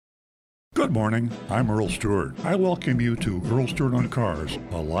Good morning, I'm Earl Stewart. I welcome you to Earl Stewart on Cars,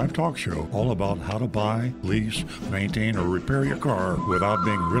 a live talk show all about how to buy, lease, maintain, or repair your car without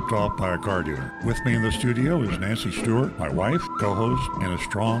being ripped off by a car dealer. With me in the studio is Nancy Stewart, my wife, co-host, and a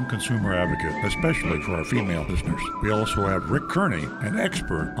strong consumer advocate, especially for our female listeners. We also have Rick Kearney, an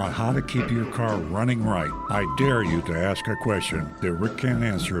expert on how to keep your car running right. I dare you to ask a question that Rick can't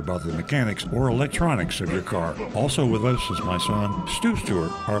answer about the mechanics or electronics of your car. Also with us is my son, Stu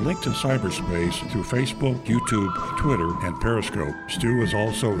Stewart, our link to cyberspace through Facebook, YouTube, Twitter, and Periscope. Stu is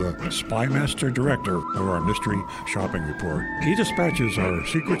also the Spy Master Director of our Mystery Shopping Report. He dispatches our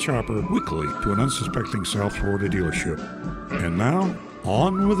secret shopper weekly to an unsuspecting South Florida dealership. And now,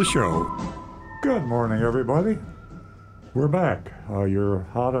 on with the show. Good morning, everybody. We're back. Your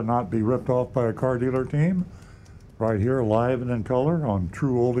How to Not Be Ripped Off by a Car Dealer team, right here, live and in color on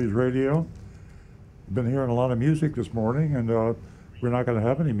True Oldies Radio. Been hearing a lot of music this morning, and we're not going to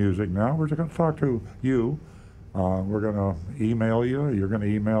have any music now. We're just going to talk to you. We're going to email you. You're going to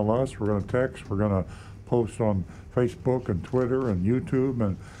email us. We're going to text. We're going to post on Facebook and Twitter and YouTube.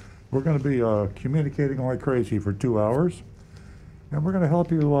 And we're going to be communicating like crazy for 2 hours. And we're going to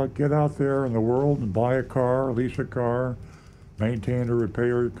help you get out there in the world and buy a car, lease a car, maintain or repair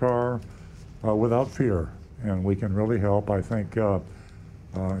your car without fear. And we can really help. I think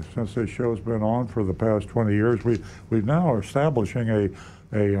since this show's been on for the past 20 years, we've now establishing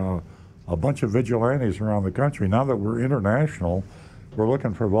a bunch of vigilantes around the country. Now that we're international, we're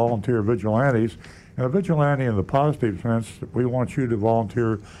looking for volunteer vigilantes. And a vigilante in the positive sense, we want you to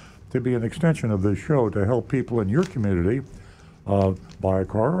volunteer to be an extension of this show to help people in your community buy a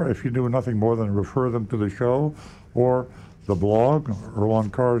car. If you do nothing more than refer them to the show or the blog,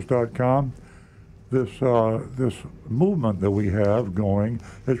 EarlOnCars.com. This movement that we have going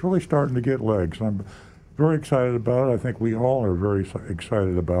is really starting to get legs. I'm very excited about it. I think we all are very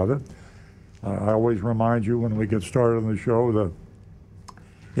excited about it. I always remind you when we get started on the show that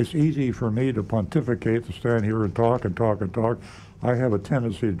it's easy for me to pontificate, to stand here and talk and talk and talk. I have a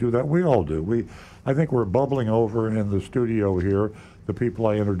tendency to do that. We all do. I think we're bubbling over in the studio here. The people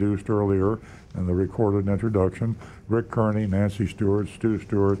I introduced earlier in the recorded introduction, Rick Kearney, Nancy Stewart, Stu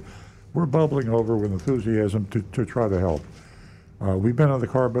Stewart, we're bubbling over with enthusiasm to try to help. We've been in the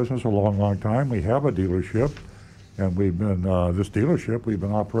car business a long, long time. We have a dealership, and we've been we've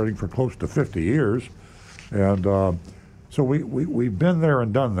been operating for close to 50 years. And so we've been there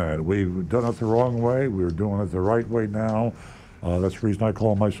and done that. We've done it the wrong way. We're doing it the right way now. That's the reason I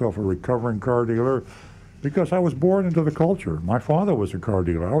call myself a recovering car dealer, because I was born into the culture. My father was a car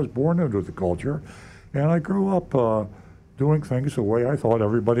dealer. I was born into the culture, and I grew up doing things the way I thought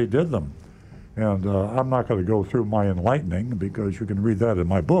everybody did them. And I'm not going to go through my enlightening, because you can read that in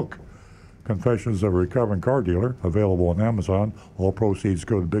my book, Confessions of a Recovering Car Dealer, available on Amazon. All proceeds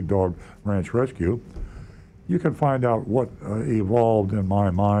go to Big Dog Ranch Rescue. You can find out what evolved in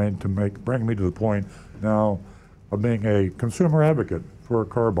my mind to bring me to the point now of being a consumer advocate for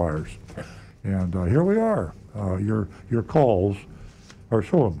car buyers. And here we are. Your calls are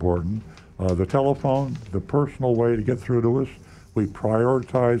so important. The telephone, the personal way to get through to us. We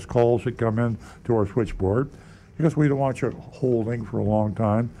prioritize calls that come in to our switchboard because we don't want you holding for a long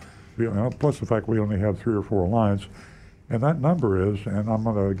time. Plus the fact we only have 3 or 4 lines. And that number is, and I'm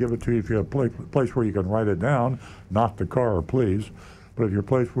going to give it to you if you have a place where you can write it down, not the car, please, but if you're a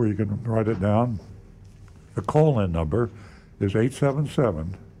place where you can write it down, the call-in number is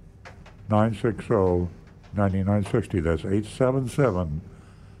 877-960-9960. That's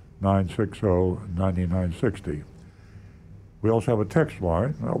 877-960-9960. We also have a text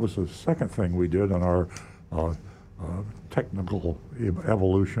line. That was the second thing we did on our technical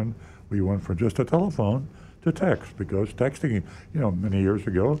evolution. We went from just a telephone to text, because texting, many years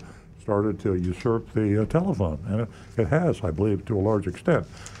ago started to usurp the telephone, and it has, I believe, to a large extent.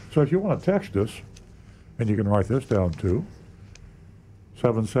 So if you want to text us, and you can write this down too,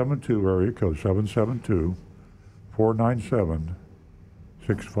 772, area code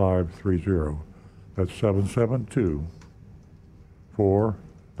 772-497-6530. That's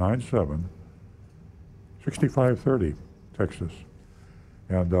 772-497-6530. Text us.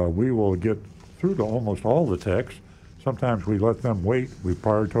 And we will get through to almost all the texts. Sometimes we let them wait. We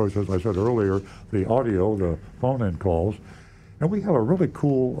prioritize, as I said earlier, the audio, the phone-in calls. And we have a really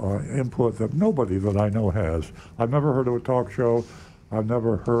cool input that nobody that I know has. I've never heard of a talk show. I've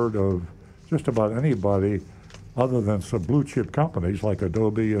never heard of just about anybody other than some blue chip companies like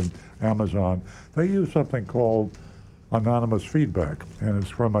Adobe and Amazon. They use something called anonymous feedback, and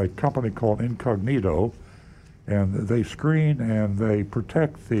it's from a company called Incognito, and they screen and they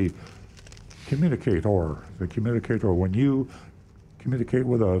protect the communicator. When you communicate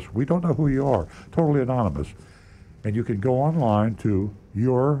with us. We don't know who you are, totally anonymous. And you can go online to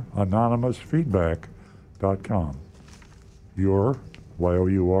youranonymousfeedback.com. Your,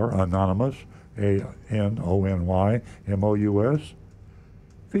 Y-O-U-R, anonymous, A-N-O-N-Y-M-O-U-S,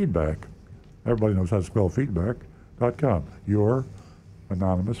 feedback. Everybody knows how to spell feedback.com.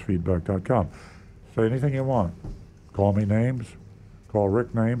 Youranonymousfeedback.com. Say anything you want. Call me names. Call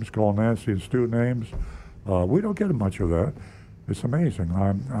Rick names. Call Nancy and Stu names. We don't get much of that. It's amazing.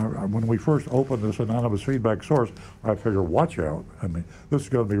 When we first opened this anonymous feedback source, I figured, watch out. I mean, this is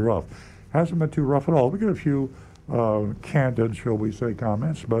going to be rough. Hasn't been too rough at all. We get a few candid, shall we say,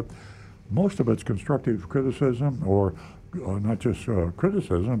 comments, but most of it's constructive criticism, or not just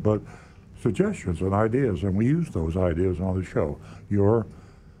criticism, but suggestions and ideas, and we use those ideas on the show.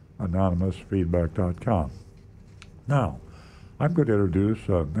 Youranonymousfeedback.com. Now, I'm going to introduce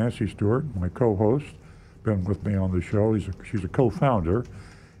Nancy Stewart, my co-host, been with me on the show. She's a co-founder,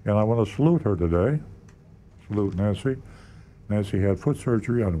 and I want to salute her today. Salute Nancy. Nancy had foot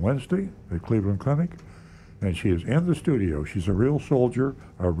surgery on Wednesday at Cleveland Clinic, and she is in the studio. She's a real soldier,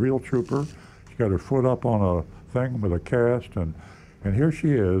 a real trooper. She got her foot up on a thing with a cast, and here she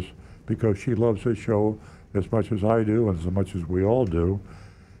is, because she loves this show as much as I do and as much as we all do.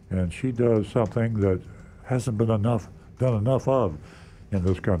 And she does something that hasn't been done enough of in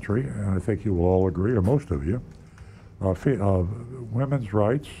this country, and I think you will all agree, or most of you. Women's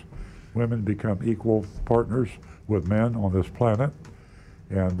rights. Women become equal partners with men on this planet,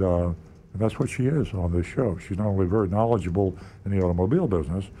 and that's what she is on this show. She's not only very knowledgeable in the automobile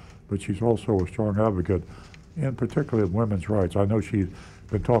business, but she's also a strong advocate, in particular of women's rights. I know she's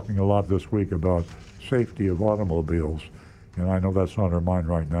been talking a lot this week about safety of automobiles, and I know that's on her mind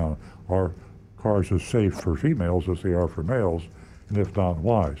right now. Are cars as safe for females as they are for males? And if not,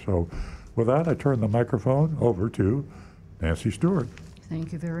 why? So with that, I turn the microphone over to Nancy Stewart.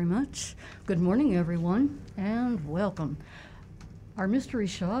 Thank you very much. Good morning, everyone, and welcome. Our mystery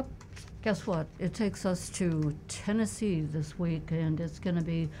shop, guess what? It takes us to Tennessee this week, and it's going to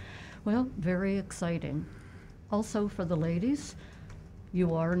be, well, very exciting. Also for the ladies,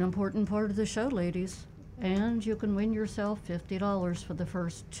 you are an important part of the show, ladies, and you can win yourself $50 for the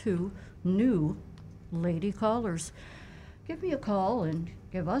first 2 new lady callers. Give me a call and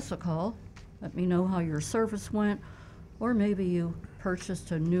give us a call. Let me know how your service went, or maybe you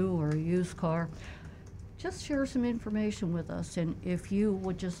purchased a new or a used car. Just share some information with us, and if you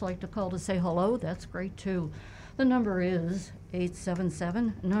would just like to call to say hello, that's great too. The number is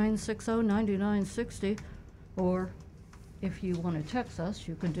 877-960-9960, or if you want to text us,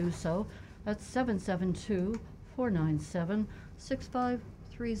 you can do so. That's 772-497-6530.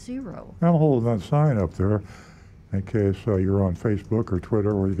 I'm holding that sign up there in case you're on Facebook or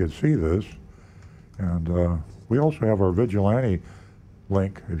Twitter where you can see this. And we also have our vigilante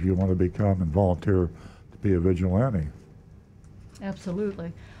link if you want to become and volunteer to be a vigilante.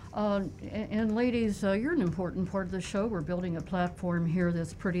 Absolutely. And ladies, you're an important part of the show. We're building a platform here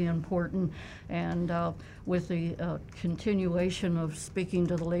that's pretty important, and with the continuation of speaking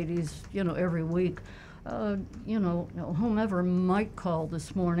to the ladies, every week, whomever might call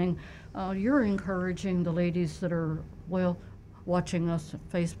this morning, you're encouraging the ladies that are, watching us on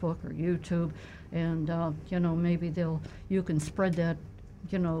Facebook or YouTube, and maybe you can spread that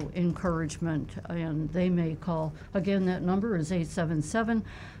encouragement, and they may call. Again, that number is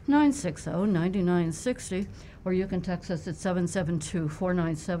 877-960-9960, or you can text us at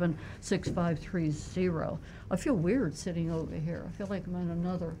 772-497-6530. I feel weird sitting over here. I feel like I'm in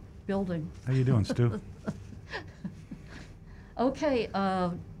another building. How you doing, Stu? Okay,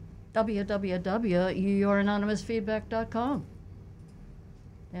 www.youranonymousfeedback.com.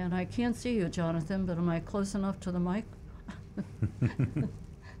 And I can't see you, Jonathan, but am I close enough to the mic?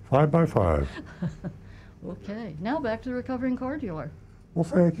 5 by 5. Okay, now back to the recovering car dealer. Well,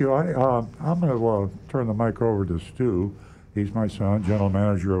 thank you. I'm going to turn the mic over to Stu. He's my son, general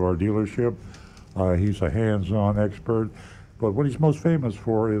manager of our dealership. He's a hands-on expert, but what he's most famous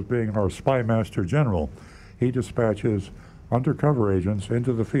for is being our spy master general. He dispatches undercover agents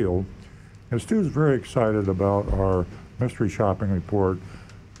into the field, and Stu's very excited about our mystery shopping report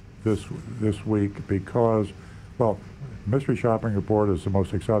this week because, mystery shopping report is the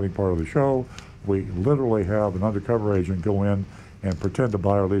most exciting part of the show. We literally have an undercover agent go in and pretend to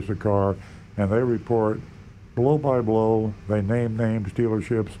buy or lease a car, and they report blow by blow. They name names,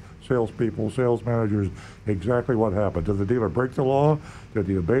 dealerships, salespeople, sales managers, exactly what happened. Did the dealer break the law? Did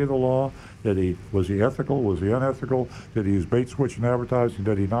he obey the law? Was he ethical? Was he unethical? Did he use bait, switch, and advertising?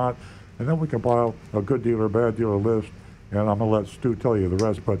 Did he not? And then we compile a good dealer, bad dealer list, and I'm going to let Stu tell you the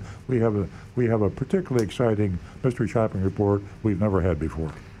rest. But we have a particularly exciting mystery shopping report we've never had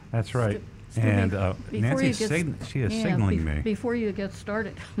before. That's right. Stu, And before Nancy's she is signaling me. Before you get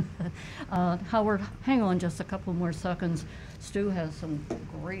started, Howard, hang on just a couple more seconds. Stu has some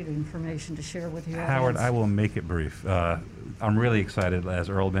great information to share with you. Howard, I will make it brief. I'm really excited, as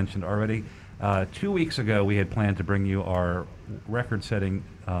Earl mentioned already. 2 weeks ago, we had planned to bring you our record-setting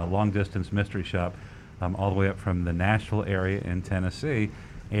long-distance mystery shop all the way up from the Nashville area in Tennessee.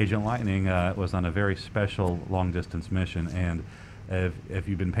 Agent Lightning was on a very special long-distance mission, and if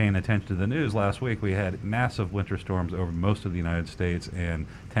you've been paying attention to the news last week, we had massive winter storms over most of the United States, and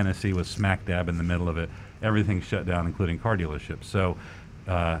Tennessee was smack dab in the middle of it. Everything shut down, including car dealerships. So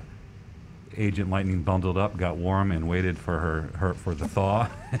Agent Lightning bundled up, got warm, and waited for her for the thaw.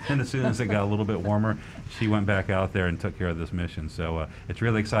 And as soon as it got a little bit warmer, she went back out there and took care of this mission. So it's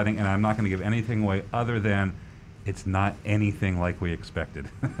really exciting, and I'm not going to give anything away other than it's not anything like we expected.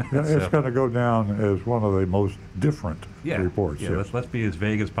 Yeah, it's going to go down as one of the most different reports. Yeah, yes. let's be as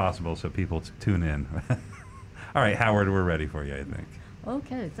vague as possible so people tune in. All right, Howard, we're ready for you, I think.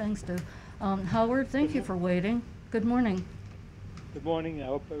 Okay, thanks, Stu. Howard, thank you for waiting. Good morning. Good morning. I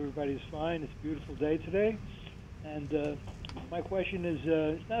hope everybody's fine. It's a beautiful day today. And my question is,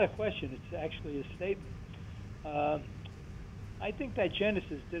 it's not a question, it's actually a statement. I think that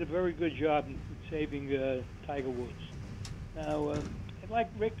Genesis did a very good job in saving Tiger Woods. Now, I'd like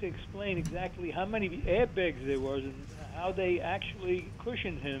Rick to explain exactly how many airbags there was and how they actually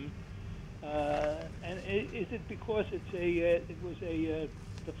cushioned him. And is it because it was the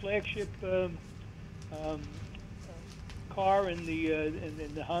flagship car in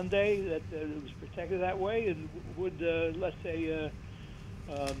the Hyundai that it was protected that way? And would let's say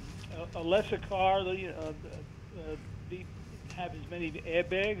a lesser car have as many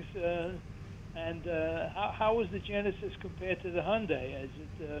airbags? And how was the Genesis compared to the Hyundai? Is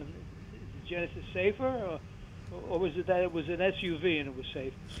the Genesis safer, or was it that it was an SUV and it was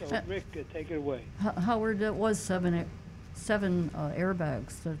safe? So, Rick, take it away. Howard, it was seven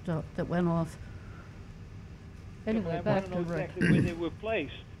airbags that went off. Anyway, back to Rick. I want to know exactly where they were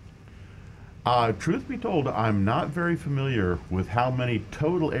placed. Truth be told, I'm not very familiar with how many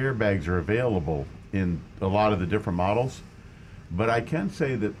total airbags are available in a lot of the different models, but I can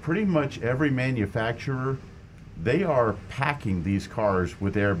say that pretty much every manufacturer, they are packing these cars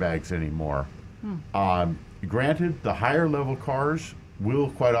with airbags anymore. Granted, the higher level cars will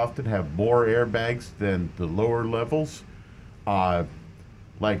quite often have more airbags than the lower levels.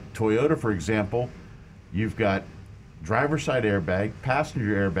 Like Toyota, for example, you've got driver's side airbag,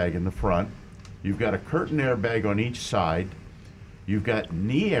 passenger airbag in the front. You've got a curtain airbag on each side. You've got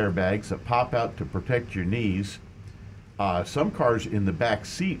knee airbags that pop out to protect your knees. Some cars in the back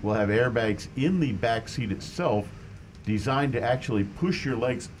seat will have airbags in the back seat itself designed to actually push your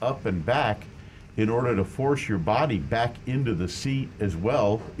legs up and back in order to force your body back into the seat as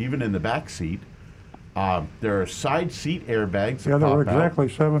well, even in the back seat. There are side seat airbags that Yeah, there were pop exactly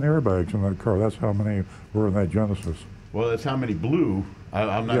 7 airbags in that car. That's how many were in that Genesis. Well, that's how many blew.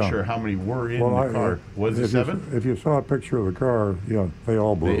 I'm not sure how many were in the car. Was it 7? If you saw a picture of the car, they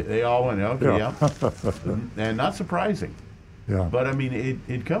all blew. They all went out, yeah. Yeah. And not surprising. Yeah. But I mean,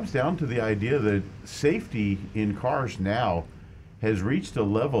 it comes down to the idea that safety in cars now has reached a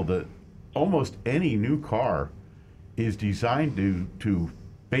level that almost any new car is designed to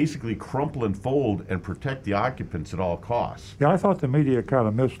basically crumple and fold and protect the occupants at all costs. Yeah, I thought the media kind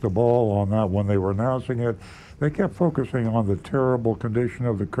of missed the ball on that when they were announcing it. They kept focusing on the terrible condition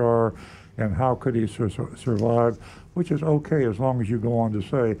of the car and how could he survive, which is okay as long as you go on to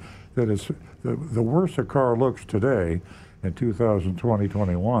say that it's the worse a car looks today in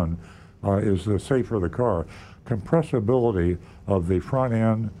 2020-21 is the safer the car. Compressibility of the front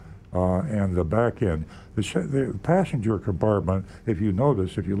end and the back end. The passenger compartment, if you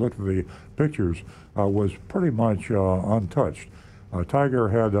notice, if you look at the pictures, was pretty much untouched. Tiger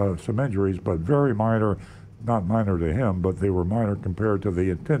had some injuries, but very minor, not minor to him, but they were minor compared to the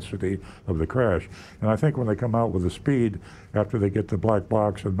intensity of the crash. And I think when they come out with the speed, after they get the black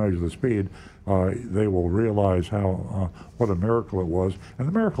box and measure the speed, they will realize what a miracle it was. And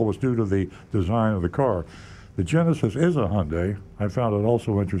the miracle was due to the design of the car. The Genesis is a Hyundai. I found it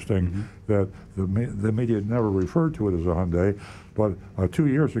also interesting that the media never referred to it as a Hyundai, but 2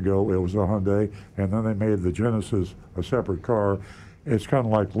 years ago it was a Hyundai, and then they made the Genesis a separate car. It's kind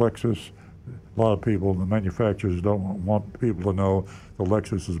of like Lexus. A lot of people, the manufacturers don't want people to know the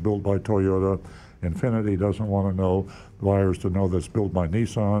Lexus is built by Toyota. Infiniti doesn't want to know buyers to know that's built by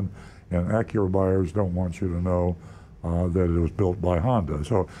Nissan, and Acura buyers don't want you to know that it was built by Honda.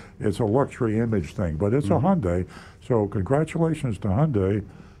 So it's a luxury image thing, but it's a Hyundai. So congratulations to Hyundai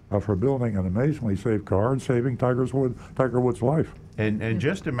for building an amazingly safe car and saving Tiger Woods' life. And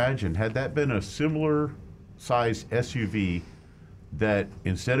just imagine, had that been a similar size SUV that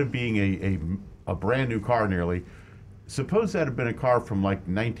instead of being a brand new car nearly, suppose that had been a car from like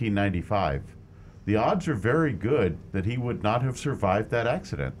 1995, the odds are very good that he would not have survived that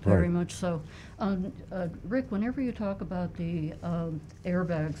accident. Very Right. much so. Rick, whenever you talk about the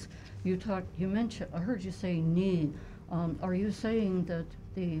airbags, you mentioned, I heard you say knee. Are you saying that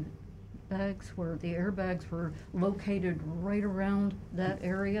the airbags were located right around that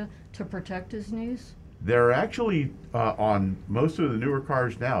area to protect his knees? They're actually on most of the newer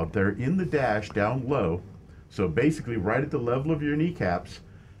cars now, they're in the dash down low, so basically right at the level of your kneecaps,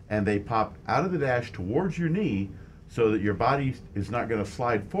 and they pop out of the dash towards your knee so that your body is not going to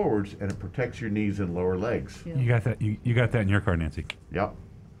slide forwards, and it protects your knees and lower legs. Yeah. You got that. You got that in your car, Nancy. Yep.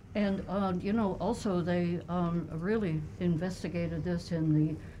 And, also they really investigated this in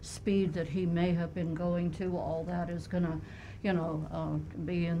the speed that he may have been going to. All that is going to,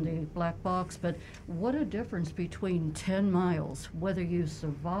 be in the black box. But what a difference between 10 miles, whether you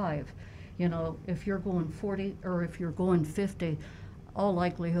survive. If you're going 40 or if you're going 50, all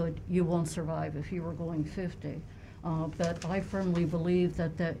likelihood you won't survive if you were going 50. But I firmly believe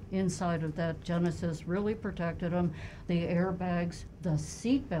that the inside of that Genesis really protected him. The airbags, the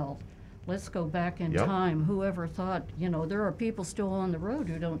seat belt. Let's go back in Yep. time. Whoever thought, there are people still on the road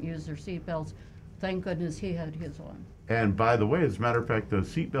who don't use their seat belts. Thank goodness he had his on. And by the way, as a matter of fact, those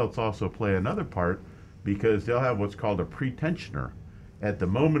seat belts also play another part because they'll have what's called a pretensioner. At the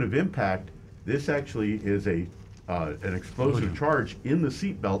moment of impact, this actually is an explosive charge in the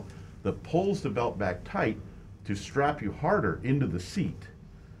seat belt that pulls the belt back tight to strap you harder into the seat.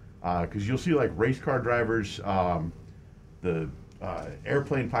 Because you'll see like race car drivers, the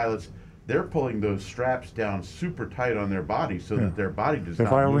airplane pilots, they're pulling those straps down super tight on their body so that their body does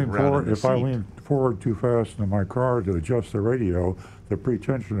not move around in the seat. I lean forward too fast in my car to adjust the radio, the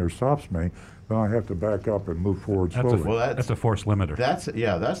pretensioner stops me. Then I have to back up and move forward slowly. That's a force limiter. That's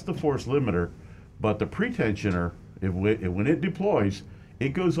the force limiter. But the pretensioner, when it deploys,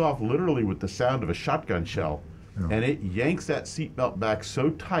 it goes off literally with the sound of a shotgun shell, and it yanks that seatbelt back so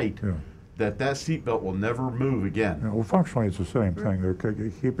tight that seatbelt will never move again. Yeah, well, functionally, it's the same thing. They're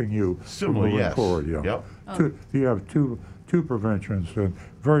keeping you Similar, moving yes. forward. Yeah. Yep. You have two preventions, and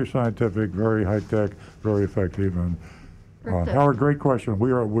very scientific, very high tech, very effective. And Howard, great question.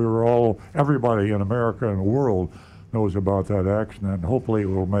 Everybody in America and the world knows about that accident. And hopefully, it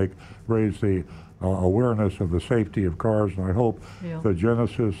will raise the awareness of the safety of cars. And I hope the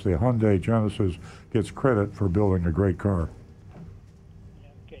Hyundai Genesis, gets credit for building a great car.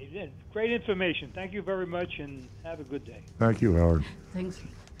 Okay, then, great information. Thank you very much, and have a good day. Thank you, Howard.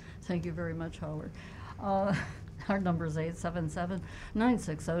 Thank you very much, Howard. Our number is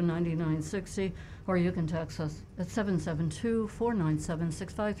 877-960-9960, or you can text us at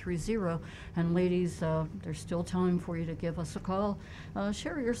 772-497-6530. And ladies, there's still time for you to give us a call.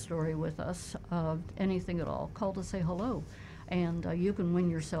 Share your story with us, anything at all. Call to say hello. And you can win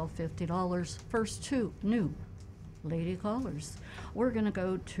yourself $50. First two new lady callers. We're going to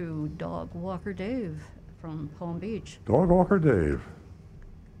go to Dog Walker Dave from Palm Beach. Dog Walker Dave.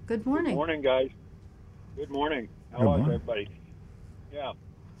 Good morning. Good morning, guys. Good morning. Good How is morning. everybody? Yeah.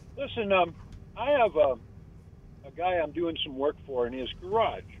 Listen, I have a guy I'm doing some work for in his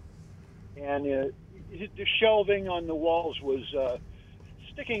garage, and the shelving on the walls was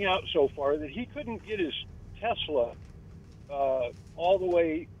sticking out so far that he couldn't get his Tesla all the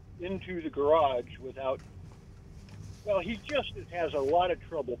way into the garage without. Well, he just has a lot of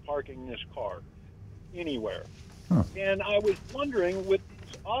trouble parking this car anywhere. Huh. And I was wondering, with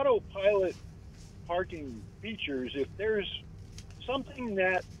these autopilot parking features, if there's something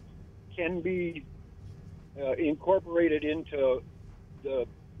that can be incorporated into the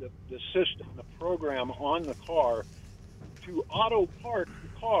system, the program on the car, to auto park the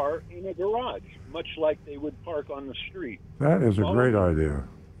car in a garage, much like they would park on the street. That is a great idea.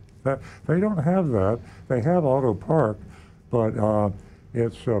 They don't have that. They have auto park, but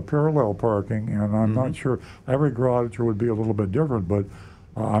it's parallel parking, and I'm not sure. Every garage would be a little bit different, but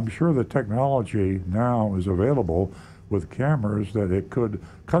I'm sure the technology now is available with cameras that it could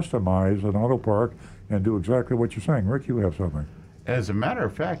customize an auto park and do exactly what you're saying. Rick, you have something. As a matter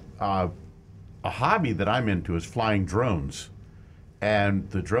of fact, a hobby that I'm into is flying drones. And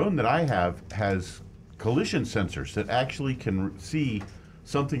the drone that I have has collision sensors that actually can see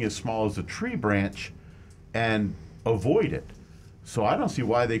something as small as a tree branch and avoid it. So I don't see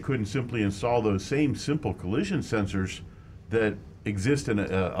why they couldn't simply install those same simple collision sensors that exist in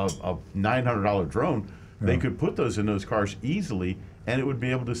a $900 drone. They could put those in those cars easily, and it would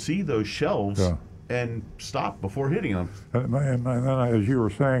be able to see those shelves and stop before hitting them. And then as you were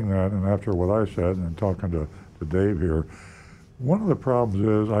saying that, and after what I said, and talking to Dave here, one of the problems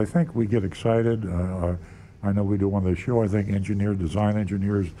is I think we get excited. I know we do on the show. I think design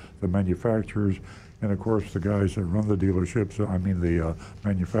engineers, the manufacturers, and of course the guys that run the dealerships, the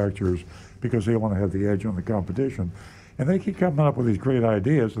manufacturers, because they want to have the edge on the competition. And they keep coming up with these great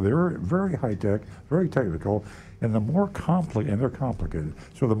ideas. They're very high-tech, very technical, and they're complicated.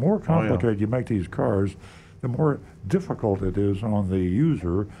 So the more complicated you make these cars, the more difficult it is on the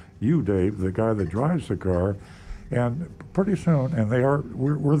user, you, Dave, the guy that drives the car. And pretty soon, and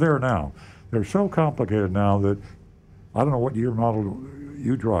we're there now. They're so complicated now that I don't know what year model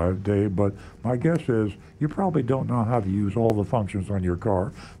you drive, Dave, but my guess is you probably don't know how to use all the functions on your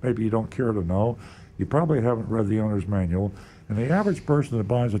car. Maybe you don't care to know. You probably haven't read the owner's manual. And the average person that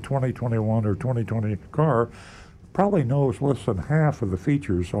buys a 2021 or 2020 car probably knows less than half of the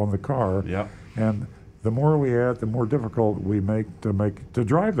features on the car. Yep. And the more we add, the more difficult we make to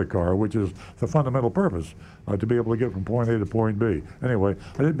drive the car, which is the fundamental purpose, to be able to get from point A to point B. Anyway,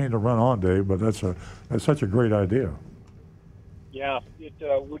 I didn't mean to run on, Dave, but that's such a great idea. Yeah, it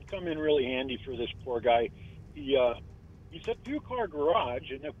would come in really handy for this poor guy. He's a two-car garage,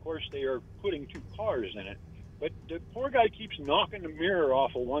 and of course they are putting two cars in it. But the poor guy keeps knocking the mirror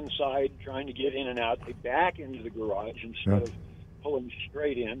off of one side, trying to get in and out. They back into the garage instead of pulling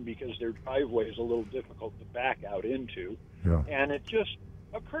straight in because their driveway is a little difficult to back out into. Yeah. And it just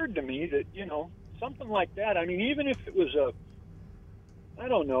occurred to me that, something like that, I mean, even if it was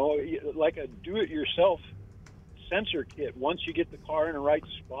like a do-it-yourself sensor kit, once you get the car in the right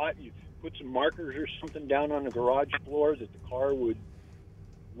spot, you put some markers or something down on the garage floor that the car would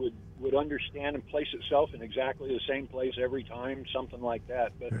understand and place itself in exactly the same place every time, something like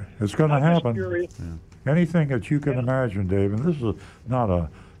that. But it's going to happen. Yeah. Anything that you can imagine, Dave, and this is not a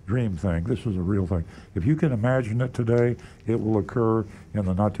dream thing, this is a real thing. If you can imagine it today, it will occur in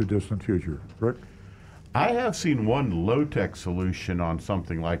the not-too-distant future. Rick? I have seen one low-tech solution on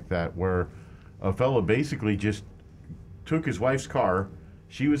something like that where a fellow basically just took his wife's car.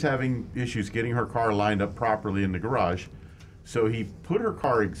 She was having issues getting her car lined up properly in the garage. So he put her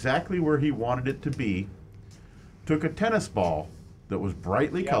car exactly where he wanted it to be, took a tennis ball that was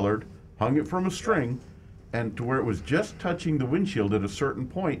brightly colored, hung it from a string, and to where it was just touching the windshield at a certain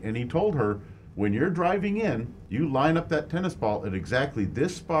point. And he told her, when you're driving in, you line up that tennis ball at exactly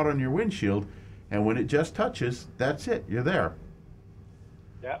this spot on your windshield, and when it just touches, that's it, you're there.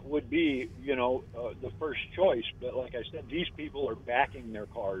 That would be, the first choice. But like I said, these people are backing their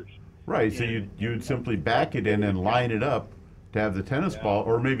cars. Right, so you'd simply back it in and line it up to have the tennis ball,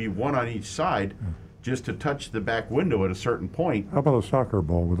 or maybe one on each side, just to touch the back window at a certain point. How about a soccer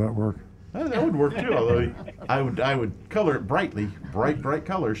ball? Would that work? That would work too, although I would color it brightly, bright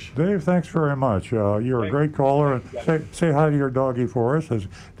colors. Dave, thanks very much. You're a great caller. And say hi to your doggy for us.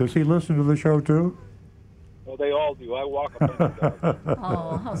 Does he listen to the show too? Well, they all do. I walk up on the dog.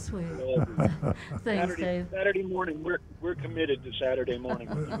 Oh, how sweet. Thanks, Dave. Saturday morning, we're committed to Saturday morning.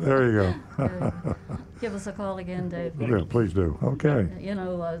 There you go. Give us a call again, Dave. Yeah, please do. Okay.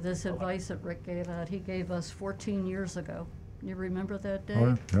 This advice that Rick gave out, he gave us 14 years ago. You remember that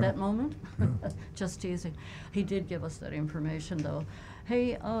day, that moment? Yeah. Just teasing. He did give us that information, though.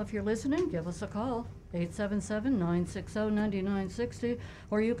 Hey, if you're listening, give us a call, 877-960-9960,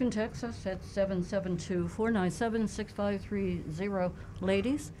 or you can text us at 772-497-6530.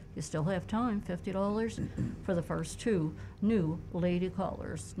 Ladies, you still have time, $50 for the first two new lady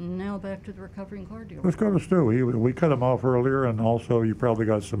callers. Now back to the recovering car dealer. Let's go to Stu. We cut him off earlier, and also you probably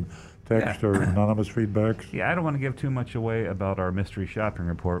got some text or anonymous feedbacks. Yeah, I don't want to give too much away about our mystery shopping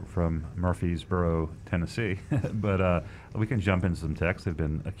report from Murfreesboro, Tennessee, but we can jump into some texts. They've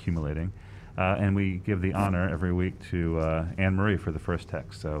been accumulating. And we give the honor every week to Anne Marie for the first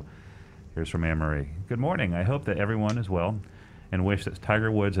text. So here's from Anne Marie. Good morning. I hope that everyone is well and wish that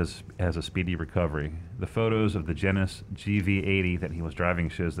Tiger Woods has a speedy recovery. The photos of the Genesis GV80 that he was driving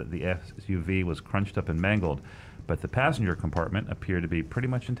shows that the SUV was crunched up and mangled, but the passenger compartment appeared to be pretty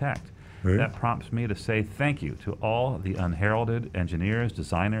much intact. Right. That prompts me to say thank you to all the unheralded engineers,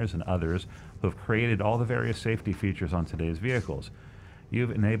 designers, and others who have created all the various safety features on today's vehicles.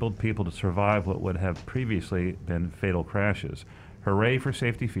 You've enabled people to survive what would have previously been fatal crashes. Hooray for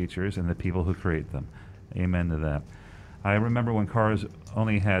safety features and the people who create them. Amen to that. I remember when cars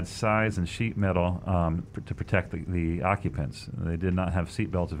only had sides and sheet metal to protect the occupants. They did not have seat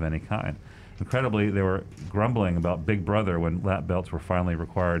belts of any kind. Incredibly, they were grumbling about Big Brother when lap belts were finally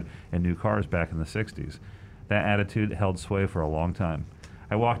required in new cars back in the 60s. That attitude held sway for a long time.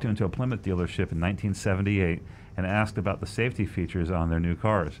 I walked into a Plymouth dealership in 1978 and asked about the safety features on their new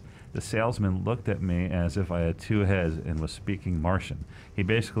cars. The salesman looked at me as if I had two heads and was speaking Martian. He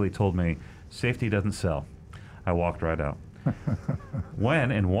basically told me, "Safety doesn't sell." I walked right out. When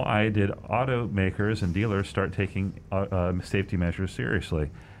and why did automakers and dealers start taking safety measures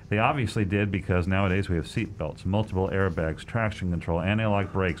seriously? They obviously did, because nowadays we have seat belts, multiple airbags, traction control,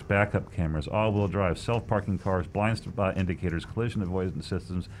 anti-lock brakes, backup cameras, all-wheel drive, self-parking cars, blind spot indicators, collision avoidance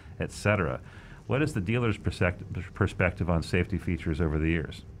systems, etc. What is the dealer's perspective on safety features over the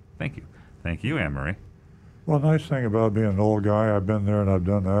years? Thank you. Thank you, Anne-Marie. Well, nice thing about being an old guy, I've been there and I've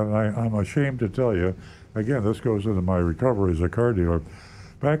done that, and I'm ashamed to tell you, again, this goes into my recovery as a car dealer.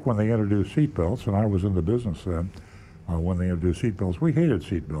 Back when they introduced seat belts, and I was in the business then, when they introduced seat belts, we hated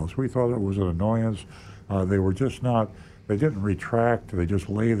seat belts. We thought it was an annoyance. They were just not, they didn't retract, they just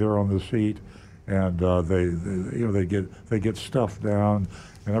lay there on the seat, and they get stuffed down,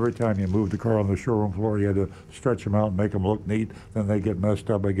 and every time you moved the car on the showroom floor, you had to stretch them out and make them look neat, then they get messed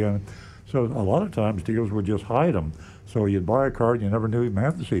up again. So a lot of times dealers would just hide them. So you'd buy a car and you never knew even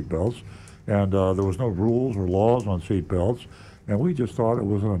had the seat belts, and there was no rules or laws on seat belts, and we just thought it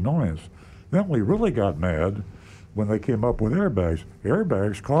was an annoyance. Then we really got mad when they came up with airbags.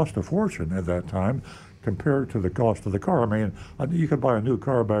 Airbags cost a fortune at that time compared to the cost of the car. I mean, you could buy a new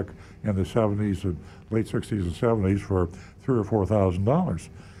car back in the 70s and late 60s and 70s for $3,000 or $4,000.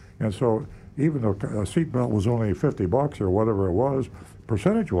 And so even though a seatbelt was only $50 or whatever it was,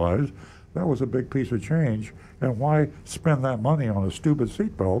 percentage-wise, that was a big piece of change. And why spend that money on a stupid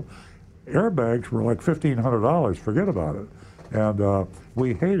seatbelt? Airbags were like $1,500. Forget about it. And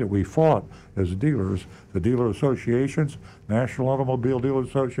we hated, we fought as dealers, the dealer associations, National Automobile Dealer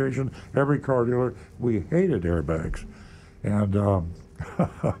Association, every car dealer, we hated airbags. And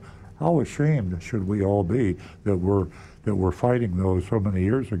how ashamed should we all be that we're fighting those so many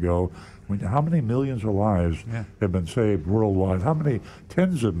years ago? How many millions of lives have been saved worldwide? How many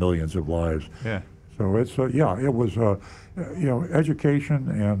tens of millions of lives? Yeah. So it's it was education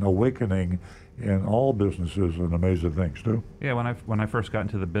and awakening in all businesses, an amazing thing, Stu. Yeah, when I first got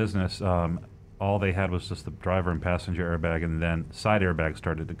into the business, all they had was just the driver and passenger airbag, and then side airbags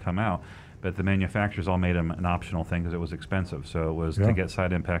started to come out. But the manufacturers all made them an optional thing because it was expensive. So it was to get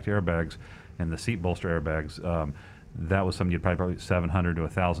side impact airbags and the seat bolster airbags. That was something you'd probably $700 to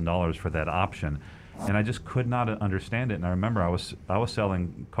 $1,000 for that option. And I just could not understand it. And I remember I was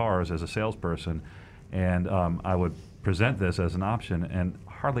selling cars as a salesperson, and I would present this as an option, and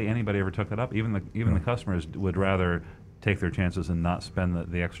hardly anybody ever took it up. Even the customers would rather take their chances and not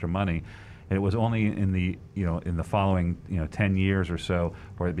spend the extra money. And it was only in the following 10 years or so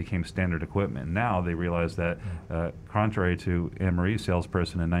where it became standard equipment. Now they realize that, contrary to Anne-Marie's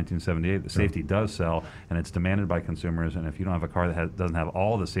salesperson in 1978, the safety does sell, and it's demanded by consumers. And if you don't have a car that doesn't have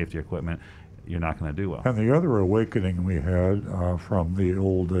all the safety equipment, you're not going to do well. And the other awakening we had from the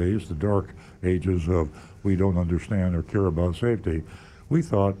old days, the dark ages of we don't understand or care about safety, we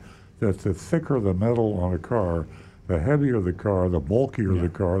thought that the thicker the metal on a car, the heavier the car, the bulkier the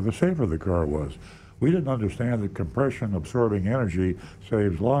car, the safer the car was. We didn't understand that compression absorbing energy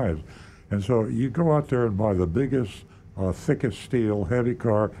saves lives. And so you go out there and buy the biggest, thickest steel, heavy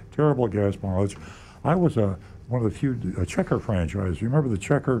car, terrible gas mileage. I was one of the few Checker franchise. You remember the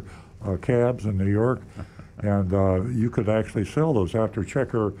Checker cabs in New York? And you could actually sell those. After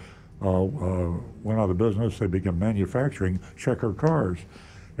Checker went out of business, they began manufacturing Checker cars.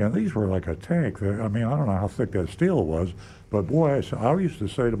 And these were like a tank. I mean, I don't know how thick that steel was, but boy, I used to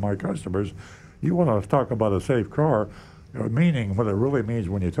say to my customers, you want to talk about a safe car, meaning what it really means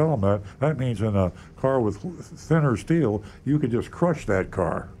when you tell them that means in a car with thinner steel, you could just crush that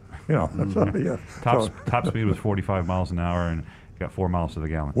car. Top speed was 45 miles an hour, and got 4 miles to the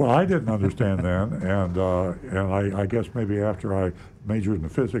gallon. Well, I didn't understand then, and I guess maybe after I majored in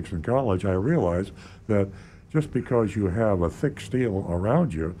physics in college, I realized that just because you have a thick steel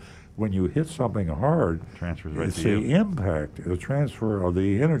around you, when you hit something hard, transfers right it's to you. The impact, the transfer of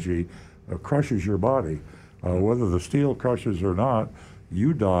the energy crushes your body. Whether the steel crushes or not,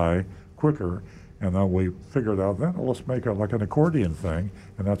 you die quicker. And then we figured out, then let's make it like an accordion thing,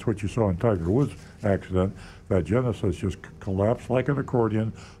 and that's what you saw in Tiger Woods' accident. That Genesis just collapsed like an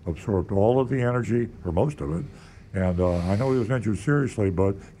accordion, absorbed all of the energy, or most of it. And I know he was injured seriously,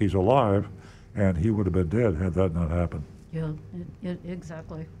 but he's alive, and he would have been dead had that not happened. Yeah,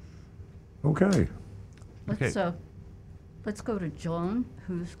 exactly. Okay. Let's go to John,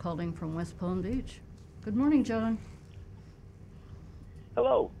 who's calling from West Palm Beach. Good morning, John.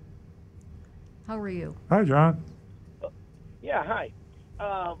 Hello. How are you? Hi, John. Yeah, hi.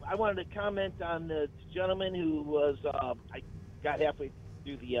 I wanted to comment on the gentleman who was, I got halfway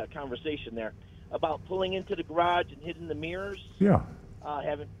through the conversation there, about pulling into the garage and hitting the mirrors. Yeah.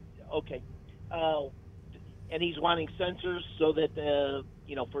 Okay. And he's wanting sensors so that,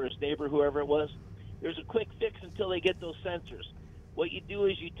 for his neighbor, whoever it was, there's a quick fix until they get those sensors. What you do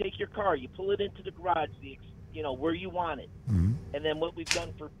is you take your car, you pull it into the garage, where you want it. Mm-hmm. And then what we've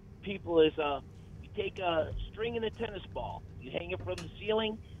done for people is you take a string and a tennis ball, you hang it from the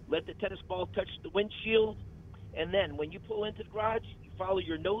ceiling, let the tennis ball touch the windshield, and then when you pull into the garage, you follow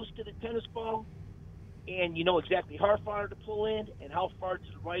your nose to the tennis ball, and you know exactly how far to pull in and how far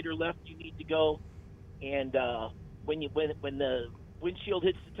to the right or left you need to go. And when the windshield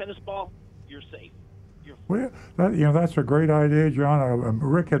hits the tennis ball, you're safe. Well, that's a great idea, John.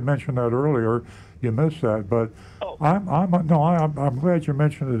 Rick had mentioned that earlier. You missed that, but I'm glad you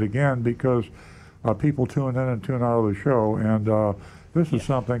mentioned it again because people tune in and tune out of the show, and this is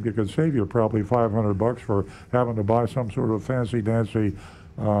something that could save you probably $500 for having to buy some sort of fancy-dancy,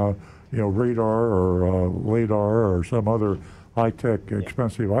 radar or LiDAR or some other high-tech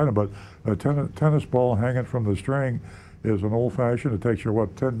expensive item. But a tennis ball hanging from the string is an old-fashioned. It takes you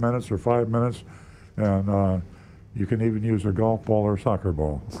 10 minutes or 5 minutes. And you can even use a golf ball or a soccer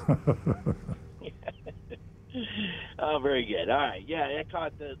ball. Oh, very good. All right. Yeah, I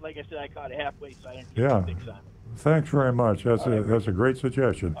caught it halfway, so I didn't get the fix on it. Thanks very much. That's a great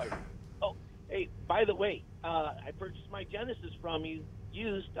suggestion. Right. Oh, hey, by the way, I purchased my Genesis from you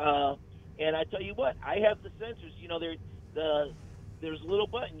used, and I tell you what, I have the sensors. There's a little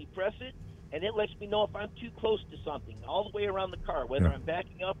button. You press it, and it lets me know if I'm too close to something all the way around the car, whether I'm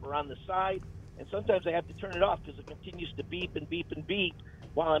backing up or on the side. And sometimes I have to turn it off because it continues to beep and beep and beep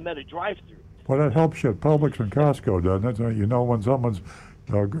while I'm at a drive-through. Well, that helps you at Publix and Costco, doesn't it? You know when someone's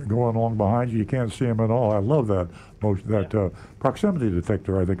going along behind you, you can't see them at all. I love that proximity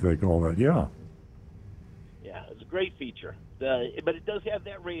detector, I think they call that. Yeah. Yeah, it's a great feature. But it does have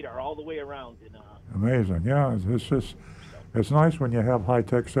that radar all the way around. Amazing. Yeah, it's nice when you have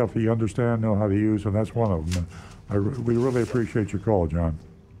high-tech stuff that you understand, know how to use, and that's one of them. We really appreciate your call, John.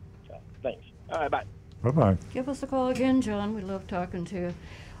 Thanks. All right, bye. Bye-bye. Give us a call again, John. We love talking to you.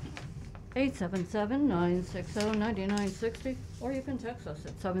 877-960-9960, or you can text us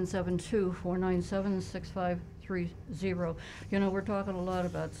at 772-497-6530. We're talking a lot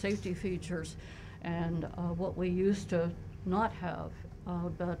about safety features and what we used to not have,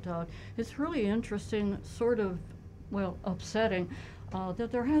 but it's really interesting, sort of, upsetting,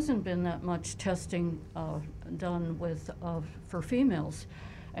 that there hasn't been that much testing done for females.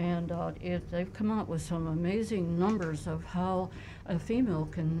 And they've come out with some amazing numbers of how a female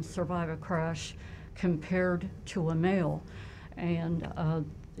can survive a crash compared to a male. And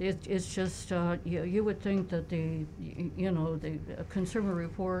it's just, you would think that the Consumer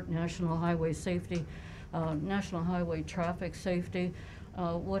Report, National Highway Safety, National Highway Traffic Safety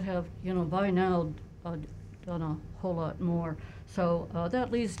would have, by now done a whole lot more. So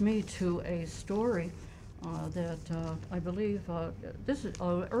that leads me to a story that I believe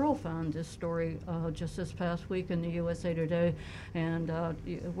Earl found this story just this past week in the USA Today, and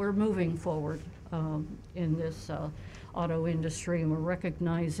we're moving forward in this auto industry, and we're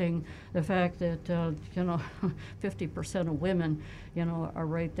recognizing the fact that 50% of women are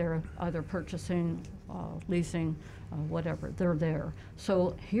right there either purchasing, leasing, whatever, they're there.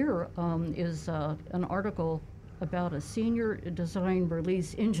 So here is an article about a senior design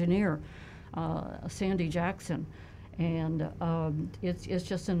release engineer, Sandy Jackson, and it's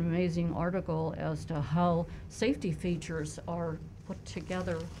just an amazing article as to how safety features are put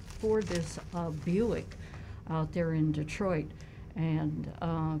together for this Buick out there in Detroit. And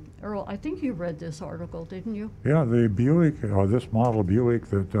Earl, I think you read this article, didn't you? Yeah, the Buick, this model Buick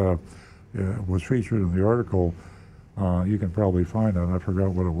that was featured in the article, you can probably find it. I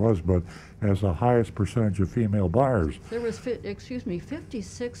forgot what it was, but has the highest percentage of female buyers. There was,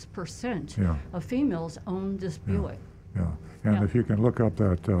 56% of females own this Buick. Yeah, and if you can look up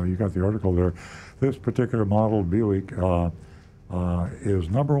that, you got the article there. This particular model Buick is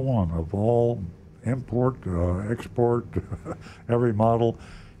number one of all import, export, every model.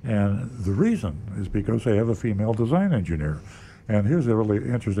 And the reason is because they have a female design engineer. And here's the really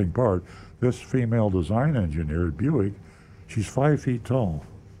interesting part. This female design engineer at Buick, she's 5 feet tall.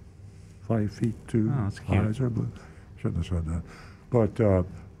 5 feet 2. Oh, that's cute. Eyes are blue. Shouldn't have said that. But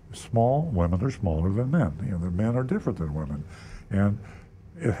small women are smaller than men. The men are different than women. And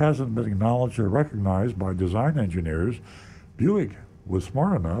it hasn't been acknowledged or recognized by design engineers. Buick was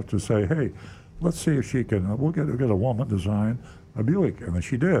smart enough to say, hey, let's see if she can, we'll get a woman design a Buick. And then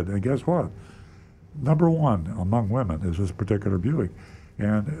she did. And guess what? number one among women is this particular Buick.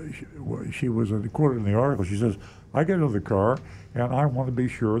 And she was quoted in the article. She says, I get into the car and I want to be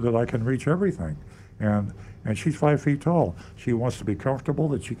sure that I can reach everything. And she's 5 feet tall. She wants to be comfortable,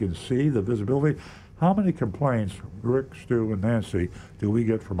 that she can see the visibility. How many complaints, Rick, Stu, and Nancy, do we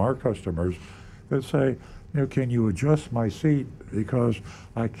get from our customers that say, can you adjust my seat because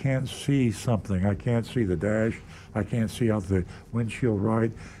I can't see something. I can't see the dash. I can't see out the windshield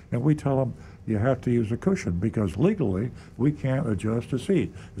right. And we tell them, you have to use a cushion because legally we can't adjust a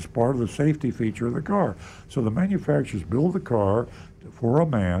seat. It's part of the safety feature of the car. So the manufacturers build the car for a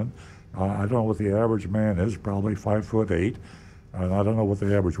man. I don't know what the average man is, probably 5'8", and I don't know what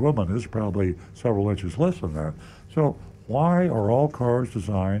the average woman is, probably several inches less than that. So why are all cars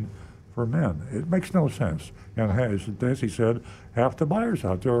designed for men? It makes no sense. And as Nancy said, half the buyers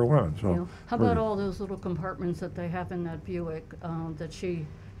out there are women. So how about all those little compartments that they have in that Buick that she,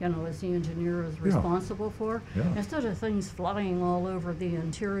 as the engineer, is responsible for? Yeah. Instead of things flying all over the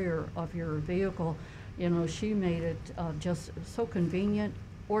interior of your vehicle, she made it just so convenient,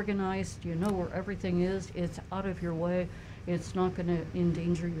 organized. You know where everything is. It's out of your way. It's not going to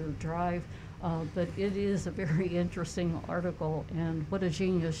endanger your drive. But it is a very interesting article, and what a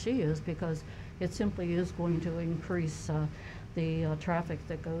genius she is, because it simply is going to increase the traffic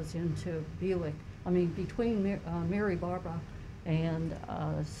that goes into Buick. I mean, between Mary Barbara and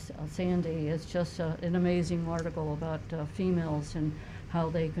Sandy, it's just an amazing article about females and how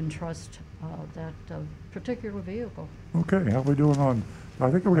they can trust that particular vehicle. Okay, how are we doing on? I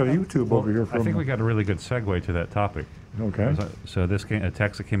think we got a YouTube over here. I think we got a really good segue to that topic. Okay. So this came, a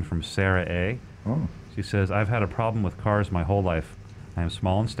text that came from Sarah A. Oh. She says, I've had a problem with cars my whole life. I am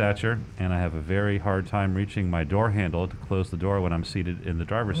small in stature, and I have a very hard time reaching my door handle to close the door when I'm seated in the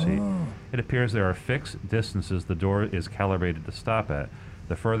driver's seat. It appears there are fixed distances the door is calibrated to stop at.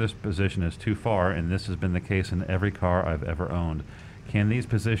 The furthest position is too far, and this has been the case in every car I've ever owned. Can these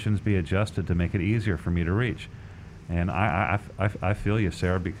positions be adjusted to make it easier for me to reach? And I feel you,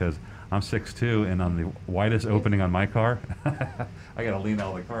 Sarah, because I'm 6'2", and on the widest opening on my car, I got to lean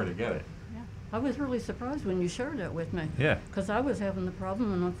out of the car to get it. Yeah, I was really surprised when you shared that with me. Yeah. Because I was having the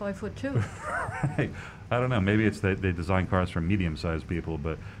problem, and I'm 5'2". Right. I don't know. Maybe it's that they design cars for medium-sized people,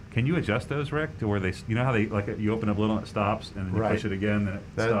 but can you adjust those, Rick, to where they, how they, like, you open up a little and it stops, and then you push it again, and it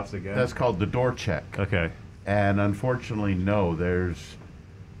stops again? That's called the door check. Okay. And unfortunately, no, they're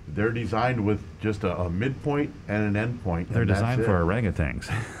designed with just a midpoint and an end point. They're designed for orangutans.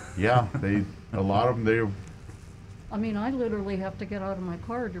 Yeah, a lot of them, I mean, I literally have to get out of my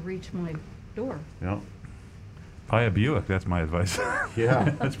car to reach my door. Yeah. Buy a Buick, that's my advice.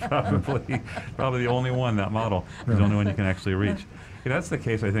 Yeah. That's probably the only one, that model. It's the only one you can actually reach. That's the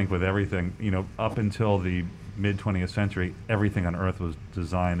case, I think, with everything. Up until the mid-20th century, everything on Earth was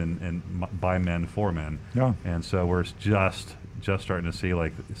designed and by men for men. Yeah. And so we're just starting to see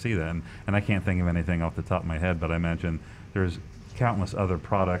that. And I can't think of anything off the top of my head, but I imagine there's countless other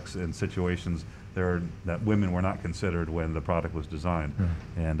products and situations that women were not considered when the product was designed. Yeah.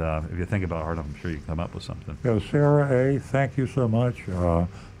 And if you think about it hard enough, I'm sure you can come up with something. Yeah, Sarah A., thank you so much for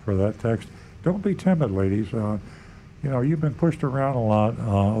that text. Don't be timid, ladies. You've been pushed around a lot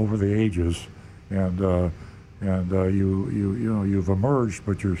over the ages, and you've emerged,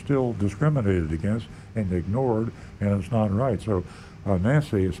 but you're still discriminated against and ignored, and it's not right. So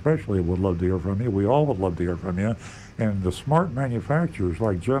Nancy especially would love to hear from you. We all would love to hear from you. And the smart manufacturers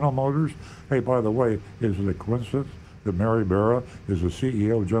like General Motors, hey, by the way, is it a coincidence that Mary Barra is the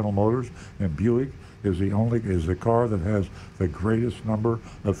CEO of General Motors and Buick is the car that has the greatest number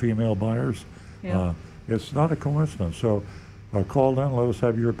of female buyers? Yeah. It's not a coincidence. So call in, let us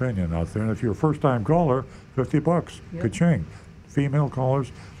have your opinion out there. And if you're a first-time caller, $50, Yep. Ka-ching. Female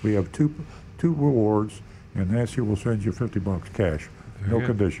callers, we have two rewards, and Nancy will send you $50 cash. Very No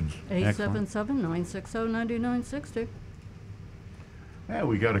good. conditions. 877-960-9960. Yeah,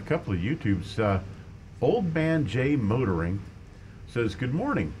 we got a couple of YouTubes. Old Man J Motoring says, good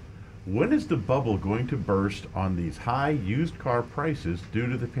morning. When is the bubble going to burst on these high used car prices due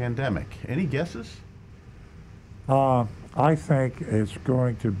to the pandemic? Any guesses? I think it's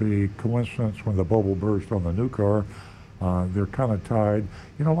going to be coincidence when the bubble burst on the new car. They're kind of tied.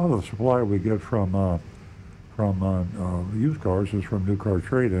 A lot of the supply we get from used cars is from new car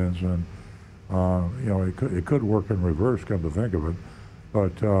trade-ins, and it could work in reverse, come to think of it.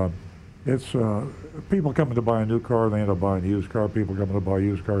 But it's people coming to buy a new car, they end up buying a used car. People coming to buy a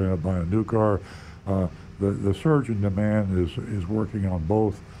used car, they end up buying a new car. The surge in demand is working on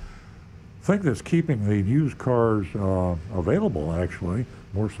both. I think that's keeping the used cars available, actually,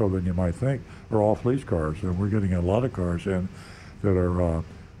 more so than you might think, are off-lease cars. And we're getting a lot of cars in that are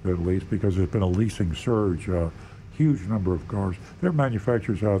at least, because there's been a leasing surge. Huge number of cars. There are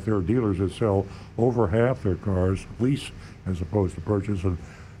manufacturers out there, dealers that sell over half their cars lease as opposed to purchase. And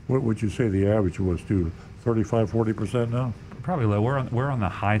what would you say the average was to 35, 40% now? Probably low. We're on the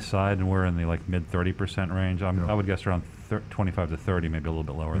high side, and we're in the like mid 30% range. I would guess around 25 to 30, maybe a little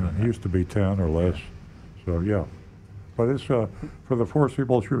bit lower than It that. used to be 10 or less. So yeah, but it's for the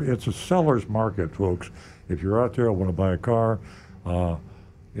foreseeable future. It's a seller's market, folks. If you're out there and want to buy a car,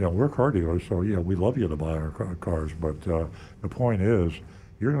 we're car dealers, so yeah, we love you to buy our cars. But the point is,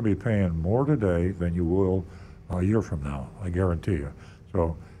 you're going to be paying more today than you will a year from now. I guarantee you.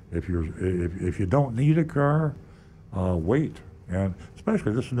 So if you don't need a car, wait. And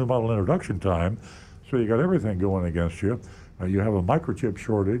especially this is new model introduction time, so you got everything going against you. You have a microchip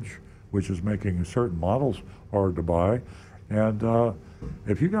shortage, which is making certain models hard to buy. And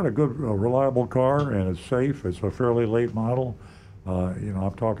if you got a good, reliable car and it's safe, it's a fairly late model.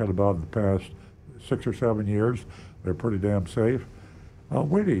 I'm talking about the past 6 or 7 years. They're pretty damn safe.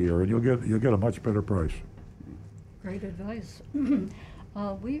 Wait a year, and you'll get a much better price. Great advice.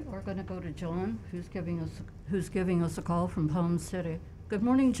 We are going to go to John, who's giving us a call from Palm City. Good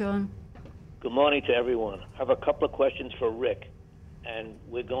morning, John. Good morning to everyone. I have a couple of questions for Rick, and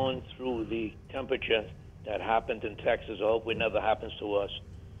we're going through the temperature that happened in Texas. I hope it never happens to us.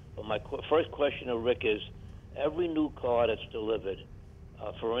 But my first question to Rick is, every new car that's delivered,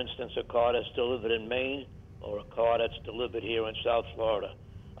 for instance, a car that's delivered in Maine or a car that's delivered here in South Florida,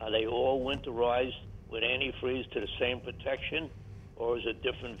 are they all winterized with antifreeze to the same protection, or is it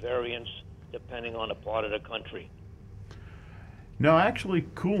different variants depending on the part of the country? No, actually,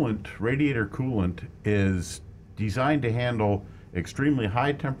 radiator coolant, is designed to handle extremely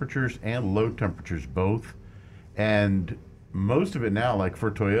high temperatures and low temperatures both. And most of it now, like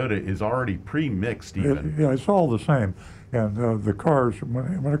for Toyota, is already pre-mixed even. Yeah, it's all the same. And the cars,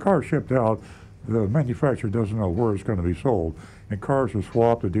 when a car is shipped out, the manufacturer doesn't know where it's going to be sold. And cars are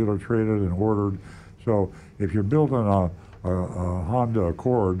swapped, the dealer traded and ordered. So if you're building a Honda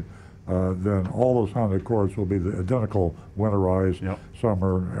Accord, then all those Honda Accords will be the identical winterized,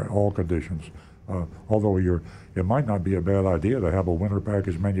 summer, all conditions. Although it might not be a bad idea to have a winter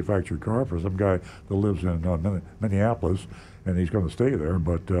package manufactured car for some guy that lives in Minneapolis and he's going to stay there,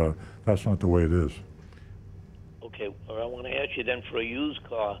 but that's not the way it is. Okay, I want to ask you then, for a used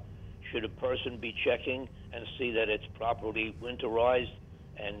car, should a person be checking and see that it's properly winterized?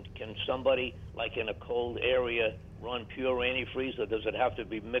 And can somebody, like in a cold area, run pure antifreeze, or does it have to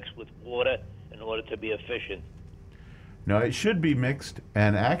be mixed with water in order to be efficient? No, it should be mixed,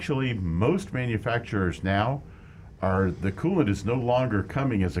 and actually most manufacturers now the coolant is no longer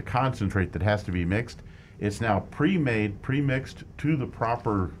coming as a concentrate that has to be mixed. It's now pre-made, pre-mixed to the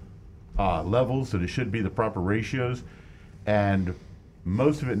proper levels, that it should be the proper ratios, and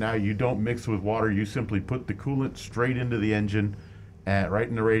most of it now you don't mix with water. You simply put the coolant straight into the engine, right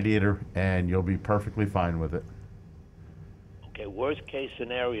in the radiator, and you'll be perfectly fine with it. Okay, worst case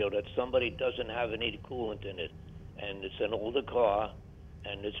scenario that somebody doesn't have any coolant in it, and it's an older car,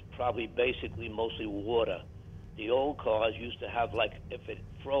 and it's probably basically mostly water. The old cars used to have, like, if it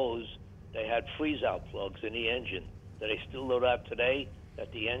froze, they had freeze-out plugs in the engine. Do they still do that today,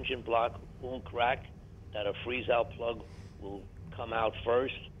 that the engine block won't crack, that a freeze-out plug will come out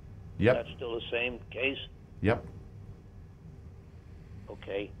first? Yep. That's still the same case? Yep.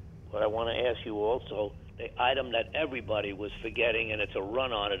 Okay. What I want to ask you also, the item that everybody was forgetting, and it's a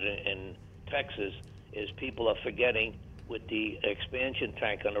run on it in Texas, is people are forgetting with the expansion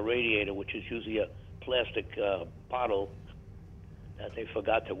tank on the radiator, which is usually a plastic bottle, that they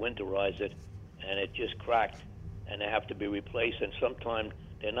forgot to winterize it, and it just cracked, and they have to be replaced. And sometimes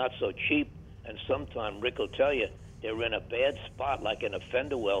they're not so cheap, and sometimes, Rick will tell you, they're in a bad spot, like in a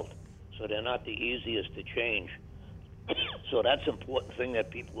fender welt, so they're not the easiest to change. So that's an important thing that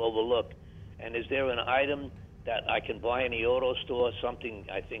people overlook. And is there an item that I can buy in the auto store, something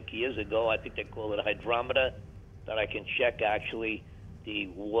I think years ago, I think they call it a hydrometer, that I can check actually the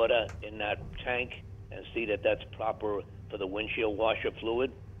water in that tank and see that that's proper for the windshield washer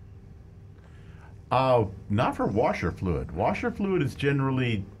fluid? Not for washer fluid. Washer fluid is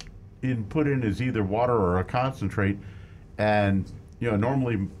generally put in as either water or a concentrate, and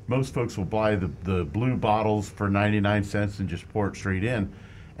normally most folks will buy the blue bottles for 99 cents and just pour it straight in,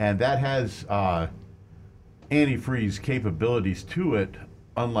 and that has antifreeze capabilities to it,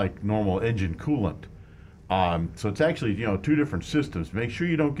 unlike normal engine coolant. So it's actually two different systems. Make sure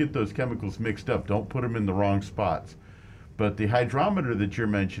you don't get those chemicals mixed up. Don't put them in the wrong spots. But the hydrometer that you're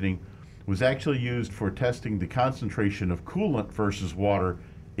mentioning was actually used for testing the concentration of coolant versus water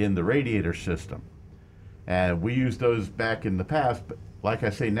in the radiator system. And we used those back in the past, like I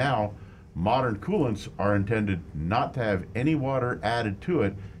say now, modern coolants are intended not to have any water added to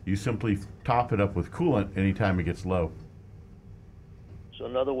it. You simply top it up with coolant anytime it gets low. So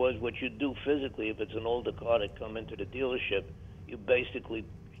in other words, what you do physically, if it's an older car that come into the dealership, you basically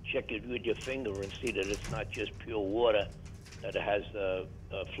check it with your finger and see that it's not just pure water, that it has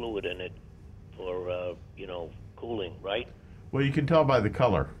fluid in it for cooling, right? Well, you can tell by the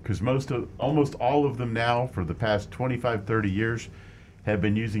color, because almost all of them now for the past 25, 30 years have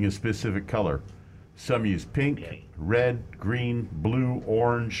been using a specific color. Some use pink, Okay. red, green, blue,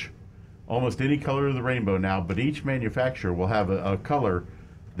 orange, almost any color of the rainbow now, but each manufacturer will have a color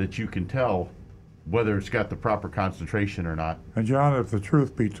that you can tell whether it's got the proper concentration or not. And John, if the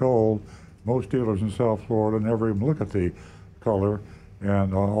truth be told, most dealers in South Florida never even look at the color,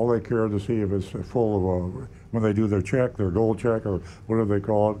 and all they care to see if it's full of, when they do their check, their gold check, or whatever they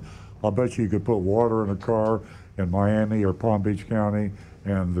call it. I'll bet you could put water in a car in Miami or Palm Beach County,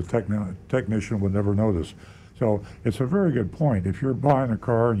 and the technician would never notice. So it's a very good point. If you're buying a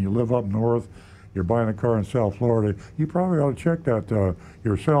car and you live up north, you're buying a car in South Florida, you probably ought to check that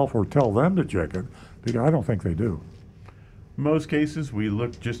yourself, or tell them to check it, because I don't think they do. Most cases, we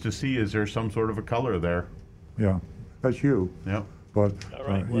look just to see is there some sort of a color there. Yeah, that's you. Yep. But All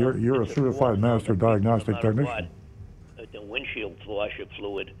right, well, you're a it's certified master no matter diagnostic what, technician. The windshield washer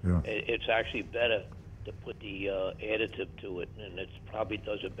fluid, Yeah. it's actually better to put the additive to it, and it probably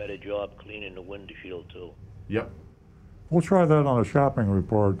does a better job cleaning the windshield too. Yep. We'll try that on a shopping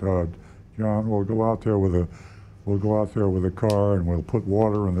report, John. We'll go out there with a car, and we'll put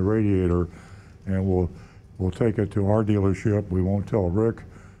water in the radiator, and we'll take it to our dealership. We won't tell Rick,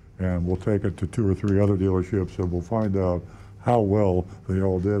 and we'll take it to 2 or 3 other dealerships, and we'll find out how well they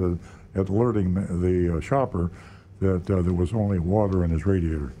all did at alerting the shopper that there was only water in his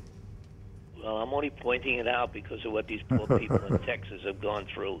radiator. Well, I'm only pointing it out because of what these poor people in Texas have gone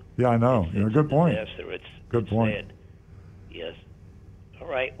through. Yeah, I know. It's, Yeah, it's good a point. disaster. Good it's point. Sad. Yes. All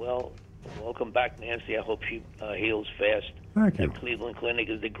right. Well, welcome back, Nancy. I hope she heals fast. Thank you. The Cleveland Clinic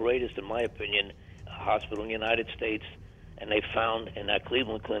is the greatest, in my opinion, hospital in the United States. And they found in that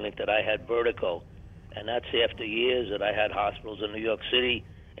Cleveland Clinic that I had vertigo. And that's after years that I had hospitals in New York City,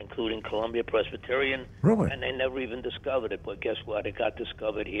 including Columbia Presbyterian. Really? And they never even discovered it. But guess what? It got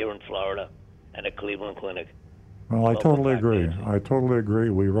discovered here in Florida at a Cleveland Clinic. Well, I Welcome totally back, agree. Nancy. I totally agree.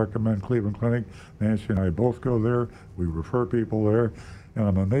 We recommend Cleveland Clinic. Nancy and I both go there. We refer people there. And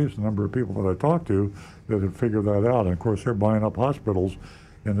I'm amazed the number of people that I talk to that have figured that out. And of course, they're buying up hospitals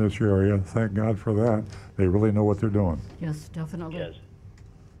in this area. Thank God for that. They really know what they're doing. Yes, definitely. Yes.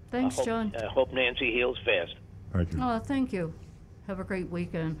 Thanks, John. I hope Nancy heals fast. Thank you. Oh, thank you. Have a great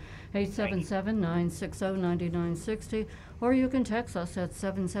weekend. 877-960-9960, or you can text us at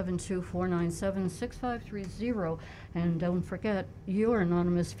 772-497-6530. And don't forget,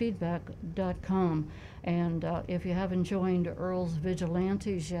 youranonymousfeedback.com. And if you haven't joined Earl's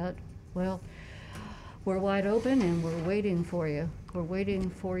Vigilantes yet, well, we're wide open and we're waiting for you. We're waiting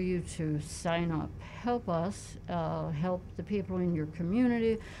for you to sign up. Help us, help the people in your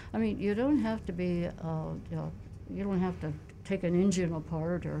community. I mean, you don't have to be, you don't have to take an engine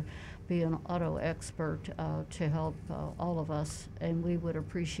apart or be an auto expert to help all of us, and we would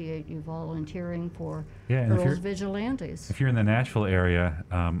appreciate you volunteering for Yeah, and if Earl's you're- Vigilantes. If you're in the Nashville area,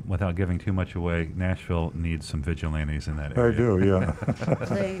 without giving too much away, Nashville needs some vigilantes in that area. They do, yeah.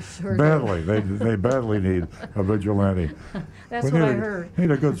 They sure do. Badly. They badly need a vigilante. That's We what I need a- heard.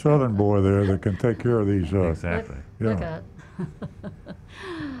 Need a good Southern boy there that can take care of these. Exactly. Look Yeah. at.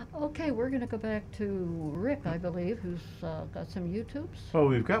 Okay, we're going to go back to Rick, I believe, who's got some YouTubes. Oh,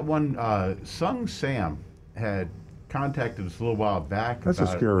 we've got one. Sung Sam had contacted us a little while back. That's a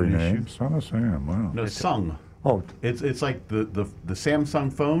about scary an name. issue. Son of Sam. Wow. No, Sung. Oh, It's like the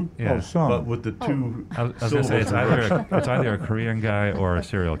Samsung phone, Yeah. oh, son. but with the two I was going to say, syllables. it's either a Korean guy or a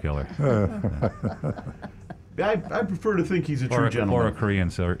serial killer. I prefer to think he's a Or true a gentleman. Korean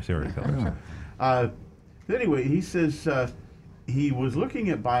serial killer. Anyway, he says he was looking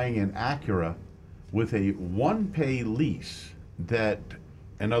at buying an Acura with a one-pay lease. That,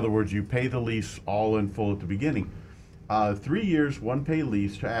 in other words, you pay the lease all in full at the beginning. 3 years, one-pay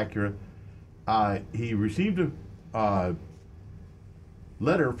lease to Acura. He received a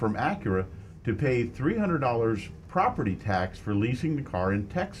letter from Acura to pay $300 property tax for leasing the car in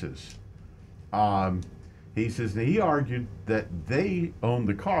Texas. He says that he argued that they own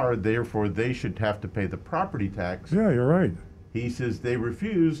the car, therefore they should have to pay the property tax. yeah, you're right. He says they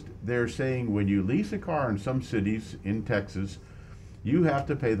refused. They're saying when you lease a car in some cities in Texas, you have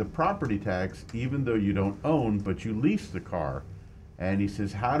to pay the property tax even though you don't own, but you lease the car. And he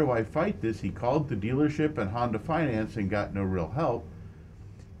says, how do I fight this? He called the dealership and Honda Finance and got no real help.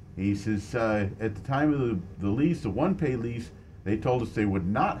 He says, at the time of the lease, the one-pay lease, they told us they would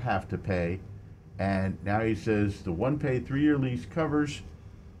not have to pay. And now he says the one-pay 3-year lease covers.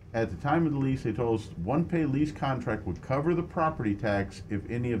 At the time of the lease, they told us one-pay lease contract would cover the property tax if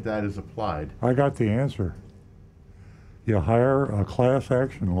any of that is applied. I got the answer. You hire a class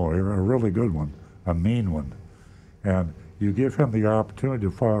action lawyer, a really good one, a mean one, and you give him the opportunity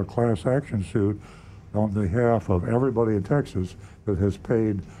to file a class action suit on behalf of everybody in Texas that has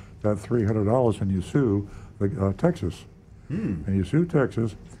paid that $300, and you sue Texas. And you sue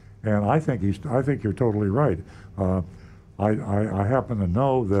Texas, and I think you're totally right. I happen to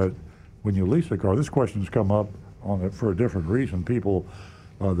know that when you lease a car, this question's come up on it for a different reason. People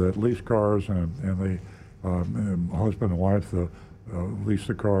that lease cars and they husband and wife lease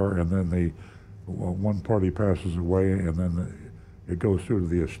the car, and then the one party passes away, and then it goes through to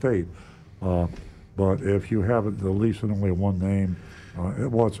the estate. But if you have the lease in only one name,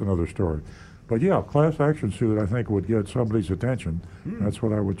 well, it's another story. But yeah, class action suit, I think, would get somebody's attention. That's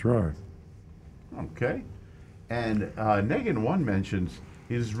what I would try. Okay. And Negan 1 mentions,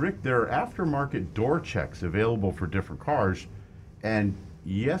 Rick, there are aftermarket door checks available for different cars. And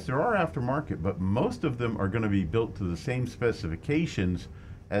yes, there are aftermarket, but most of them are going to be built to the same specifications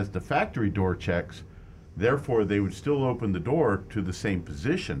as the factory door checks. Therefore, they would still open the door to the same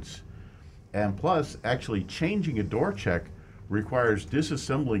positions. And plus, actually changing a door check requires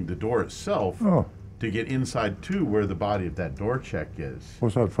disassembling the door itself to get inside to where the body of that door check is.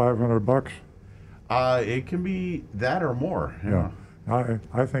 What's that, $500? It can be that or more. Yeah.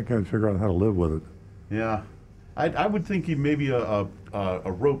 I think I'd figure out how to live with it. Yeah. I would think maybe a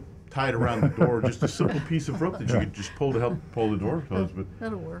rope tied around the door, just a simple piece of rope that you could just pull to help pull the door closed. But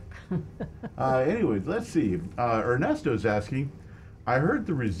that'll work. Anyways, let's see. Ernesto's asking, I heard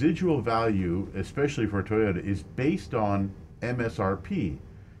the residual value, especially for Toyota, is based on MSRP.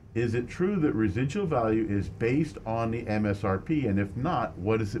 Is it true that residual value is based on the MSRP? And if not,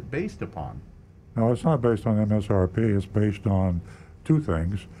 what is it based upon? No, it's not based on MSRP. It's based on two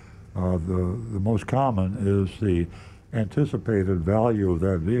things. The most common is the anticipated value of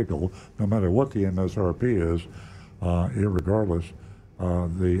that vehicle, no matter what the MSRP is, irregardless,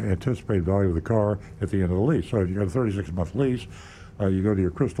 the anticipated value of the car at the end of the lease. So if you've got a 36-month lease, you go to your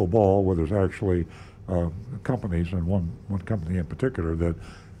crystal ball where there's actually companies, and one company in particular that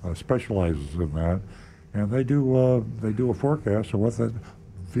specializes in that, and they do a forecast of what that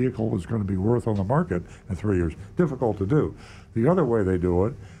vehicle is going to be worth on the market in 3 years. Difficult to do. The other way they do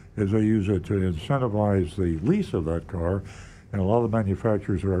it is they use it to incentivize the lease of that car, and a lot of the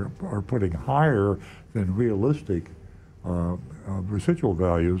manufacturers are putting higher than realistic residual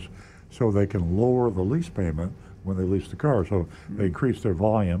values so they can lower the lease payment when they lease the car. So they increase their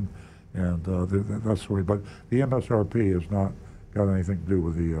volume, and that's the way. But the MSRP has not got anything to do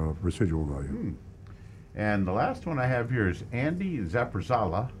with the residual value. And the last one I have here is Andy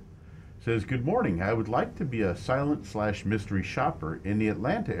Zaprzala. Says, good morning. I would like to be a silent/mystery shopper in the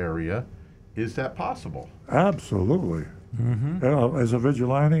Atlanta area. Is that possible? Absolutely. As a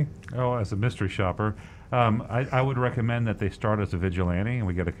vigilante? Oh, as a mystery shopper. I would recommend that they start as a vigilante and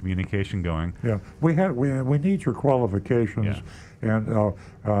we get a communication going. Yeah, we need your qualifications, and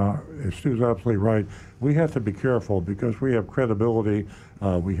Stu's absolutely right. We have to be careful because we have credibility.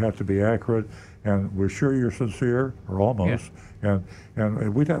 We have to be accurate, and we're sure you're sincere, or almost. And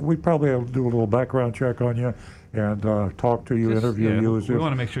we'd probably have to do a little background check on you and talk to you, interview you. We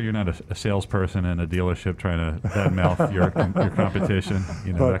want to make sure you're not a salesperson in a dealership trying to badmouth your competition.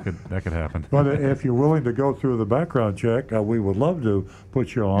 You know, that could happen. But if you're willing to go through the background check, we would love to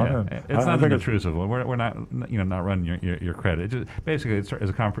put you on. Yeah. It's not an intrusive one. We're not not running your credit. Just basically, it's as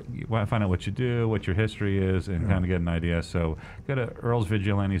you want to find out what you do, what your history is, and kind of get an idea. So go to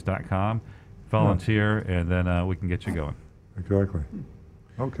earlsvigilantes.com, volunteer, and then we can get you going. Exactly.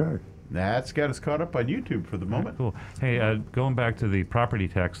 Okay. That's got us caught up on YouTube for the moment. Cool. Hey, going back to the property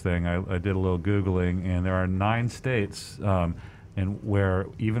tax thing, I did a little Googling, and there are 9 states and where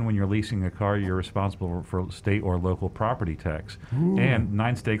even when you're leasing a car, you're responsible for state or local property tax. Ooh. And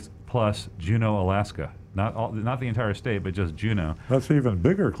 9 states plus Juneau, Alaska. Not the entire state, but just Juneau. That's even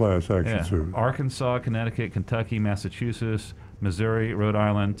bigger class action suit. Arkansas, Connecticut, Kentucky, Massachusetts, Missouri, Rhode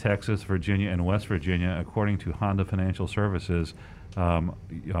Island, Texas, Virginia, and West Virginia, according to Honda Financial Services.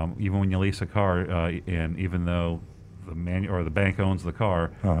 Even when you lease a car, and even though the bank owns the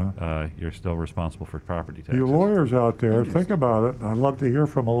car, you're still responsible for property taxes. You lawyers out there, think about it. I'd love to hear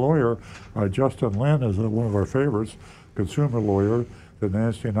from a lawyer. Justin Lynn is one of our favorites, consumer lawyer that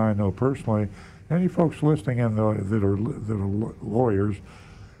Nancy and I know personally. Any folks listening in that are lawyers,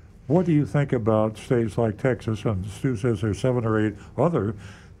 what do you think about states like Texas? And Stu says there's 7 or 8 other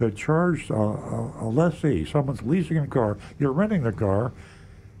that charge a lessee, someone's leasing a car, you're renting the car,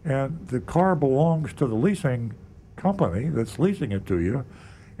 and the car belongs to the leasing company that's leasing it to you,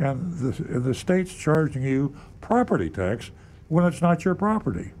 and the state's charging you property tax when it's not your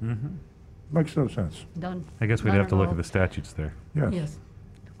property. Mm-hmm. Makes no sense. Done. I guess we'd Not have to at look all. at the statutes there. Yes. Yes.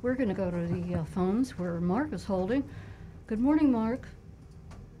 We're going to go to the phones where Mark is holding. Good morning, Mark.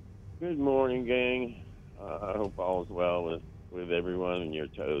 Good morning, gang. I hope all's well with everyone and your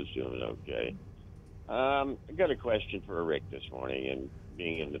toes doing okay. I got a question for Rick this morning, and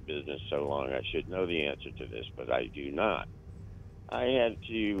being in the business so long, I should know the answer to this, but I do not. I had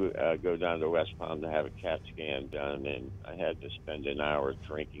to go down to West Palm to have a CAT scan done, and I had to spend an hour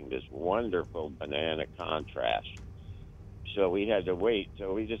drinking this wonderful banana contrast. So we had to wait.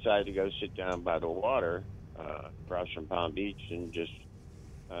 So we decided to go sit down by the water across from Palm Beach and just,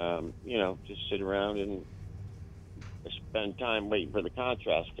 just sit around and spend time waiting for the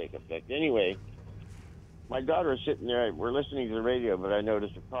contrast to take effect. Anyway, my daughter was sitting there. We're listening to the radio, but I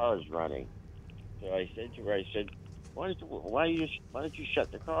noticed the car is running. So I said to her, why don't you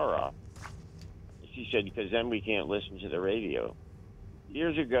shut the car off? She said, because then we can't listen to the radio.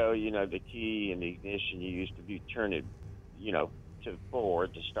 Years ago, the key and the ignition, you used to turn it, to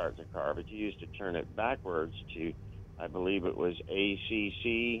forward to start the car, but you used to turn it backwards to, I believe it was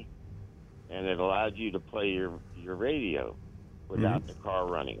ACC, and it allowed you to play your radio without the car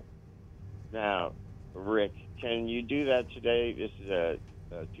running. Now, Rick, can you do that today? This is a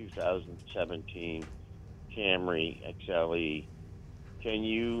 2017 Camry XLE. Can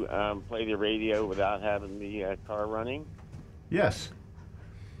you play the radio without having the car running? Yes.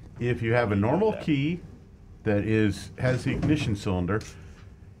 If you have a normal key that has the ignition cylinder,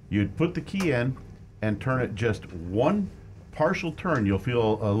 you'd put the key in and turn it just one partial turn. You'll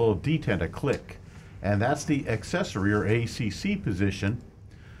feel a little detent, a click. And that's the accessory or ACC position.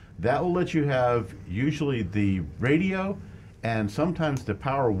 That will let you have usually the radio and sometimes the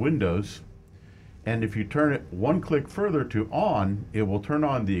power windows. And if you turn it one click further to on, it will turn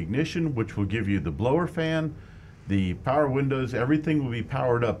on the ignition, which will give you the blower fan, the power windows, everything will be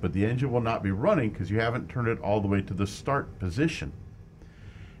powered up, but the engine will not be running because you haven't turned it all the way to the start position.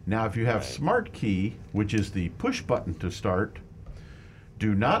 Now, if you have Smart Key, which is the push button to start,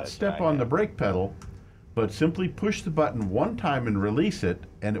 do not step on the brake pedal, but simply push the button one time and release it,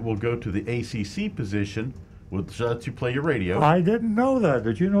 and it will go to the ACC position, which lets you play your radio. I didn't know that.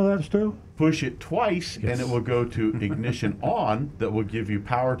 Did you know that, Stu? Push it twice, and it will go to ignition on. That will give you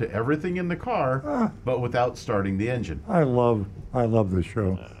power to everything in the car, but without starting the engine. I love this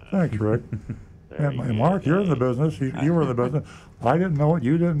show. Thanks, Rick. And Mark, you're in the business. You were in the business. I didn't know it.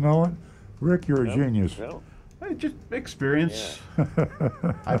 You didn't know it. Rick, you're a genius. Well, just experience.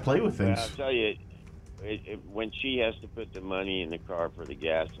 I play with things. I'll tell you, when she has to put the money in the car for the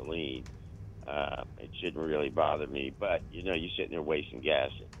gasoline, it shouldn't really bother me. But, you're sitting there wasting gas.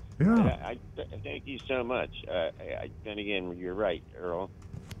 Yeah. I thank you so much. Then again, you're right, Earl.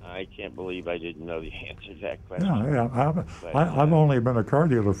 I can't believe I didn't know the answer to that question. Yeah. I've only been a car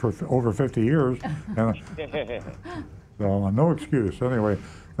dealer for over 50 years. And so no excuse. Anyway,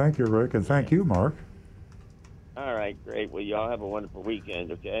 thank you, Rick, and thank you, Mark. All right, great. Well, y'all have a wonderful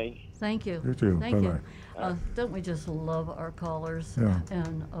weekend, okay? Thank you. You too. Thank you. Bye-bye. Don't we just love our callers? Yeah.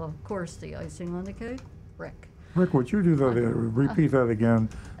 And, of course, the icing on the cake, Rick. Rick, would you do that? Repeat that again.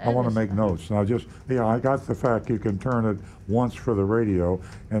 I want to make notes. Now, I got the fact you can turn it once for the radio,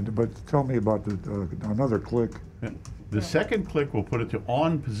 but tell me about another click. The second click will put it to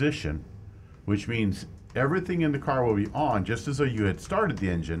on position, which means everything in the car will be on, just as though you had started the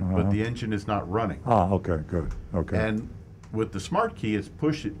engine, but the engine is not running. Ah, okay, good. Okay. And with the Smart Key, it's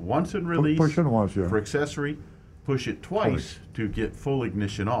push it once and release. Push it once, yeah. For accessory, push it twice to get full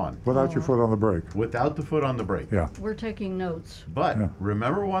ignition on. Without your foot on the brake. Without the foot on the brake. Yeah. We're taking notes. But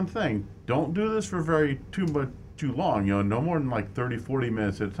remember one thing, don't do this for too long, no more than like 30, 40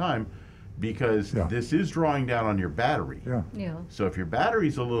 minutes at a time, because this is drawing down on your battery. Yeah. So if your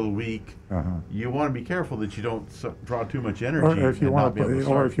battery's a little weak, you want to be careful that you don't draw too much energy. Or if you want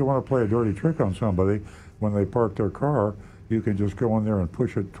to play a dirty trick on somebody, when they park their car, you can just go in there and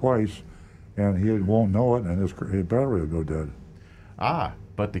push it twice, and he won't know it, and his battery will go dead.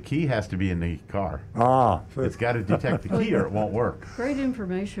 But the key has to be in the car. It's got to detect the key or it won't work. Great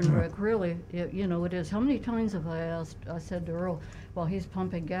information, Rick. Really, it is. How many times have I said to Earl, while he's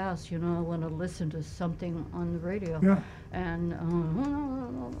pumping gas, I want to listen to something on the radio. Yeah. And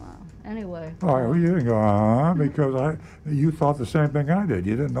anyway. Oh, you didn't go, because you thought the same thing I did.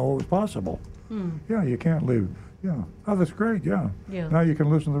 You didn't know it was possible. Yeah, you can't leave. Yeah. Oh, that's great. Yeah. Yeah. Now you can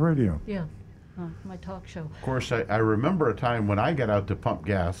listen to the radio. Yeah. my talk show. Of course, I remember a time when I got out to pump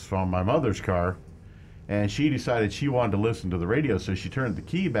gas on my mother's car, and she decided she wanted to listen to the radio, so she turned the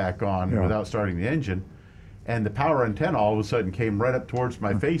key back on without starting the engine, and the power antenna all of a sudden came right up towards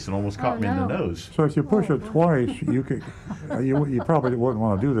my face and almost caught me in the nose. So if you push it twice, you could. You probably wouldn't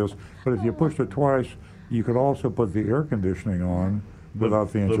want to do this, but if you pushed it twice, you could also put the air conditioning on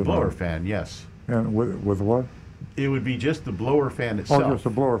without the engine. The blower on. fan, yes. And with what? It would be just the blower fan itself. Oh, just the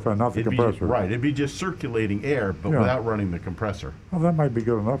blower fan, not the compressor. Right, it'd be just circulating air, but without running the compressor. Well, that might be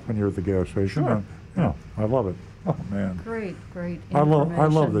good enough when you're at the gas station. Sure. Yeah, I love it. Oh man. Great I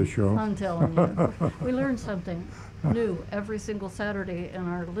information. love this show. I'm telling you, we learn something new every single Saturday, and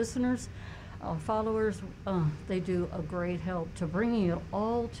our listeners, our followers, they do a great help to bringing it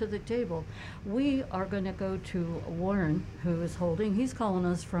all to the table. We are going to go to Warren, who is holding. He's calling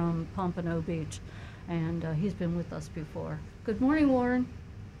us from Pompano Beach, and he's been with us before. Good morning, Warren.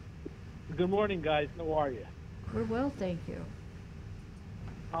 Good morning, guys. How are you? We're well, thank you.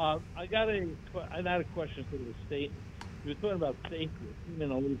 I got a question for the state. You were talking about safety. It came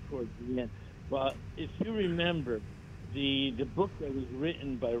in a little towards the end. But if you remember, the book that was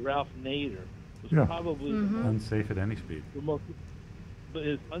written by Ralph Nader was probably Unsafe at Any Speed. the most, but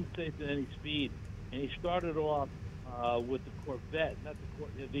it's unsafe at any speed. And he started off with the Corvette, not the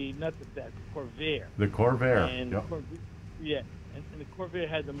Corvair. The Corvair. And and the Corvair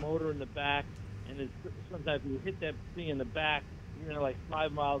had the motor in the back, and sometimes you hit that thing in the back, you're like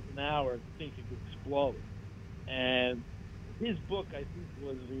 5 miles an hour, and the thing could explode. And his book, I think,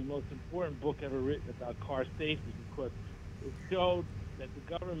 was the most important book ever written about car safety, because it showed that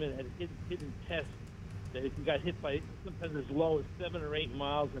the government had hidden tests that if you got hit by sometimes as low as 7 or 8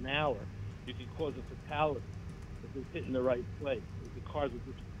 miles an hour, you could cause a fatality if it was hit in the right place. The cars would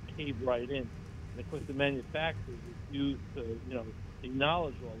just cave right in. And of course, the manufacturers refused to,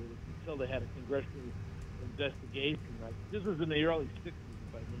 acknowledge all of this until they had a congressional investigation. This was in the early 60s,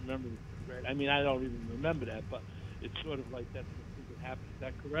 if I remember right. I mean, I don't even remember that, but it's sort of like that's what happened. Is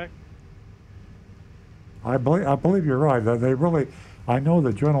that correct? I believe you're right. They really, I know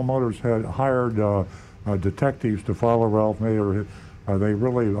that General Motors had hired detectives to follow Ralph Nader.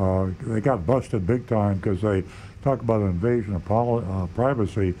 They got busted big time because they talk about an invasion of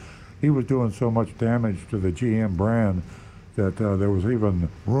privacy. He was doing so much damage to the GM brand that there was even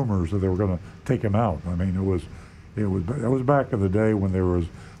rumors that they were going to take him out. I mean, it was back in the day when there was,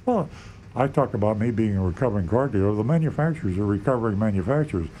 well, I talk about me being a recovering car dealer. The manufacturers are recovering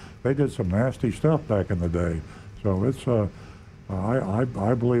manufacturers. They did some nasty stuff back in the day. So it's,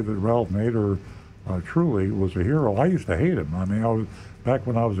 I believe that Ralph Nader truly was a hero. I used to hate him. I mean, back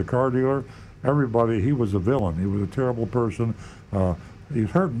when I was a car dealer, he was a villain. He was a terrible person. He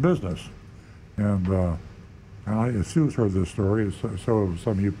was hurting business. And Sue's heard this story, so have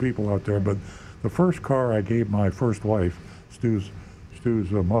some of you people out there. But the first car I gave my first wife, Stu's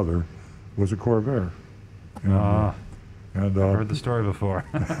mother, was a Corvair. And heard the story before.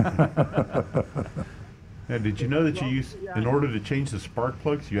 Now, did you know that in order to change the spark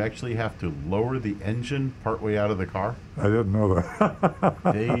plugs, you actually have to lower the engine partway out of the car? I didn't know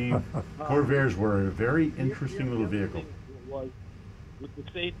that. Corvairs were a very interesting little vehicle. Was with the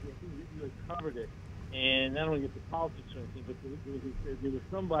safety, I think you had covered it, and I don't want to get the politics or anything, but there was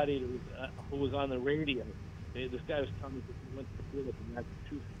somebody who was on the radio. This guy was telling me that he went to Philip in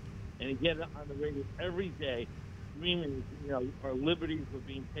Massachusetts, and he get on the radio every day, screaming, our liberties were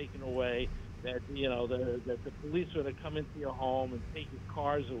being taken away, that that the police were going to come into your home and take your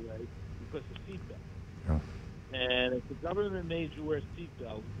cars away because of seatbelts. Yeah. And if the government made you wear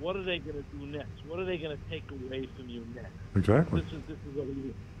seatbelts, what are they going to do next? What are they going to take away from you next? Exactly. This is what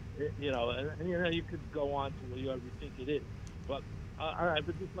and you could go on to whatever you think it is, but I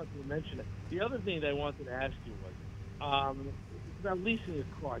just wanted to mention it. The other thing that I wanted to ask you was about leasing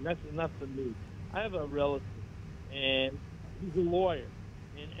a car. And that's enough for me. I have a relative, and he's a lawyer,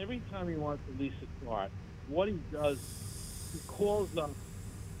 and every time he wants to lease a car, what he does, he calls up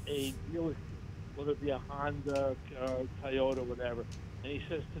a dealership, whether it be a Honda, Toyota, whatever, and he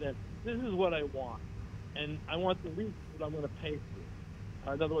says to them, this is what I want, and I want the lease what I'm going to pay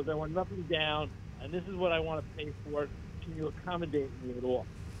for. In other words, I want nothing down, and this is what I want to pay for. Can you accommodate me at all?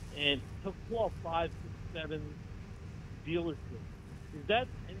 And he'll call 5, 6, 7 dealerships. Is that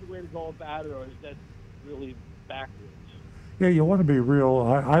any way to go about it, or is that really backwards? Yeah, you want to be real.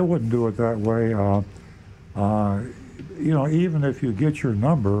 I wouldn't do it that way. Even if you get your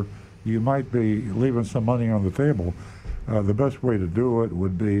number, you might be leaving some money on the table. The best way to do it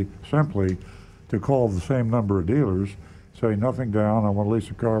would be simply to call the same number of dealers, say nothing down, I want to lease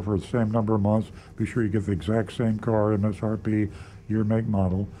a car for the same number of months, be sure you get the exact same car, MSRP, year, make,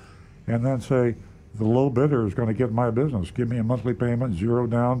 model, and then say, the low bidder is going to get my business. Give me a monthly payment, 0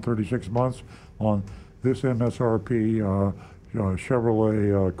 down, 36 months on this MSRP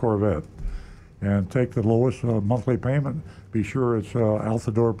Chevrolet Corvette. And take the lowest monthly payment. Be sure it's out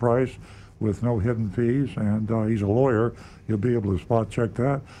the door price with no hidden fees. And he's a lawyer. He'll be able to spot check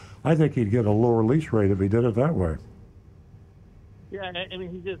that. I think he'd get a lower lease rate if he did it that way. Yeah, I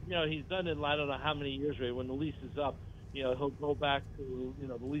mean, he just, he's done it, I don't know how many years, Ray. When the lease is up, he'll go back to,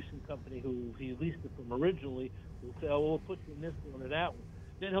 the leasing company who he leased it from originally. He'll say, oh, we'll put you in this one or that one.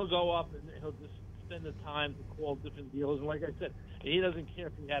 Then he'll go up and he'll just spend the time to call different dealers. And like I said, he doesn't care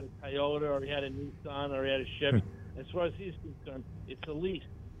if he had a Toyota or he had a Nissan or he had a Chevy. As far as he's concerned, it's a lease.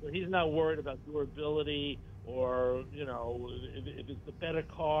 So he's not worried about durability or, if it's a better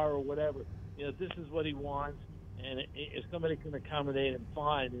car or whatever. This is what he wants. And if somebody can accommodate him,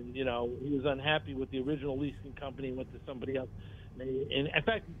 fine. And, he was unhappy with the original leasing company and went to somebody else. And in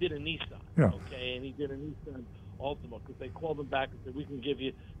fact, he did a Nissan, okay? And he did a Nissan Altima because they called him back and said, we can give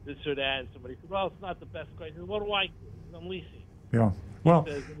you this or that. And somebody said, well, it's not the best car. He said, what do I do? I'm leasing. Yeah. Well,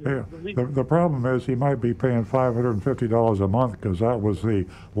 the problem is he might be paying $550 a month because that was the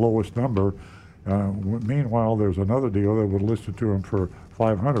lowest number. Meanwhile, there's another deal that would list it to him for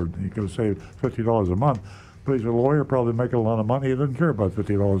 $500. He could save $50 a month. But he's a lawyer, probably making a lot of money. He doesn't care about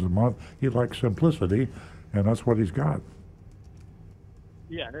 $50 a month. He likes simplicity, and that's what he's got.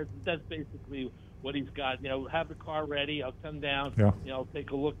 Yeah, that's basically what he's got. Have the car ready. I'll come down. Yeah. Take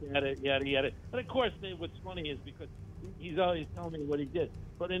a look at it. Yada yada. But of course, what's funny is because he's always telling me what he did.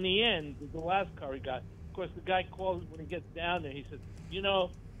 But in the end, the last car he got, of course, the guy calls when he gets down there. He says,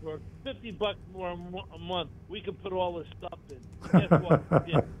 for $50 more a month, we can put all this stuff in. Guess what?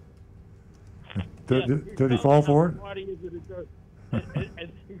 Yeah. Did he fall for it?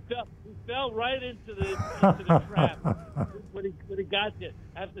 And he fell right into the trap when he got there.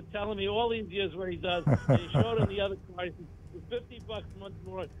 After telling me all these years what he does, and he showed him the other car. He said, for $50 a month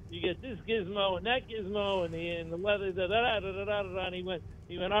more, you get this gizmo and that gizmo and the leather, and he went,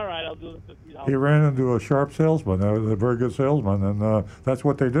 all right, I'll do the $50. He ran into a sharp salesman, a very good salesman, and that's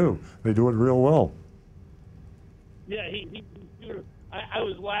what they do. They do it real well. Yeah, I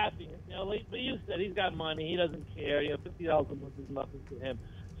was laughing. But you said he's got money. He doesn't care. $50 a month is nothing to him.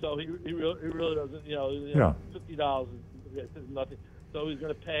 So he really doesn't. $50 is nothing. So he's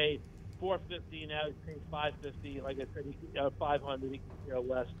going to pay $450. Now he's paying $550. Like I said, $500. He can care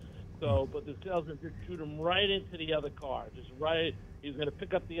less. So, but the salesman just shoot him right into the other car. Just right. He was going to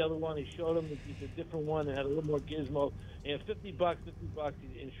pick up the other one. He showed him it's a different one that had a little more gizmo. And $50,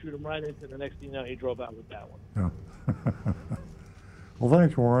 and shoot him right into the next thing. Now he drove out with that one. Yeah. Well,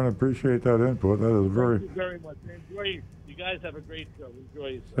 thanks, Warren. I appreciate that input. That is very. Thank you very much. Enjoy. You guys have a great show. Enjoy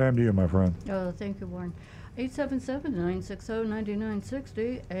yourself. Same to you, my friend. Thank you, Warren.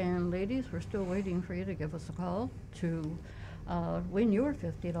 877-960-9960. And ladies, we're still waiting for you to give us a call to win your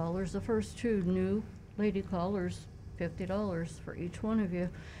 $50. The first two new lady callers, $50 for each one of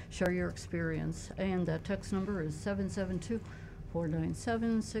you. Share your experience. And that text number is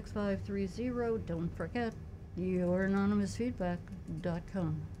 772-497-6530. Don't forget,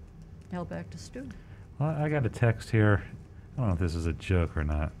 YourAnonymousFeedback.com. Now back to Stu. Well, I got a text here. I don't know if this is a joke or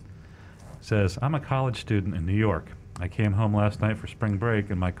not. It says, I'm a college student in New York. I came home last night for spring break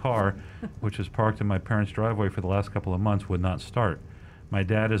and my car, which was parked in my parents' driveway for the last couple of months, would not start. My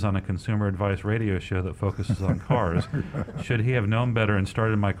dad is on a consumer advice radio show that focuses on cars. Should he have known better and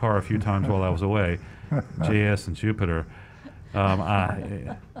started my car a few times while I was away? JS and Jupiter.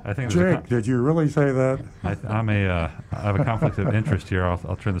 I think Jake, did you really say that? I have a conflict of interest here.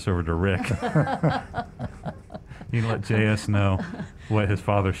 I'll turn this over to Rick. You can let JS know what his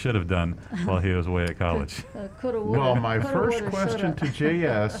father should have done while he was away at college. Well, my first question to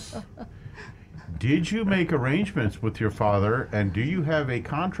JS, did you make arrangements with your father, and do you have a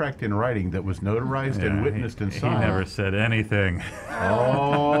contract in writing that was notarized and witnessed and signed? He never said anything.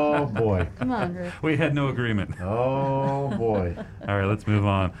 Oh, boy. Come on, Rick. We had no agreement. Oh, boy. All right, let's move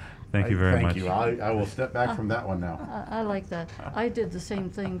on. Thank you very much. Thank you. I will step back from that one now. I like that. I did the same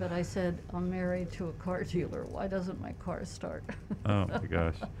thing, but I said, I'm married to a car dealer. Why doesn't my car start? Oh, my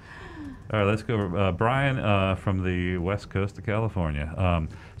gosh. All right, let's go. Brian from the west coast of California.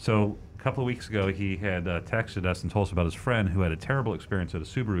 So a couple of weeks ago, he had texted us and told us about his friend who had a terrible experience at a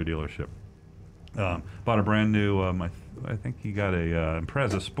Subaru dealership. Bought a brand new, I think he got a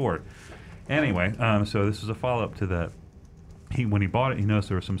Impreza Sport. Anyway, so this is a follow-up to that. When he bought it, he noticed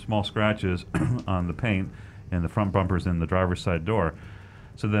there were some small scratches on the paint and the front bumpers and the driver's side door.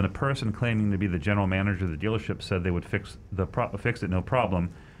 So then a person claiming to be the general manager of the dealership said they would fix it, no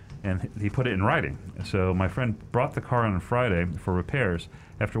problem. and he put it in writing. So my friend brought the car on Friday for repairs.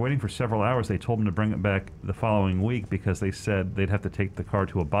 After waiting for several hours, they told him to bring it back the following week because they said they'd have to take the car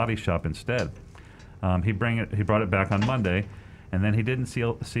to a body shop instead. He brought it back on Monday, and then he didn't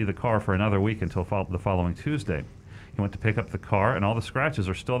see the car for another week until the following Tuesday. He went to pick up the car, and all the scratches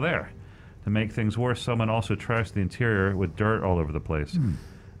are still there. To make things worse, someone also trashed the interior with dirt all over the place.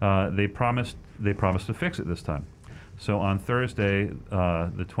 They promised to fix it this time. So on Thursday,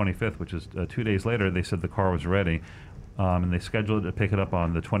 the 25th, which is 2 days later, they said the car was ready, and they scheduled to pick it up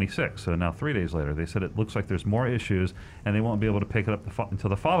on the 26th. So now 3 days later, they said it looks like there's more issues, and they won't be able to pick it up until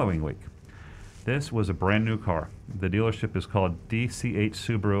the following week. This was a brand new car. The dealership is called DCH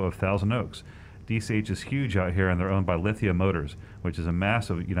Subaru of Thousand Oaks. DCH is huge out here, and they're owned by Lithia Motors, which is a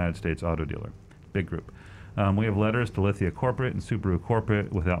massive United States auto dealer. Big group. We have letters to Lithia Corporate and Subaru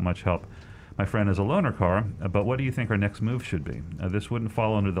Corporate without much help. My friend is a loaner car, but what do you think our next move should be? This wouldn't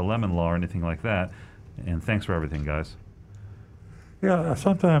fall under the Lemon Law or anything like that. And thanks for everything, guys. Yeah,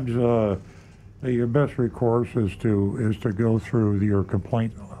 sometimes your best recourse is to go through your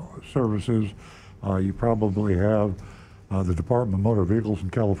complaint services. You probably have the Department of Motor Vehicles in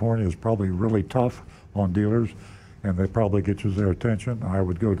California is probably really tough on dealers, and they probably get you their attention. I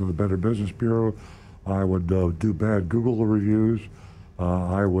would go to the Better Business Bureau. I would do bad Google reviews.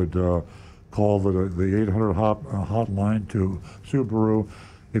 I would call the 800 hotline to Subaru.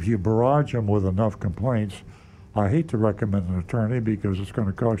 If you barrage them with enough complaints, I hate to recommend an attorney because it's going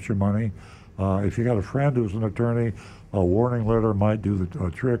to cost you money. If you got a friend who's an attorney, a warning letter might do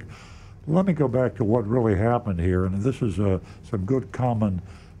the trick. Let me go back to what really happened here, and this is some good common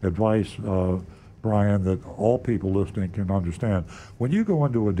advice, Brian, that all people listening can understand. When you go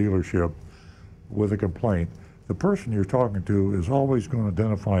into a dealership with a complaint, the person you're talking to is always going to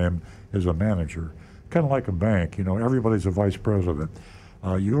identify him as a manager, kind of like a bank. You know, everybody's a vice president.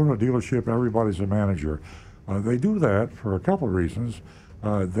 You own a dealership, everybody's a manager. They do that for a couple of reasons.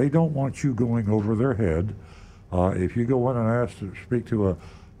 They don't want you going over their head. If you go in and ask to speak to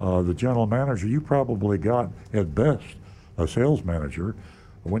the general manager, you probably got, at best, a sales manager.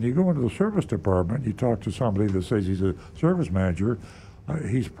 When you go into the service department, you talk to somebody that says he's a service manager.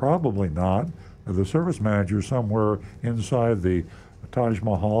 He's probably not. The service manager is somewhere inside the Taj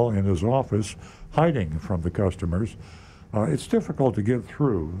Mahal in his office, hiding from the customers. It's difficult to get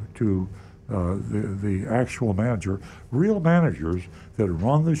through to the actual manager. Real managers that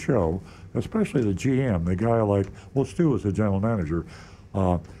run the show, especially the GM, the guy like, well, Stu is the general manager.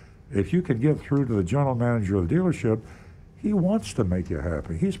 If you can get through to the general manager of the dealership, he wants to make you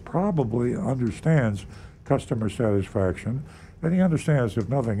happy. He's probably understands customer satisfaction, and he understands, if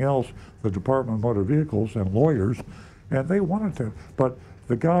nothing else, the Department of Motor Vehicles and lawyers, and they wanted to. But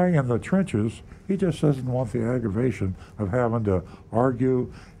the guy in the trenches, he just doesn't want the aggravation of having to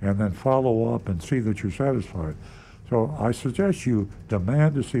argue and then follow up and see that you're satisfied. So I suggest you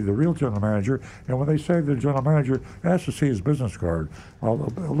demand to see the real general manager, and when they say the general manager, ask to see his business card.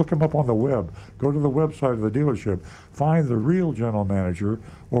 Look him up on the web. Go to the website of the dealership. Find the real general manager,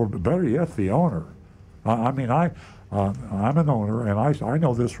 or better yet, the owner. I'm an owner, and I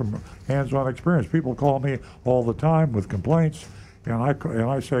know this from hands-on experience. People call me all the time with complaints, and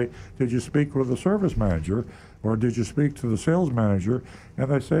I say, did you speak with the service manager, or did you speak to the sales manager? And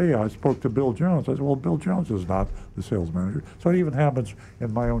they say, yeah, I spoke to Bill Jones. I said, well, Bill Jones is not the sales manager. So it even happens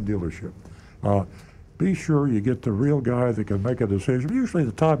in my own dealership. Be sure you get the real guy that can make a decision. Usually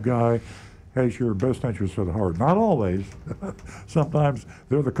the top guy has your best interest at heart. Not always. Sometimes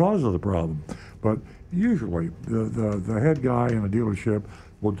they're the cause of the problem. But usually the head guy in a dealership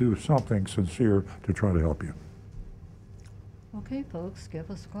will do something sincere to try to help you. Okay, folks, give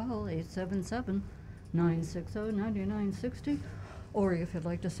us a call, 877-960-9960. Or if you'd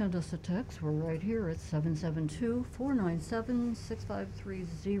like to send us a text, we're right here at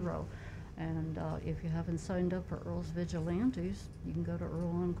 772-497-6530. And if you haven't signed up for Earl's Vigilantes, you can go to Earl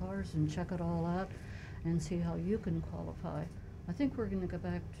on Cars and check it all out and see how you can qualify. I think we're going to go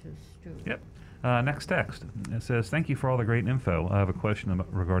back to Stu. Yep. Next text. It says, thank you for all the great info. I have a question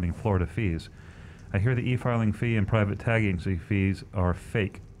regarding Florida fees. I hear the e-filing fee and private tag agency fees are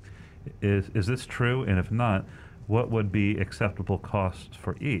fake. Is this true? And if not, what would be acceptable costs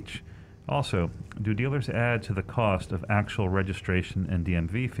for each? Also, do dealers add to the cost of actual registration and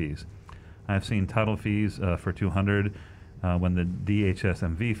DMV fees? I've seen title fees for $200 when the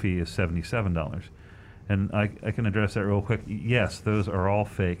DHSMV fee is $77. And I can address that real quick. Yes, those are all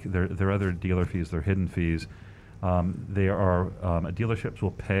fake. They're other dealer fees. They're hidden fees. They are dealerships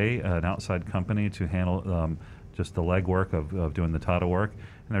will pay an outside company to handle just the legwork of doing the title work,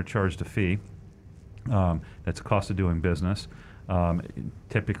 and they're charged a fee. That's a cost of doing business.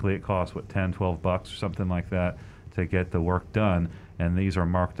 Typically, it costs what, $10, $12 or something like that to get the work done. And these are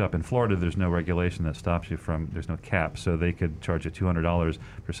marked up. In Florida, there's no regulation that stops you from. There's no cap, so they could charge you $200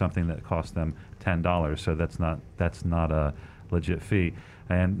 for something that costs them $10. So that's not a legit fee.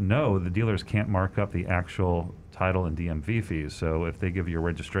 And no, the dealers can't mark up the actual title and DMV fees. So if they give you a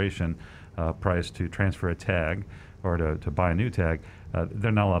registration price to transfer a tag or to buy a new tag,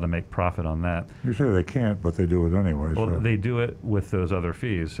 they're not allowed to make profit on that. You say they can't, but they do it anyway. Well, so. they do it with those other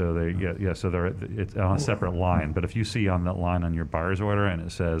fees. So so it's on a separate line. But if you see on that line on your buyer's order and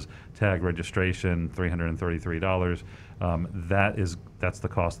it says tag registration $333, that's the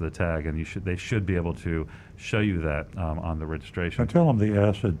cost of the tag, and they should be able to show you that on the registration. And tell them the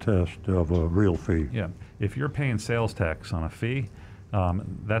acid test of a real fee. Yeah, if you're paying sales tax on a fee,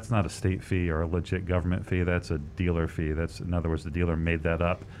 that's not a state fee or a legit government fee. That's a dealer fee. That's, in other words, the dealer made that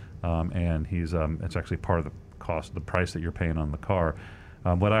up, and it's actually part of the cost, the price that you're paying on the car.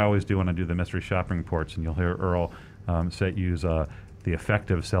 What I always do when I do the mystery shopping reports, and you'll hear Earl use the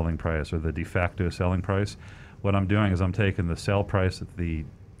effective selling price or the de facto selling price. What I'm doing is I'm taking the sale price that the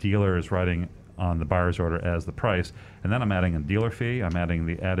dealer is writing on the buyer's order as the price, and then I'm adding a dealer fee, I'm adding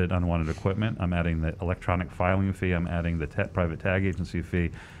the added unwanted equipment, I'm adding the electronic filing fee, I'm adding the private tag agency fee.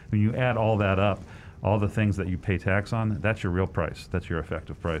 When you add all that up, all the things that you pay tax on, that's your real price, that's your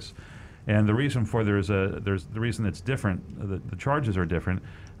effective price. And the reason for there's the reason it's different, the charges are different,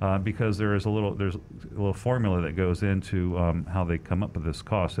 because there's a little formula that goes into how they come up with this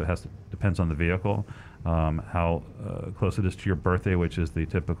cost. It depends on the vehicle, how close it is to your birthday, which is the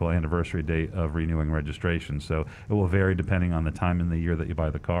typical anniversary date of renewing registration. So it will vary depending on the time in the year that you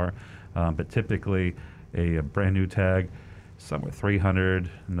buy the car. But typically, a brand new tag, somewhere $300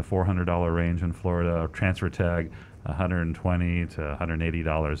 in the $400 range in Florida. A transfer tag, $120 to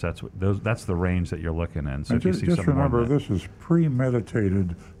 $180. That's the range that you're looking in. So and if you see just something remember, more than this is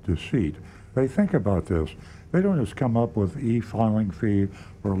premeditated deceit. They think about this. They don't just come up with e-filing fee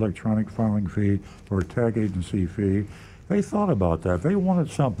or electronic filing fee or tag agency fee. They thought about that. They wanted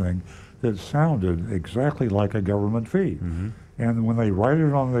something that sounded exactly like a government fee. Mm-hmm. And when they write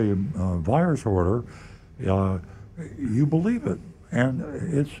it on the buyer's order, you believe it. And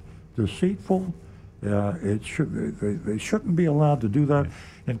it's deceitful. They shouldn't be allowed to do that.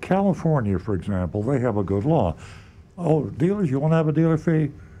 In California, for example, they have a good law. Oh, dealers, you want to have a dealer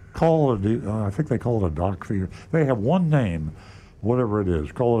fee? Call it I think they call it a doc fee. They have one name, whatever it is.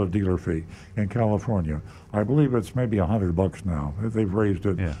 Call it a dealer fee in California. I believe it's maybe $100 now. They've raised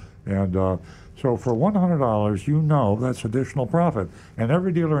it. Yeah. And so for $100, you know that's additional profit. And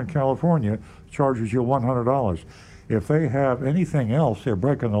every dealer in California charges you $100. If they have anything else, they're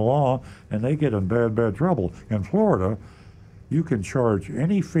breaking the law, and they get in bad trouble. In Florida, you can charge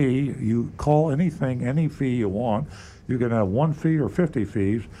any fee. You call anything, any fee you want. You can have one fee or 50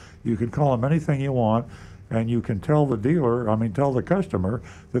 fees. You can call them anything you want, and you can tell tell the customer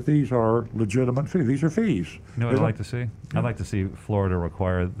that these are legitimate fees. These are fees. You know what I'd like to see? I'd like to see Florida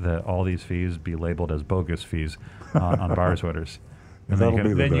require that all these fees be labeled as bogus fees on buyer's orders. And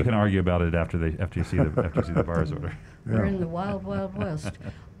then you can argue about it after you see the buyer's order. Yeah. We're in the wild, wild west.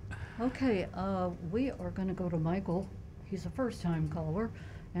 Okay, we are going to go to Michael. He's a first-time caller,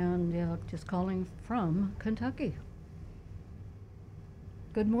 and just calling from Kentucky.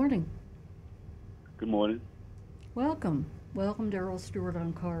 Good morning. Good morning. Welcome to Earl Stewart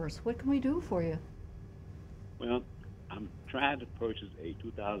on Cars. What can we do for you? Well, I'm trying to purchase a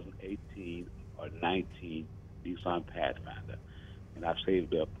 2018 or 19 Nissan Pathfinder, and I've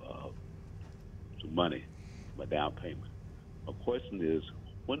saved up some money for my down payment. My question is,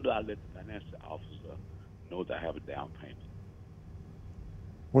 when do I let the financial officer know that I have a down payment?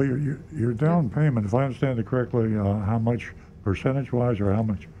 Well, your down payment, if I understand it correctly, how much percentage-wise or how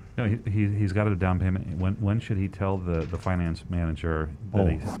much? No, he's got a down payment. When should he tell the finance manager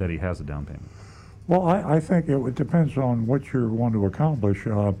that he has a down payment? Well, I think it depends on what you want to accomplish.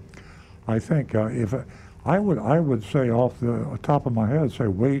 I think I would say off the top of my head,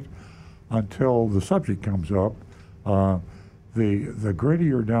 wait until the subject comes up. The greater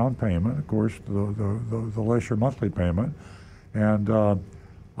your down payment, of course, the less your monthly payment, and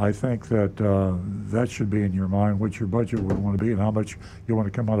I think that that should be in your mind what your budget would want to be and how much you want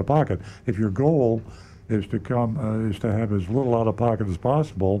to come out of pocket. If your goal is to have as little out of pocket as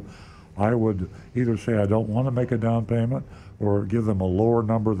possible, I would either say I don't want to make a down payment, or give them a lower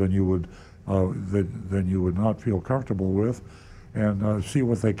number than you would not feel comfortable with, and see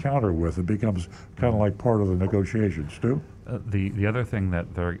what they counter with. It becomes kind of like part of the negotiations, Stu. The other thing that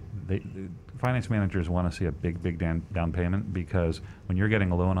finance managers want to see a big down payment, because when you're getting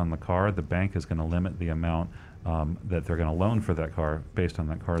a loan on the car, the bank is going to limit the amount that they're going to loan for that car based on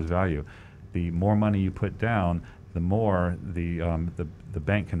that car's value. The more money you put down, the more the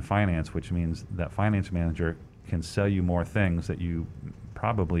bank can finance, which means that finance manager can sell you more things that you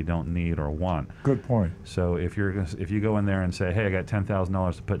probably don't need or want. Good point. So if you go in there and say, hey, I got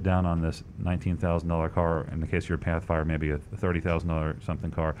 $10,000 to put down on this $19,000 car, in the case of your Pathfire, maybe a $30,000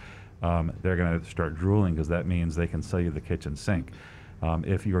 something car, they're going to start drooling, because that means they can sell you the kitchen sink.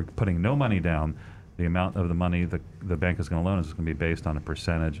 If you're putting no money down, the amount of the money the bank is going to loan is going to be based on a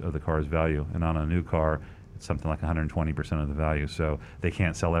percentage of the car's value. And on a new car, it's something like 120% of the value. So they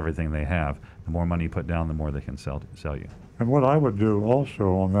can't sell everything they have. The more money you put down, the more they can sell you. And what I would do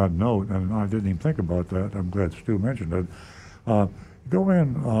also on that note, and I didn't even think about that, I'm glad Stu mentioned it, go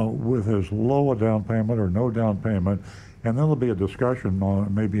in with as low a down payment or no down payment, and then there'll be a discussion,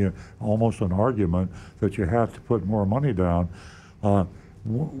 maybe almost an argument, that you have to put more money down.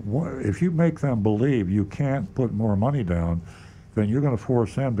 If you make them believe you can't put more money down, then you're going to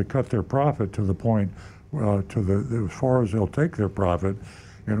force them to cut their profit to the point, as far as they'll take their profit,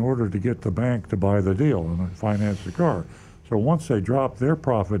 in order to get the bank to buy the deal and finance the car. So once they drop their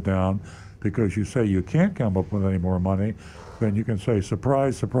profit down because you say you can't come up with any more money, then you can say,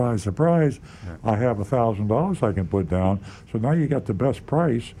 surprise, surprise, surprise, I have $1,000 I can put down. So now you got the best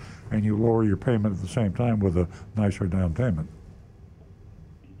price, and you lower your payment at the same time with a nicer down payment.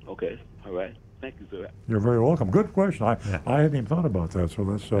 Okay, all right. Thank you, sir. You're very welcome. Good question. I hadn't even thought about that. So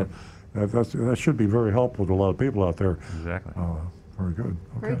that should be very helpful to a lot of people out there. Exactly. Very good.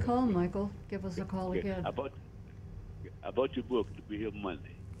 Okay. Great call, Michael. Give us a call again. I bought your book to be here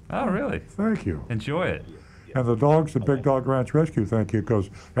Monday. Oh, really? Thank you. Enjoy it. And the dogs, the Big Dog Ranch Rescue, thank you, because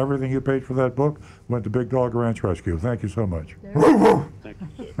everything you paid for that book went to Big Dog Ranch Rescue. Thank you so much. Thank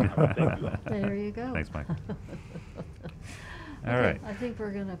you, sir. There you go. Thanks, Mike. Okay, All right. I think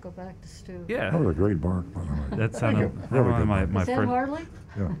we're going to go back to Stu. Yeah. That was a great bark, by the way. That sounded Really good my bark. Is that first. Harley?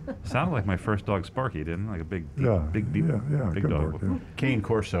 Yeah. Sounded like my first dog, Sparky, didn't it? Like a big, deep, Yeah, big, deep, big good dog. bark, yeah. Cane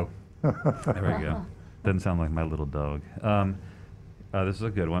Corso. There we go. Doesn't sound like my little dog. This is a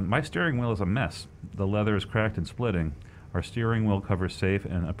good one. My steering wheel is a mess. The leather is cracked and splitting. Our steering wheel cover safe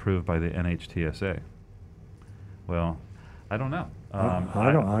and approved by the NHTSA. Well, I don't know.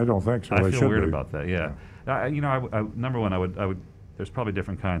 I don't think so. I They feel should weird be. about that. Yeah. Number one, I would. There's probably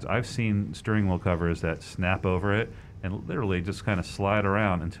different kinds. I've seen steering wheel covers that snap over it and literally just kind of slide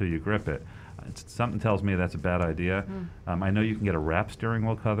around until you grip it. Something tells me that's a bad idea. I know you can get a wrap steering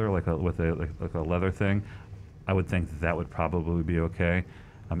wheel cover, like a leather thing. I would think that would probably be okay.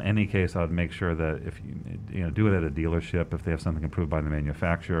 Any case, I would make sure that if you do it at a dealership, if they have something approved by the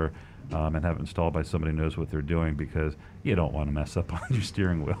manufacturer, and have it installed by somebody who knows what they're doing, because you don't want to mess up on your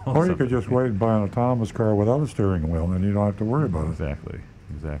steering wheel. Or you could just wait and buy an autonomous car without a steering wheel, and you don't have to worry about it.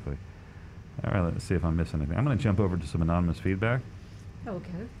 Exactly. All right, let's see if I'm missing anything. I'm going to jump over to some anonymous feedback.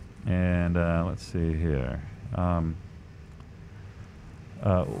 Okay. And let's see here.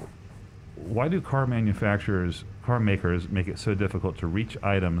 Why do car makers make it so difficult to reach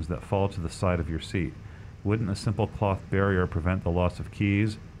items that fall to the side of your seat? Wouldn't a simple cloth barrier prevent the loss of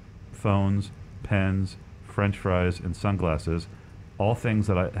keys, phones, pens, French fries, and sunglasses? All things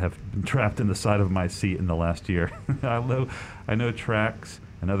that I have been trapped in the side of my seat in the last year. I know tracks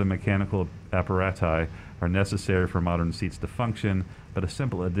and other mechanical apparati are necessary for modern seats to function, but a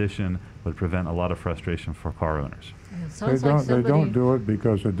simple addition would prevent a lot of frustration for car owners. Yeah, it sounds like They don't do it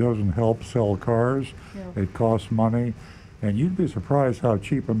because it doesn't help sell cars. Yeah. It costs money. And you'd be surprised how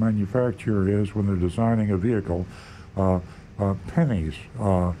cheap a manufacturer is when they're designing a vehicle. Pennies.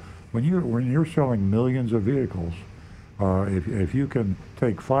 When you're selling millions of vehicles, if you can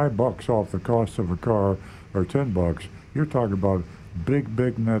take $5 off the cost of a car, or $10, you're talking about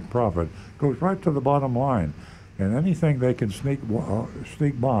big net profit. Goes right to the bottom line. And anything they can sneak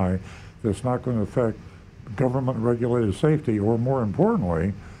by that's not going to affect government regulated safety, or more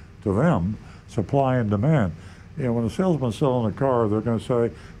importantly to them, supply and demand. When a salesman's selling a car, they're going to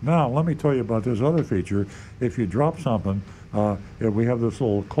say, now let me tell you about this other feature. If you drop something, we have this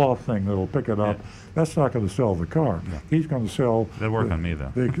little cloth thing that'll pick it up. That's not going to sell the car. He's going to sell. That'd work on me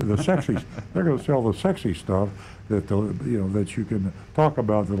though. The sexy. They're going to sell the sexy stuff that that you can talk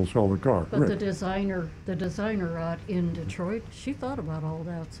about that'll sell the car. But Rick. the designer out in Detroit, she thought about all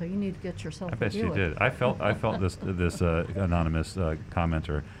that. So you need to get yourself. I bet a she Buick. did. I felt this anonymous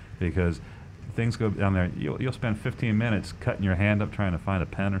commenter, because things go down there. You'll spend 15 minutes cutting your hand up trying to find a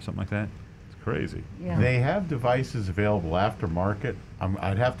pen or something like that. It's crazy. Yeah. They have devices available aftermarket.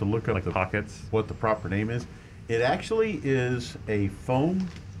 I'd have to look up Like pockets? what the proper name is. It actually is a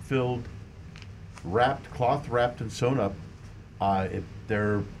foam-filled cloth wrapped and sewn up.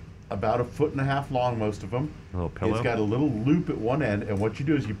 They're about 1.5 feet long, most of them. A little pillow? It's got a little loop at one end, and what you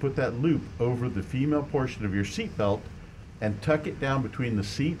do is you put that loop over the female portion of your seat belt and tuck it down between the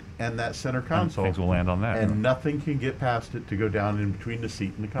seat and that center console. Things will land on that. And nothing can get past it to go down in between the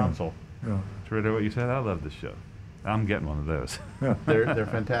seat and the console. Yeah. True to what you said, I love this show. I'm getting one of those. They're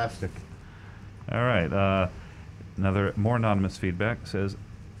fantastic. All right. Another more anonymous feedback says,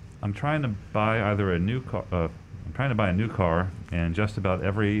 I'm trying to buy either a new car. I'm trying to buy a new car, and just about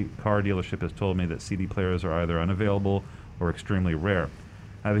every car dealership has told me that CD players are either unavailable or extremely rare.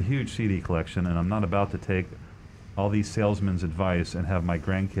 I have a huge CD collection, and I'm not about to take all these salesmen's advice and have my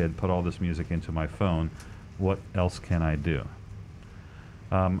grandkid put all this music into my phone. What else can I do?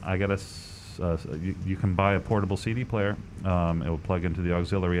 I got you can buy a portable CD player. It will plug into the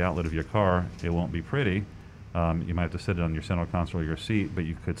auxiliary outlet of your car. It won't be pretty. You might have to sit it on your center console or your seat, but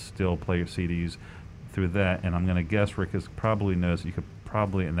you could still play your CDs through that. And I'm going to guess Rick probably knows you could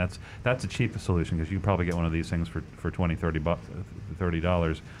probably, and that's the cheapest solution, because you could probably get one of these things for $20,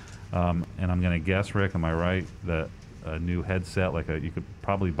 $30. And I'm going to guess, Rick, am I right, that a new headset, you could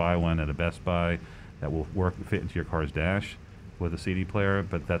probably buy one at a Best Buy that will fit into your car's dash with a CD player,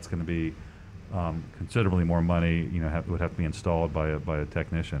 but that's going to be considerably more money. Would have to be installed by a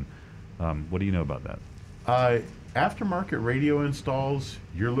technician. What do you know about that? Aftermarket radio installs,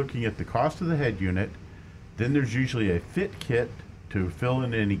 you're looking at the cost of the head unit. Then there's usually a fit kit to fill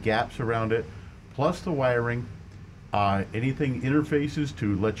in any gaps around it, plus the wiring, anything interfaces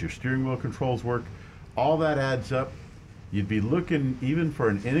to let your steering wheel controls work. All that adds up. You'd be looking, even for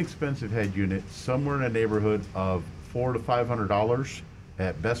an inexpensive head unit, somewhere in a neighborhood of $400 to $500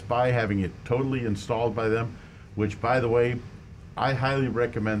 at Best Buy, having it totally installed by them, which, by the way, I highly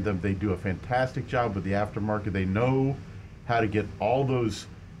recommend them. They do a fantastic job with the aftermarket. They know how to get all those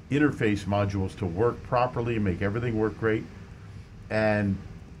interface modules to work properly, make everything work great. And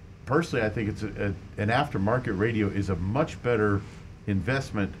personally, I think it's an aftermarket radio is a much better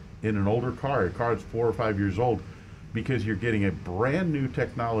investment in an older car, a car that's 4 or 5 years old, because you're getting a brand new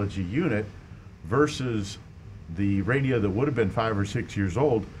technology unit versus the radio that would have been 5 or 6 years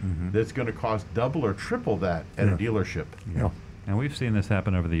old, that's going to cost double or triple that at a dealership. Yeah. And we've seen this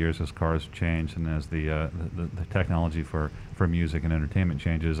happen over the years as cars change and as the technology for music and entertainment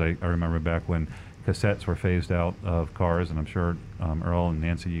changes. I remember back when cassettes were phased out of cars, and I'm sure Earl and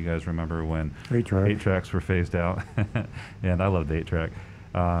Nancy, you guys remember when 8-tracks were phased out. And I love the 8-track.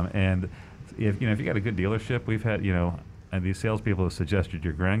 And if you got a good dealership, we've had and these salespeople have suggested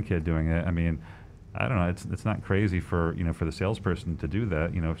your grandkid doing it. I mean, I don't know. It's not crazy for for the salesperson to do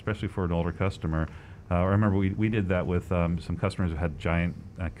that. Especially for an older customer. I remember we did that with some customers who had giant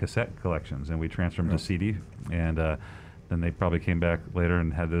cassette collections, and we transferred them to CD, and then they probably came back later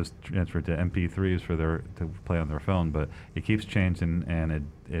and had those transferred to MP3s to play on their phone. But it keeps changing, and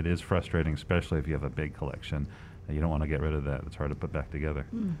it is frustrating, especially if you have a big collection. You don't want to get rid of that. It's hard to put back together.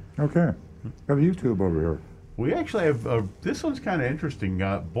 Okay. Got a YouTube over here. We actually have, this one's kind of interesting.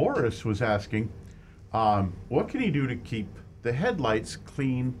 Boris was asking, what can he do to keep the headlights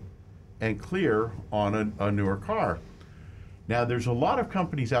clean and clear on a newer car? Now, there's a lot of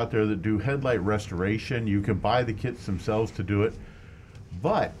companies out there that do headlight restoration. You can buy the kits themselves to do it.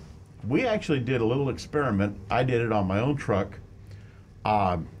 But we actually did a little experiment. I did it on my own truck.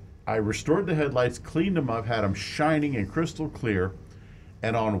 I restored the headlights, cleaned them up, had them shining and crystal clear.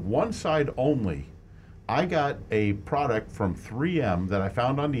 And on one side only, I got a product from 3M that I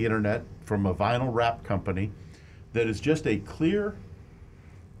found on the internet from a vinyl wrap company that is just a clear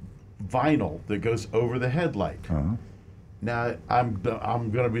vinyl that goes over the headlight. Now, I'm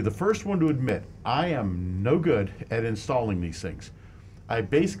going to be the first one to admit I am no good at installing these things. I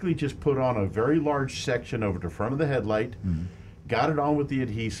basically just put on a very large section over the front of the headlight, got it on with the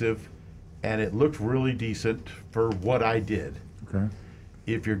adhesive, and it looked really decent for what I did. Okay.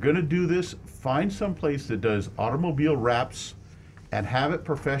 If you're going to do this, find some place that does automobile wraps and have it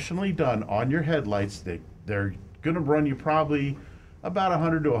professionally done on your headlights. They're going to run you probably about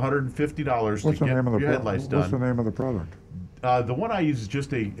 $100 to $150 to get your headlights done. What's the name of the product? The one I use is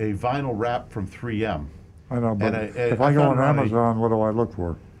just a vinyl wrap from 3M. I know, but if I go on Amazon, what do I look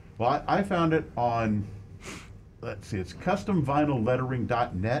for? Well, I found it on, let's see, it's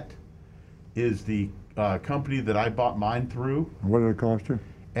customvinyllettering.net is the company that I bought mine through. What did it cost you?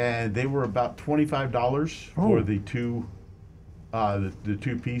 And they were about $25 for the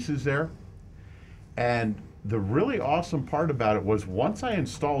two pieces there. And the really awesome part about it was once I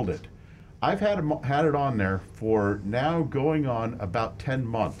installed it, I've had it on there for now going on about 10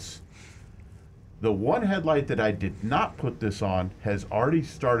 months. The one headlight that I did not put this on has already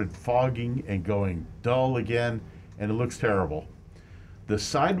started fogging and going dull again, and it looks terrible. The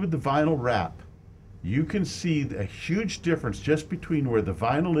side with the vinyl wrap, you can see a huge difference just between where the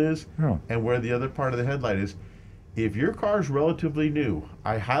vinyl is and where the other part of the headlight is. If your car is relatively new,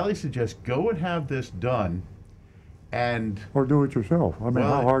 I highly suggest go and have this done. Or do it yourself. I mean,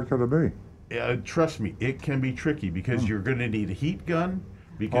 how hard could it be? Trust me, it can be tricky because you're going to need a heat gun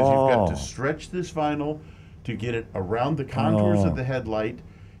because you've got to stretch this vinyl to get it around the contours of the headlight.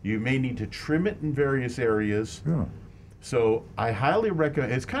 You may need to trim it in various areas. Yeah. So I highly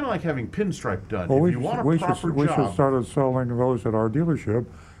recommend. It's kind of like having pinstripe done. Well, if you want a proper job, we should start selling those at our dealership,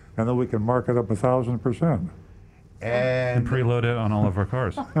 and then we can mark it up 1,000%. And preload it on all of our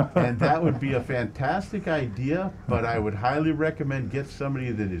cars. And that would be a fantastic idea, but I would highly recommend get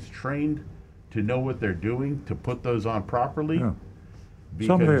somebody that is trained to know what they're doing to put those on properly. Yeah.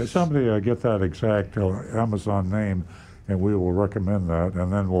 Somebody get that exact Amazon name, and we will recommend that,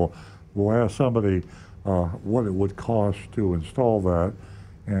 and then we'll ask somebody what it would cost to install that,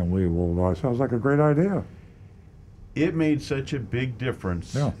 and we will. Sounds like a great idea. It made such a big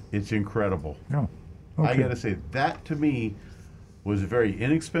difference. Yeah. It's incredible. Yeah. I Okay. got to say, that to me was a very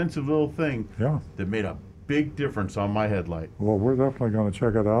inexpensive little thing that made a big difference on my headlight. Well, we're definitely going to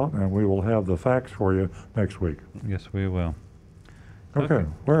check it out, and we will have the facts for you next week. Yes, we will. Okay,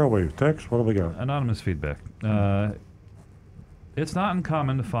 where are we? Text, what do we got? Anonymous feedback. It's not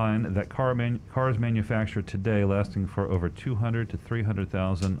uncommon to find that cars manufactured today lasting for over 200 to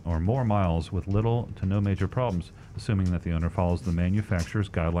 300,000 or more miles with little to no major problems, assuming that the owner follows the manufacturer's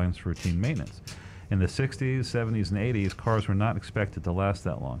guidelines for routine maintenance. In the 60s, 70s, and 80s, cars were not expected to last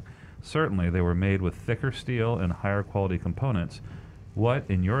that long. Certainly, they were made with thicker steel and higher quality components. What,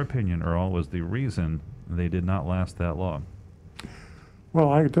 in your opinion, Earl, was the reason they did not last that long? Well,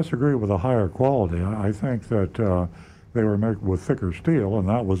 I disagree with the higher quality. I think that they were made with thicker steel, and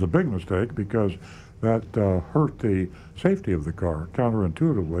that was a big mistake because that hurt the safety of the car.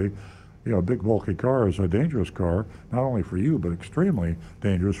 Counterintuitively, you know, a big bulky car is a dangerous car, not only for you, but extremely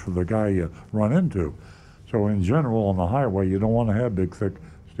dangerous for the guy you run into. So in general, on the highway, you don't want to have big, thick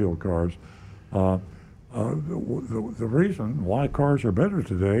steel cars. The reason why cars are better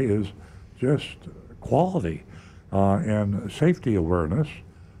today is just quality and safety awareness.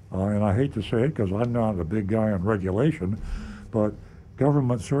 And I hate to say it because I'm not a big guy on regulation, but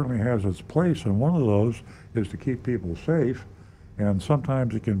government certainly has its place, and one of those is to keep people safe. And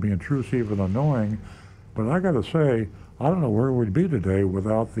sometimes it can be intrusive and annoying, but I got to say, I don't know where we'd be today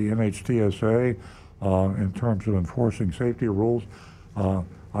without the NHTSA in terms of enforcing safety rules.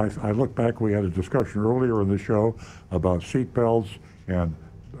 I look back, we had a discussion earlier in the show about seat belts and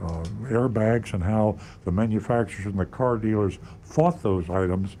airbags and how the manufacturers and the car dealers fought those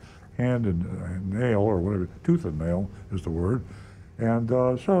items hand and nail, or whatever, tooth and nail is the word. And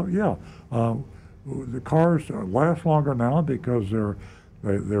the cars last longer now because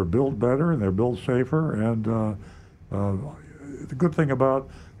they're built better and they're built safer. And the good thing about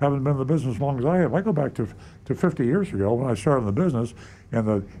having been in the business as long as I have, I go back to 50 years ago when I started in the business,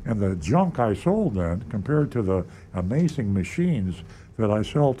 and the junk I sold then compared to the amazing machines that I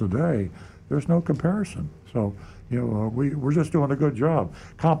sell today, there's no comparison. So, you know, we're just doing a good job.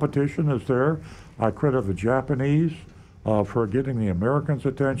 Competition is there. I credit the Japanese for getting the Americans'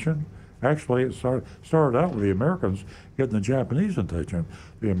 attention. Actually, it started out with the Americans getting the Japanese attention.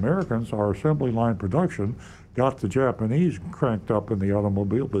 The Americans, our assembly line production, got the Japanese cranked up in the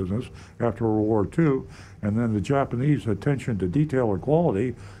automobile business after World War II, and then the Japanese attention to detail and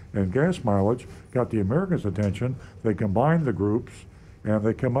quality and gas mileage got the Americans' attention. They combined the groups, and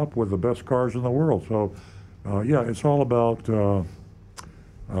they come up with the best cars in the world. So, it's all about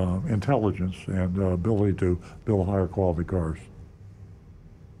intelligence and ability to build higher quality cars.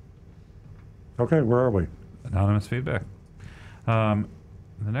 Okay, where are we? Anonymous feedback.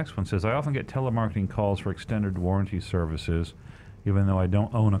 The next one says, I often get telemarketing calls for extended warranty services, even though I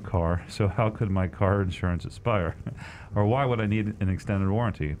don't own a car, so how could my car insurance expire? Or why would I need an extended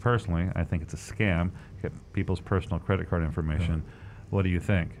warranty? Personally, I think it's a scam, get people's personal credit card information. What do you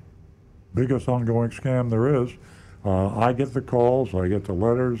think? Biggest ongoing scam there is. I get the calls, I get the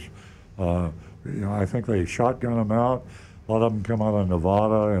letters. I think they shotgun them out. A lot of them come out of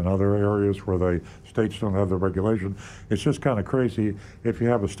Nevada and other areas where states don't have the regulation. It's just kind of crazy. If you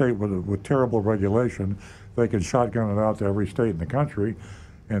have a state with terrible regulation, they can shotgun it out to every state in the country,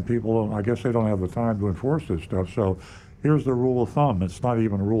 and people, I guess they don't have the time to enforce this stuff. So here's the rule of thumb. It's not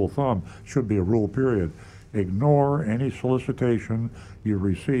even a rule of thumb. It should be a rule, period. Ignore any solicitation you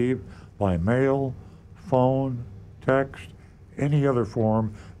receive by mail, phone, text, any other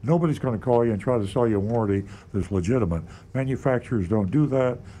form. Nobody's going to call you and try to sell you a warranty that's legitimate. Manufacturers don't do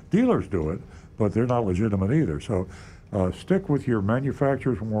that. Dealers do it, but they're not legitimate either. So stick with your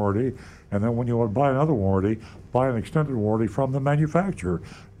manufacturer's warranty, and then when you want to buy another warranty, buy an extended warranty from the manufacturer.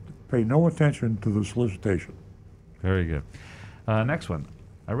 Pay no attention to the solicitation. Very good. Next one.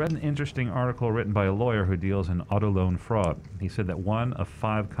 I read an interesting article written by a lawyer who deals in auto loan fraud. He said that 1 of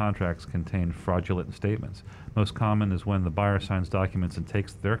 5 contracts contain fraudulent statements. Most common is when the buyer signs documents and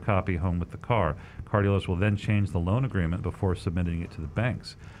takes their copy home with the car. Car dealers will then change the loan agreement before submitting it to the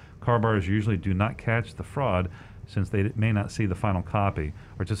banks. Car buyers usually do not catch the fraud since they may not see the final copy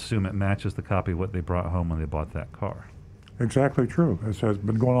or just assume it matches the copy of what they brought home when they bought that car. Exactly true. This has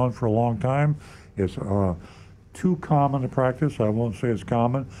been going on for a long time. It's too common a practice. I won't say it's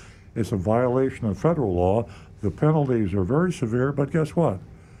common. It's a violation of federal law. The penalties are very severe, but guess what?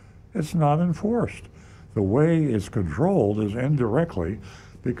 It's not enforced. The way it's controlled is indirectly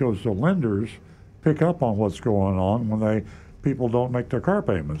because the lenders pick up on what's going on when people don't make their car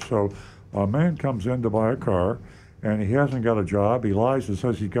payments. So a man comes in to buy a car and he hasn't got a job. He lies and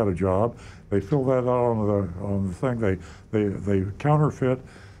says he's got a job. They fill that out on the thing. They counterfeit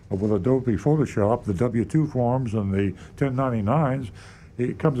with Adobe Photoshop the W-2 forms and the 1099s.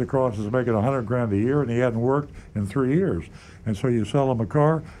 He comes across as making $100,000 a year, and he hadn't worked in 3 years. And so you sell him a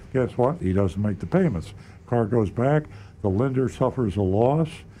car. Guess what? He doesn't make the payments. Car goes back. The lender suffers a loss,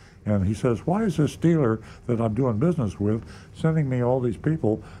 and he says, "Why is this dealer that I'm doing business with sending me all these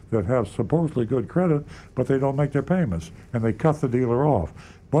people that have supposedly good credit, but they don't make their payments?" And they cut the dealer off.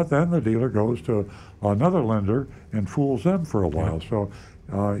 But then the dealer goes to another lender and fools them for a while. So.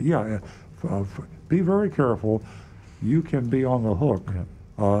 Be very careful. You can be on the hook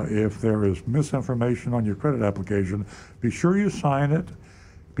if there is misinformation on your credit application. Be sure you sign it.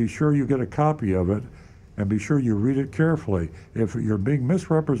 Be sure you get a copy of it, and be sure you read it carefully. If you're being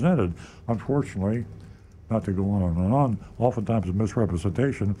misrepresented, unfortunately, not to go on and on, oftentimes a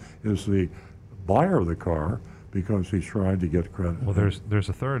misrepresentation is the buyer of the car because he's trying to get credit. Well, there's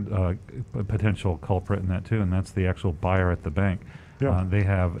a third potential culprit in that too, and that's the actual buyer at the bank. Yeah. They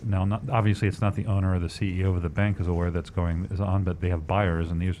have now. Obviously, it's not the owner or the CEO of the bank is aware that's is on, but they have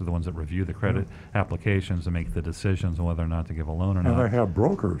buyers, and these are the ones that review the credit applications and make the decisions on whether or not to give a loan or not. And they have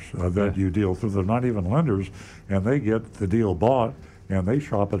brokers that you deal through. They're not even lenders, and they get the deal bought, and they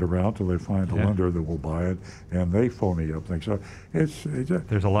shop it around till they find a lender that will buy it, and they phony up things. So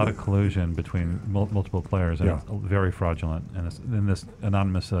there's a lot of collusion between multiple players, and it's very fraudulent. And this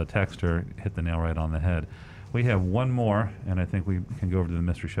anonymous texter hit the nail right on the head. We have one more, and I think we can go over to the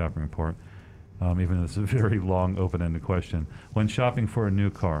mystery shopping report, even though it's a very long, open-ended question. When shopping for a new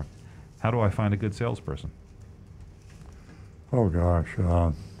car, how do I find a good salesperson? Oh, gosh.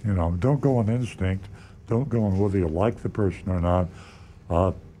 Don't go on instinct. Don't go on whether you like the person or not.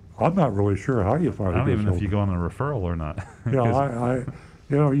 I'm not really sure how you find a good salesperson. I don't even know if you go on a referral or not.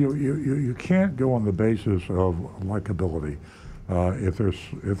 You can't go on the basis of likability.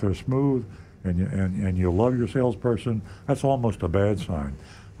 If they're smooth, and you love your salesperson, that's almost a bad sign.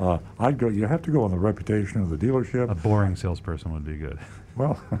 You have to go on the reputation of the dealership. A boring salesperson would be good.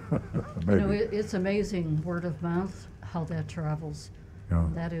 Well, maybe. It's amazing word of mouth how that travels. Yeah.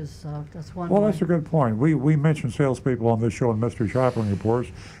 That's one. Well, that's a good point. We mention salespeople on this show in Mystery Shopping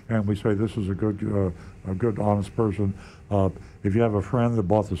Reports, and we say this is a good, honest person. If you have a friend that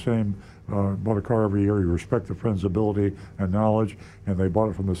bought a car every year, you respect the friend's ability and knowledge, and they bought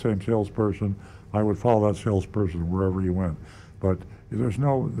it from the same salesperson, I would follow that salesperson wherever you went. But there's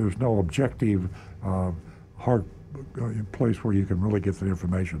no objective, hard place where you can really get the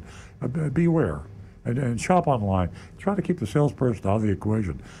information. Beware. And shop online. Try to keep the salesperson out of the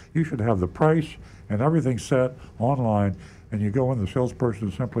equation. You should have the price and everything set online, and you go in, the salesperson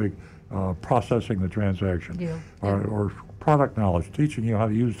is simply processing the transaction. Or product knowledge, teaching you how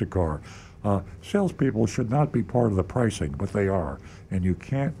to use the car. Salespeople should not be part of the pricing, but they are. And you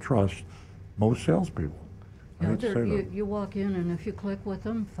can't trust most salespeople. You walk in, and if you click with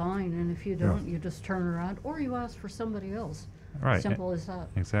them, fine. And if you don't, you just turn around, or you ask for somebody else. Right. Simple as that.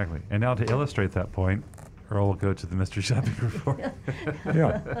 Exactly. And now to illustrate that point, Earl will go to the mystery shopping report.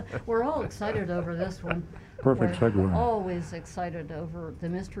 We're all excited over this one. Perfect segue. We're always excited over the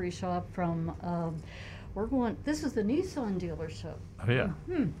mystery shop from, this is the Nissan dealership. Oh, yeah.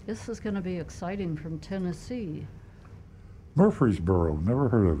 This is going to be exciting from Tennessee. Murfreesboro, never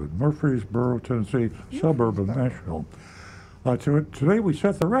heard of it. Murfreesboro, Tennessee, suburb of Nashville. Today we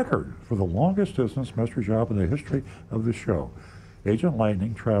set the record for the longest distance mystery shop in the history of the show. Agent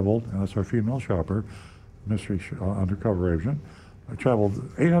Lightning traveled, and that's our female shopper, undercover agent, traveled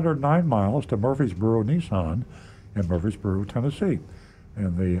 809 miles to Murfreesboro, Nissan in Murfreesboro, Tennessee,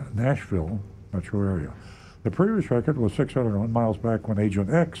 in the Nashville metro area. The previous record was 601 miles back when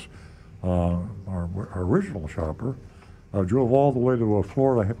Agent X, our original shopper, drove all the way to a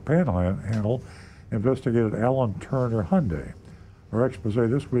Florida panhandle, investigated Alan Turner Hyundai. Our expose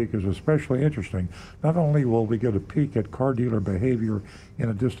this week is especially interesting. Not only will we get a peek at car dealer behavior in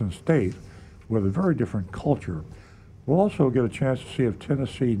a distant state with a very different culture, we'll also get a chance to see if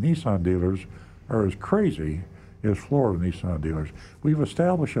Tennessee Nissan dealers are as crazy as Florida Nissan dealers. We've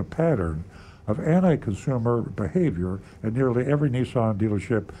established a pattern of anti-consumer behavior at nearly every Nissan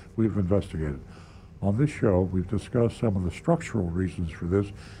dealership we've investigated. On this show, we've discussed some of the structural reasons for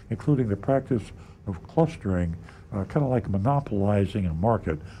this, including the practice of clustering, kind of like monopolizing a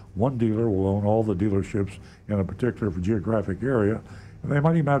market. One dealer will own all the dealerships in a particular geographic area, and they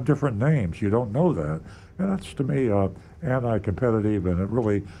might even have different names. You don't know that. And that's, to me, anti-competitive, and it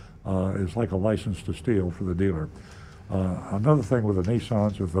really is like a license to steal for the dealer. Another thing with the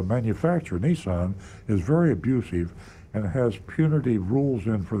Nissans is the manufacturer, Nissan, is very abusive and has punitive rules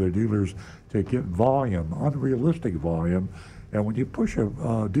in for their dealers to get volume, unrealistic volume. And when you push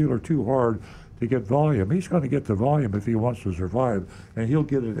a dealer too hard to get volume, he's going to get the volume if he wants to survive, and he'll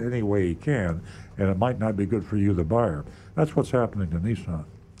get it any way he can, and it might not be good for you, the buyer. That's what's happening to Nissan.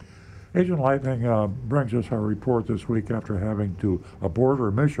 Agent Lightning brings us our report this week after having to abort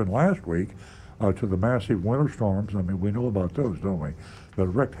our mission last week to the massive winter storms. I mean, we know about those, don't we? That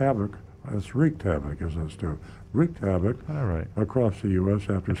wreaked havoc, wreaked havoc across the U.S.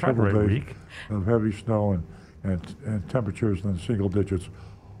 after several days of heavy snow and temperatures in the single digits.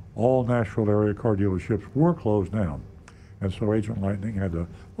 All Nashville area car dealerships were closed down. And so Agent Lightning had to,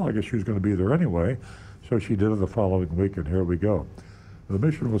 well, I guess she was going to be there anyway, so she did it the following week, and here we go. The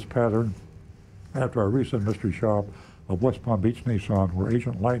mission was patterned after our recent mystery shop of West Palm Beach Nissan, where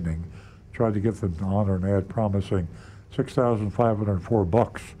Agent Lightning tried to get them to honor an ad promising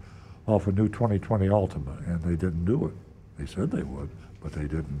 $6,504 off a new 2020 Altima, and they didn't do it. They said they would, but they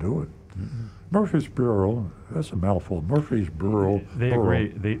didn't do it. Mm-hmm. Murfreesboro, that's a mouthful. Murfreesboro.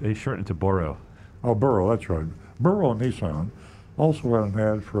 They shortened it to Borough. Oh, Borough, that's right. Borough Nissan also had an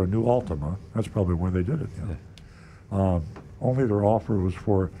ad for a new Altima. That's probably where they did it. Yeah. Only their offer was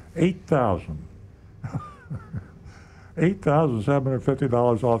for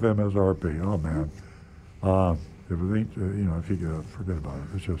 $8,750 off MSRP. Oh man, if it ain't, if you forget about it,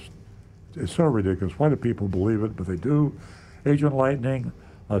 it's so ridiculous. Why do people believe it? But they do. Agent Lightning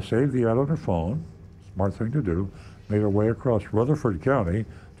saved the ad on her phone. Smart thing to do. Made her way across Rutherford County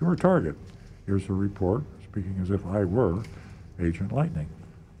to her target. Here's the report. Speaking as if I were Agent Lightning.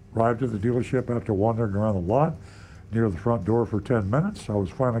 Arrived at the dealership after wandering around the lot near the front door for 10 minutes. I was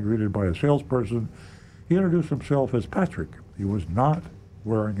finally greeted by a salesperson. He introduced himself as Patrick. He was not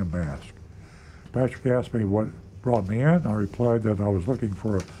wearing a mask. Patrick asked me what brought me in. I replied that I was looking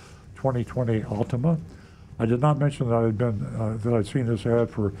for a 2020 Altima. I did not mention that I'd seen this ad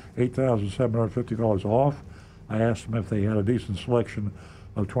for $8,750 off. I asked him if they had a decent selection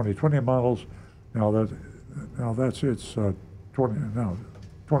of 2020 models. It's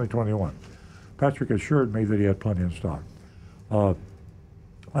 2021. Patrick assured me that he had plenty in stock. I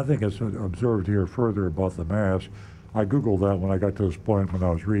think it's observed here further about the mask. I Googled that when I got to this point when I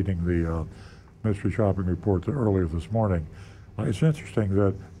was reading the mystery shopping report earlier this morning. It's interesting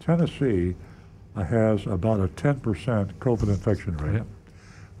that Tennessee has about a 10% COVID infection rate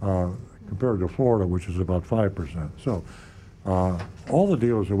compared to Florida, which is about 5%. So all the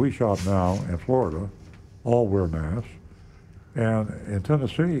dealers that we shop now in Florida all wear masks. And in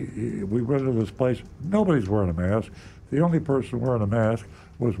Tennessee, we went to this place, nobody's wearing a mask. The only person wearing a mask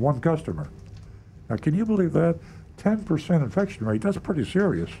was one customer. Now, can you believe that? 10% infection rate, that's pretty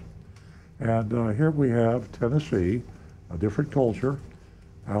serious. And here we have Tennessee, a different culture,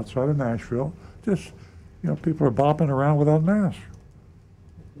 outside of Nashville. Just, people are bopping around without masks.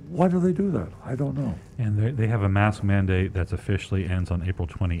 Why do they do that? I don't know. And they have a mask mandate that's officially ends on April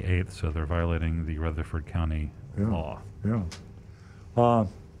 28th, so they're violating the Rutherford County law. Yeah.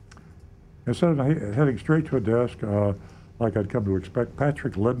 Instead of heading straight to a desk, like I'd come to expect,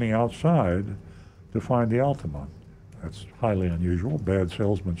 Patrick led me outside to find the Altima. That's highly unusual, bad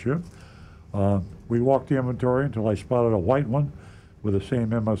salesmanship. We walked the inventory until I spotted a white one with the same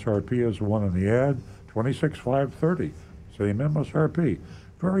MSRP as the one in the ad, $26,530, same MSRP.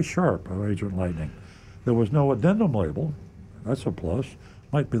 Very sharp, Agent Lightning. There was no addendum label. That's a plus.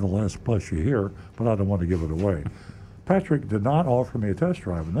 Might be the last plus you hear, but I don't want to give it away. Patrick did not offer me a test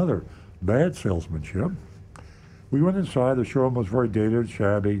drive. Another bad salesmanship. We went inside. The showroom was very dated,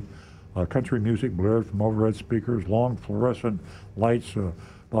 shabby. Country music blared from overhead speakers, long fluorescent lights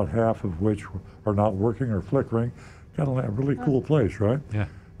about half of which are not working or flickering. Kind of a really cool place, right? Yeah.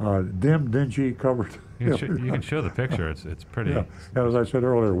 Dim, dingy, covered. You can show the picture. It's pretty. Yeah. And as I said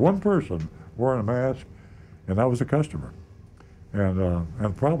earlier, one person wearing a mask, and that was a customer.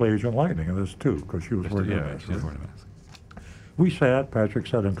 And probably Agent Lightning in this too, because she was wearing a mask. She was wearing a mask. We sat, Patrick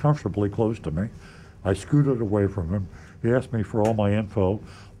sat uncomfortably close to me. I scooted away from him. He asked me for all my info,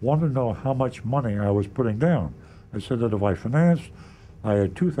 wanted to know how much money I was putting down. I said that if I financed, I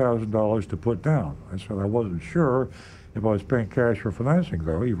had $2,000 to put down. I said I wasn't sure if I was paying cash for financing,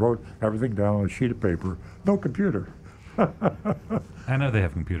 though. He wrote everything down on a sheet of paper. No computer. I know they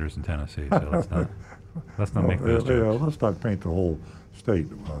have computers in Tennessee, so let's not make those jokes. Let's not paint the whole state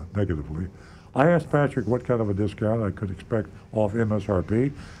negatively. I asked Patrick what kind of a discount I could expect off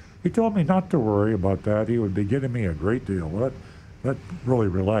MSRP. He told me not to worry about that. He would be getting me a great deal. That really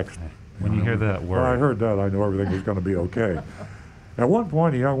relaxed me. When you hear that word. When I heard that, I knew everything was going to be okay. At one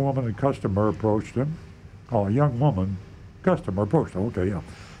point, a young woman and customer approached him. Oh, a young woman customer approached him. Okay, yeah.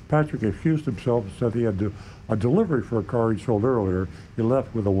 Patrick excused himself and said he had a delivery for a car he sold earlier. He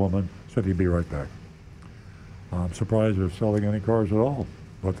left with a woman, said he'd be right back. I'm surprised they're selling any cars at all,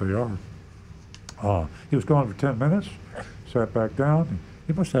 but they are. He was gone for 10 minutes, sat back down.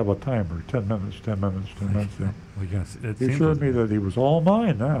 He must have a timer, 10 minutes, 10 minutes, 10 minutes. Yeah. Well, yes, He assured me that he was all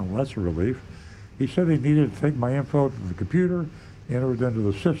mine now. Well, that's a relief. He said he needed to take my info to the computer, enter it into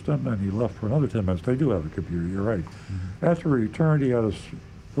the system, and he left for another 10 minutes. They do have a computer, you're right. Mm-hmm. After he returned, he had a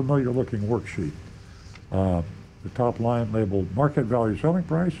familiar-looking worksheet. The top line labeled market value selling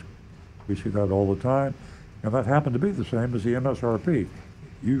price. We see that all the time. And that happened to be the same as the MSRP.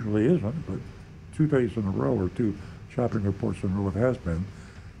 Usually isn't, but 2 days in a row or 2 shopping reports in a row it has been.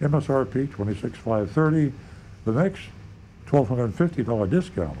 MSRP, $26,530. The next, $1,250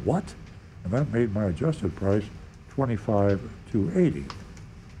 discount. What? And that made my adjusted price $25,280.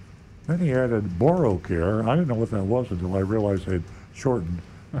 Then he added Borrow Care. I didn't know what that was until I realized they'd shortened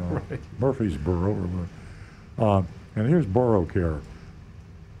right. Murfreesboro. And here's Borrow Care.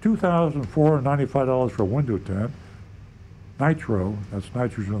 $2,495 for window tint, nitro, that's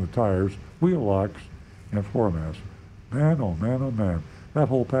nitrogen in the tires, wheel locks, and floor mats. Man, oh man, oh man. That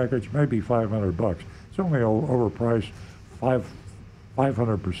whole package may be $500. It's only overpriced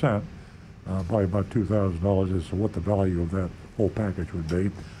 500% by about $2,000 as to what the value of that whole package would be.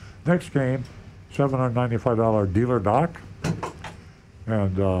 Next came $795 dealer dock,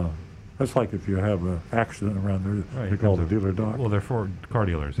 and that's like if you have an accident around there, they call it a dealer dock. Well, they're for car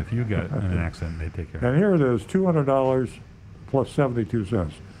dealers. If you get in an accident, they take care of it. And here it is, $200 plus 72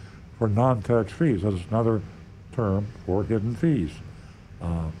 cents for non-tax fees. That's another term for hidden fees,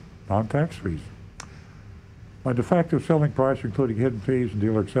 non-tax fees. My de facto selling price, including hidden fees and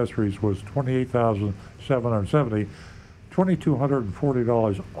dealer accessories, was $28,770,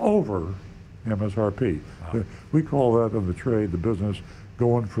 $2,240 over MSRP. Wow. We call that in the trade, the business,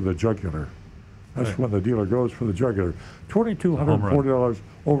 going for the jugular. That's right. When the dealer goes for the jugular. $2,240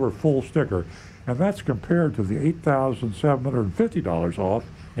 over full sticker. And that's compared to the $8,750 off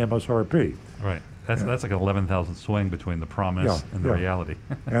MSRP. Right. That's like an 11,000 swing between the promise and the reality.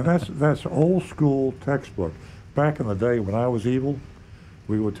 And that's old school textbook. Back in the day when I was evil,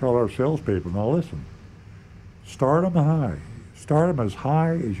 we would tell our salespeople, now listen, start them high. Start them as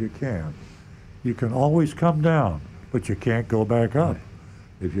high as you can. You can always come down, but you can't go back up. Right.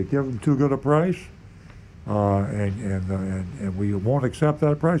 If you give them too good a price, and we won't accept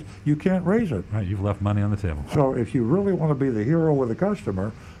that price, you can't raise it. Right, you've left money on the table. So if you really want to be the hero with the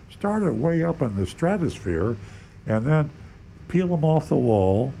customer, start it way up in the stratosphere, and then peel them off the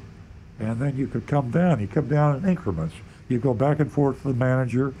wall, and then you could come down. You come down in increments. You go back and forth to the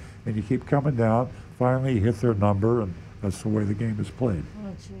manager, and you keep coming down. Finally, you hit their number, and that's the way the game is played.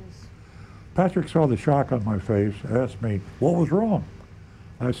 Oh, jeez. Patrick saw the shock on my face, asked me, what was wrong?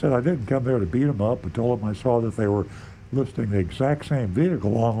 I said I didn't come there to beat them up, but told him I saw that they were listing the exact same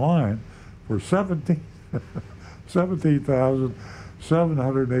vehicle online for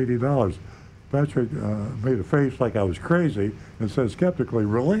 $17,780. Patrick made a face like I was crazy and said skeptically,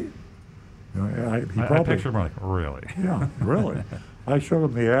 really? You know, I pictured him like, really? Yeah, really. I showed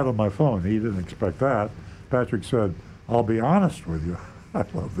him the ad on my phone. He didn't expect that. Patrick said, I'll be honest with you. I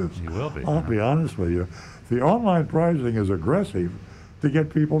love this. You will be. I'll be honest with you. The online pricing is aggressive to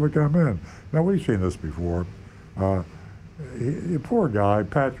get people to come in. Now, we've seen this before. Poor guy,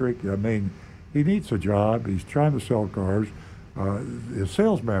 Patrick, I mean, he needs a job. He's trying to sell cars. His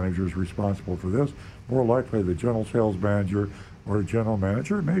sales manager is responsible for this. More likely the general sales manager or general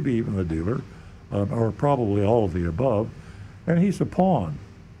manager, maybe even the dealer, or probably all of the above. And he's a pawn.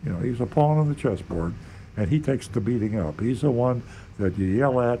 You know, he's a pawn on the chessboard. and he takes the beating up. He's the one that you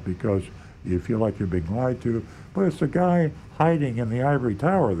yell at because you feel like you're being lied to. But it's the guy hiding in the ivory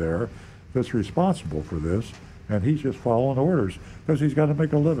tower there that's responsible for this, and he's just following orders because he's got to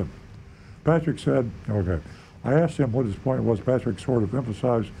make a living. Patrick said, okay, I asked him what his point was. Patrick sort of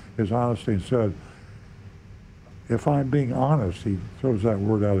emphasized his honesty and said, if I'm being honest, he throws that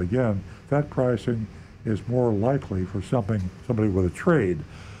word out again, that pricing is more likely for somebody with a trade.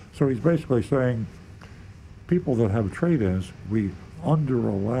 So he's basically saying people that have trade-ins, we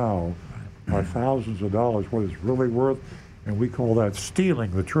under-allow by thousands of dollars what it's really worth, and we call that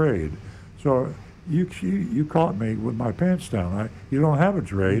stealing the trade. So you caught me with my pants down. You don't have a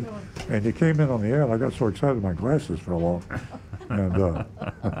trade, and you came in on the ad. I got so excited my glasses fell off, and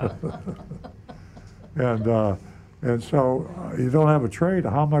so you don't have a trade.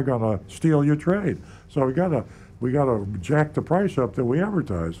 How am I going to steal your trade? So we got to jack the price up that we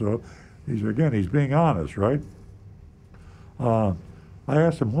advertise. So he's being honest, right? I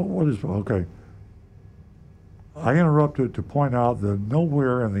asked him what is okay. I interrupted to point out that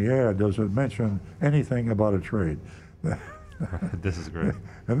nowhere in the ad does it mention anything about a trade. This is great.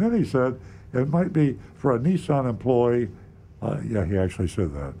 And then he said it might be for a Nissan employee. Yeah, he actually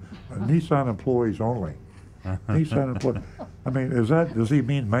said that. Nissan employees only. Nissan employee. I mean, does he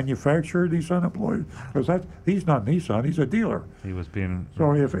mean manufacturer Nissan employees? Because he's not Nissan, he's a dealer. He was being.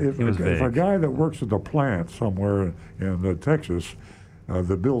 So if a guy that works at the plant somewhere in Texas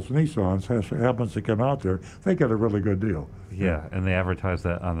that builds Nissans happens to come out there, they get a really good deal. Yeah, and they advertise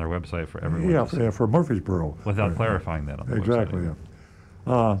that on their website for everyone. Yeah, for Murfreesboro. Without clarifying that on the exactly, website.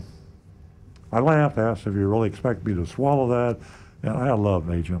 Yeah. I laughed, asked if you really expect me to swallow that. And I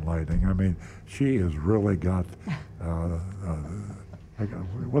love Agent Lightning. I mean, she has really got,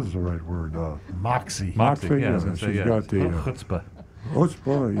 what is the right word? Moxie. Moxie, yeah. She's got the... chutzpah.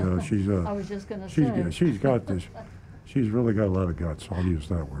 Chutzpah, yeah. She's... I was just going to say. She's got this... She's really got a lot of guts. I'll use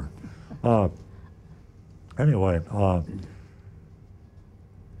that word. Anyway,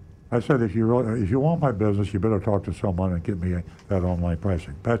 I said, if you want my business, you better talk to someone and get me that online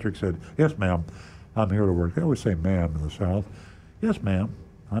pricing. Patrick said, yes, ma'am. I'm here to work. They always say ma'am in the South. Yes, ma'am.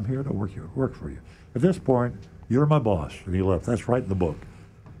 I'm here to work for you. At this point, you're my boss. And he left. That's right in the book.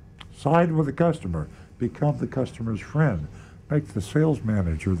 Side with the customer. Become the customer's friend. Make the sales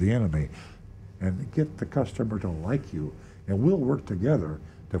manager the enemy. And get the customer to like you. And we'll work together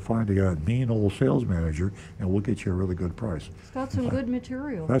to find a mean old sales manager, and we'll get you a really good price. It's got some good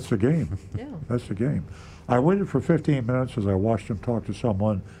material. That's the game. Yeah. That's the game. I waited for 15 minutes as I watched him talk to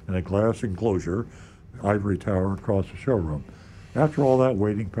someone in a glass enclosure, ivory tower across the showroom. After all that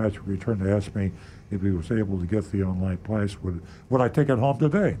waiting, Patrick returned to ask me if he was able to get the online price. Would I take it home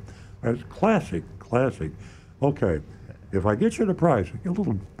today? That's classic. Okay, if I get you the price, get a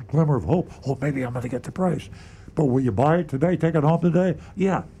little glimmer of hope. Oh, maybe I'm going to get the price. But will you buy it today, take it home today?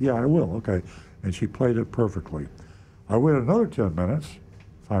 Yeah, I will, okay. And she played it perfectly. I waited another 10 minutes,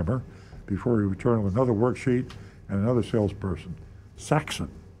 timer, before we returned with another worksheet and another salesperson. Saxon.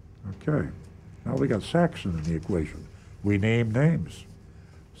 Okay, now we got Saxon in the equation. We name names.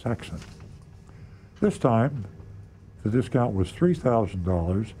 Saxon. This time, the discount was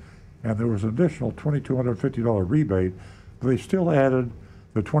 $3,000, and there was an additional $2,250 rebate, but they still added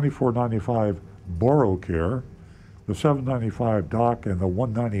the $24.95 borrow care, the $7.95 doc, and the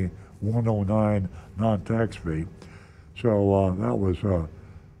 $109 non-tax fee. So that was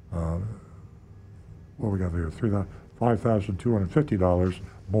what we got there, $5,250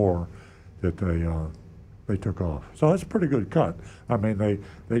 more that they took off. So that's a pretty good cut. I mean,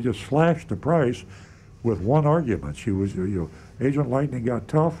 they just slashed the price with one argument. She was, Agent Lightning got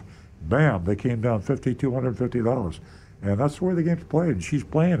tough. Bam, they came down $5,250. And that's the way the game's played, and she's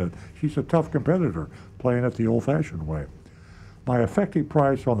playing it. She's a tough competitor, playing it the old-fashioned way. My effective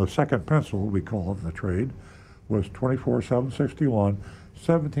price on the second pencil, we call it in the trade, was $24,761,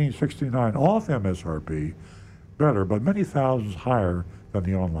 $17.69 off MSRP, better, but many thousands higher than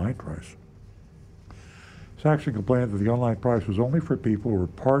the online price. Saxon complained that the online price was only for people who were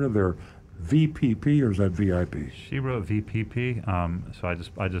part of their VPP, or is that VIP? She wrote VPP, so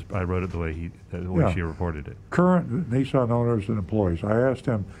I wrote it the way she reported it. Current Nissan owners and employees. I asked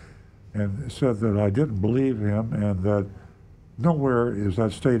him and said that I didn't believe him and that nowhere is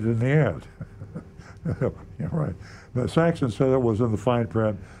that stated in the ad. Yeah, right. But Saxon said it was in the fine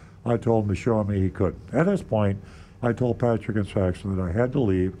print. I told him to show me he couldn't. At this point, I told Patrick and Saxon that I had to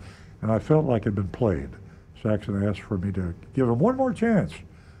leave, and I felt like I'd been played. Saxon asked for me to give him one more chance.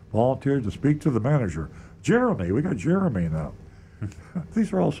 Volunteered to speak to the manager. Jeremy, we got Jeremy now.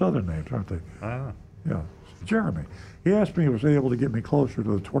 These are all Southern names, aren't they? I don't know. Yeah, Jeremy. He asked me if he was able to get me closer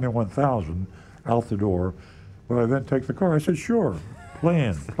to the $21,000 out the door. Will I then take the car? I said, sure.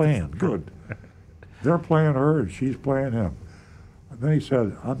 Playing, good. They're playing her and she's playing him. And then he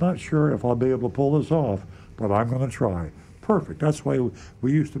said, I'm not sure if I'll be able to pull this off, but I'm going to try. Perfect. That's the way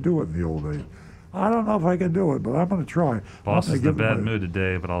we used to do it in the old days. I don't know if I can do it, but I'm going to try. Boss is in a bad mood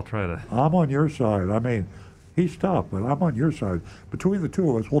today, but I'll try to. I'm on your side. I mean, he's tough, but I'm on your side. Between the two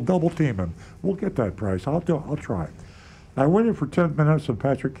of us, we'll double team him. We'll get that price. I'll try. I waited for 10 minutes, and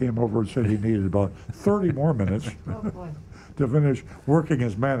Patrick came over and said he needed about 30 more minutes to finish working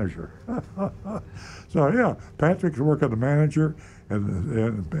as manager. So yeah, Patrick's working the manager,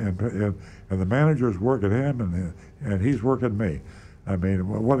 and the manager's working him, and he's working me. I mean,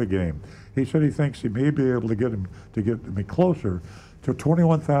 what a game. He said he thinks he may be able to get me closer to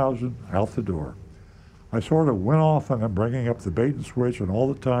 21,000 out the door. I sort of went off on him bringing up the bait and switch, and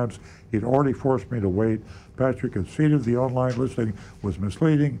all the times he'd already forced me to wait. Patrick conceded the online listing was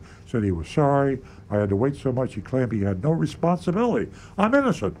misleading, said he was sorry. I had to wait so much, he claimed he had no responsibility. I'm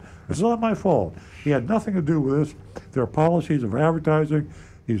innocent. It's not my fault. He had nothing to do with this. There are policies of advertising.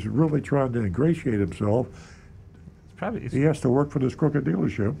 He's really trying to ingratiate himself. He has to work for this crooked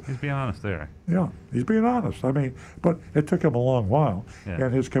dealership. He's being honest there. Yeah, he's being honest. I mean, but it took him a long while,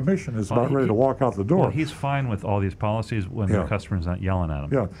 and his commission is about ready to walk out the door. Well, he's fine with all these policies when the customer's not yelling at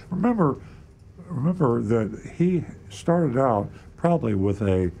him. Yeah, remember that he started out probably with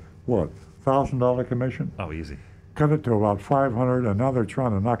a $1,000 commission. Oh, easy. Cut it to about $500, and now they're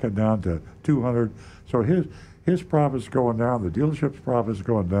trying to knock it down to $200. So his profit's going down. The dealership's profit's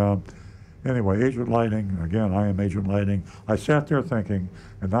going down. Anyway, Agent Lighting, again, I am Agent Lighting. I sat there thinking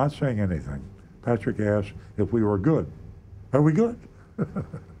and not saying anything. Patrick asked if we were good. Are we good?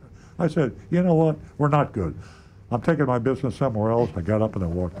 I said, you know what? We're not good. I'm taking my business somewhere else. I got up and I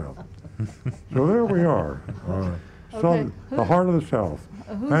walked out. So there we are. The heart of the South,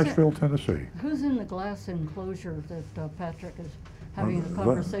 Nashville, Tennessee. Who's in the glass enclosure that Patrick is having the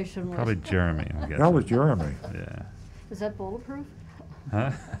conversation with? Probably Jeremy, I guess. That was Jeremy. Yeah. Is that bulletproof?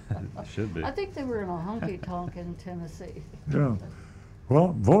 Huh? It should be. I think they were in a honky-tonk in Tennessee. Yeah.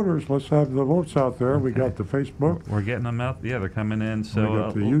 Well, voters, let's have the votes out there. We got the Facebook. We're getting them out. Yeah, they're coming in. So we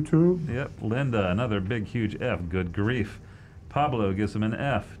got the YouTube. Yep. Linda, another big, huge F. Good grief. Pablo gives them an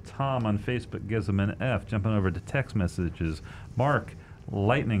F. Tom on Facebook gives them an F. Jumping over to text messages. Mark,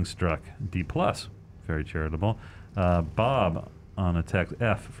 lightning struck. D+. Very charitable. Bob on a text.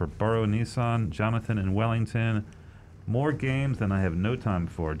 F for Burrow Nissan. Jonathan in Wellington. More games than I have no time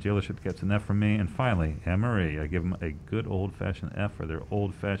for. Dealership gets an F from me. And finally, Anne-Marie. I give them a good old-fashioned F for their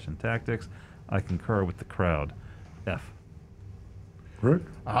old-fashioned tactics. I concur with the crowd. F. Rick?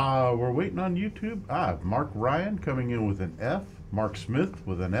 We're waiting on YouTube. Mark Ryan coming in with an F. Mark Smith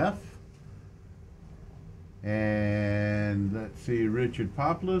with an F. And let's see, Richard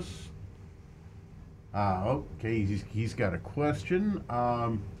Poplis. Okay, he's got a question.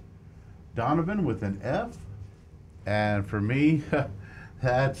 Donovan with an F. And for me,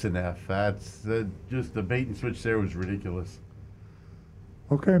 that's an F. That's just the bait and switch there was ridiculous.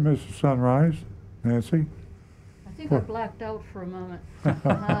 Okay, Mrs. Sunrise. Nancy? I think I blacked out for a moment.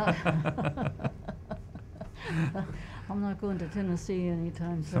 I'm not going to Tennessee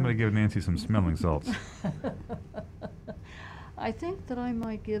anytime soon. Somebody give Nancy some smelling salts. I think that I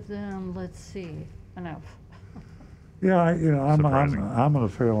might give them, let's see, an F. Yeah, I'm going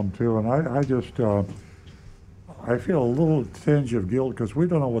to fail them too, and I just I feel a little tinge of guilt because we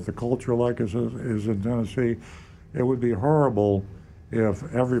don't know what the culture like is in Tennessee. It would be horrible if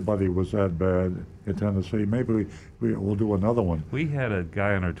everybody was that bad in Tennessee. Maybe we'll do another one. We had a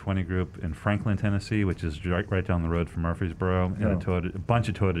guy in our 20 group in Franklin, Tennessee, which is right down the road from Murfreesboro, and a bunch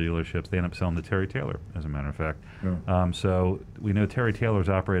of Toyota dealerships. They end up selling to Terry Taylor, as a matter of fact. Yeah. So we know Terry Taylor's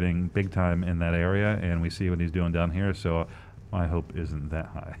operating big time in that area, and we see what he's doing down here. So my hope isn't that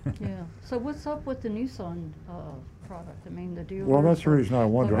high. Yeah. So what's up with the Nissan product? I mean, the dealers. Well, that's the reason I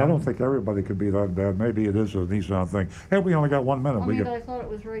wonder. I don't think everybody could be that bad. Maybe it is a Nissan thing. Hey, we only got 1 minute. I thought it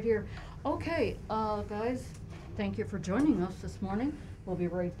was right here. Okay, guys, thank you for joining us this morning. We'll be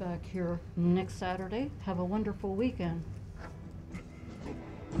right back here next Saturday. Have a wonderful weekend.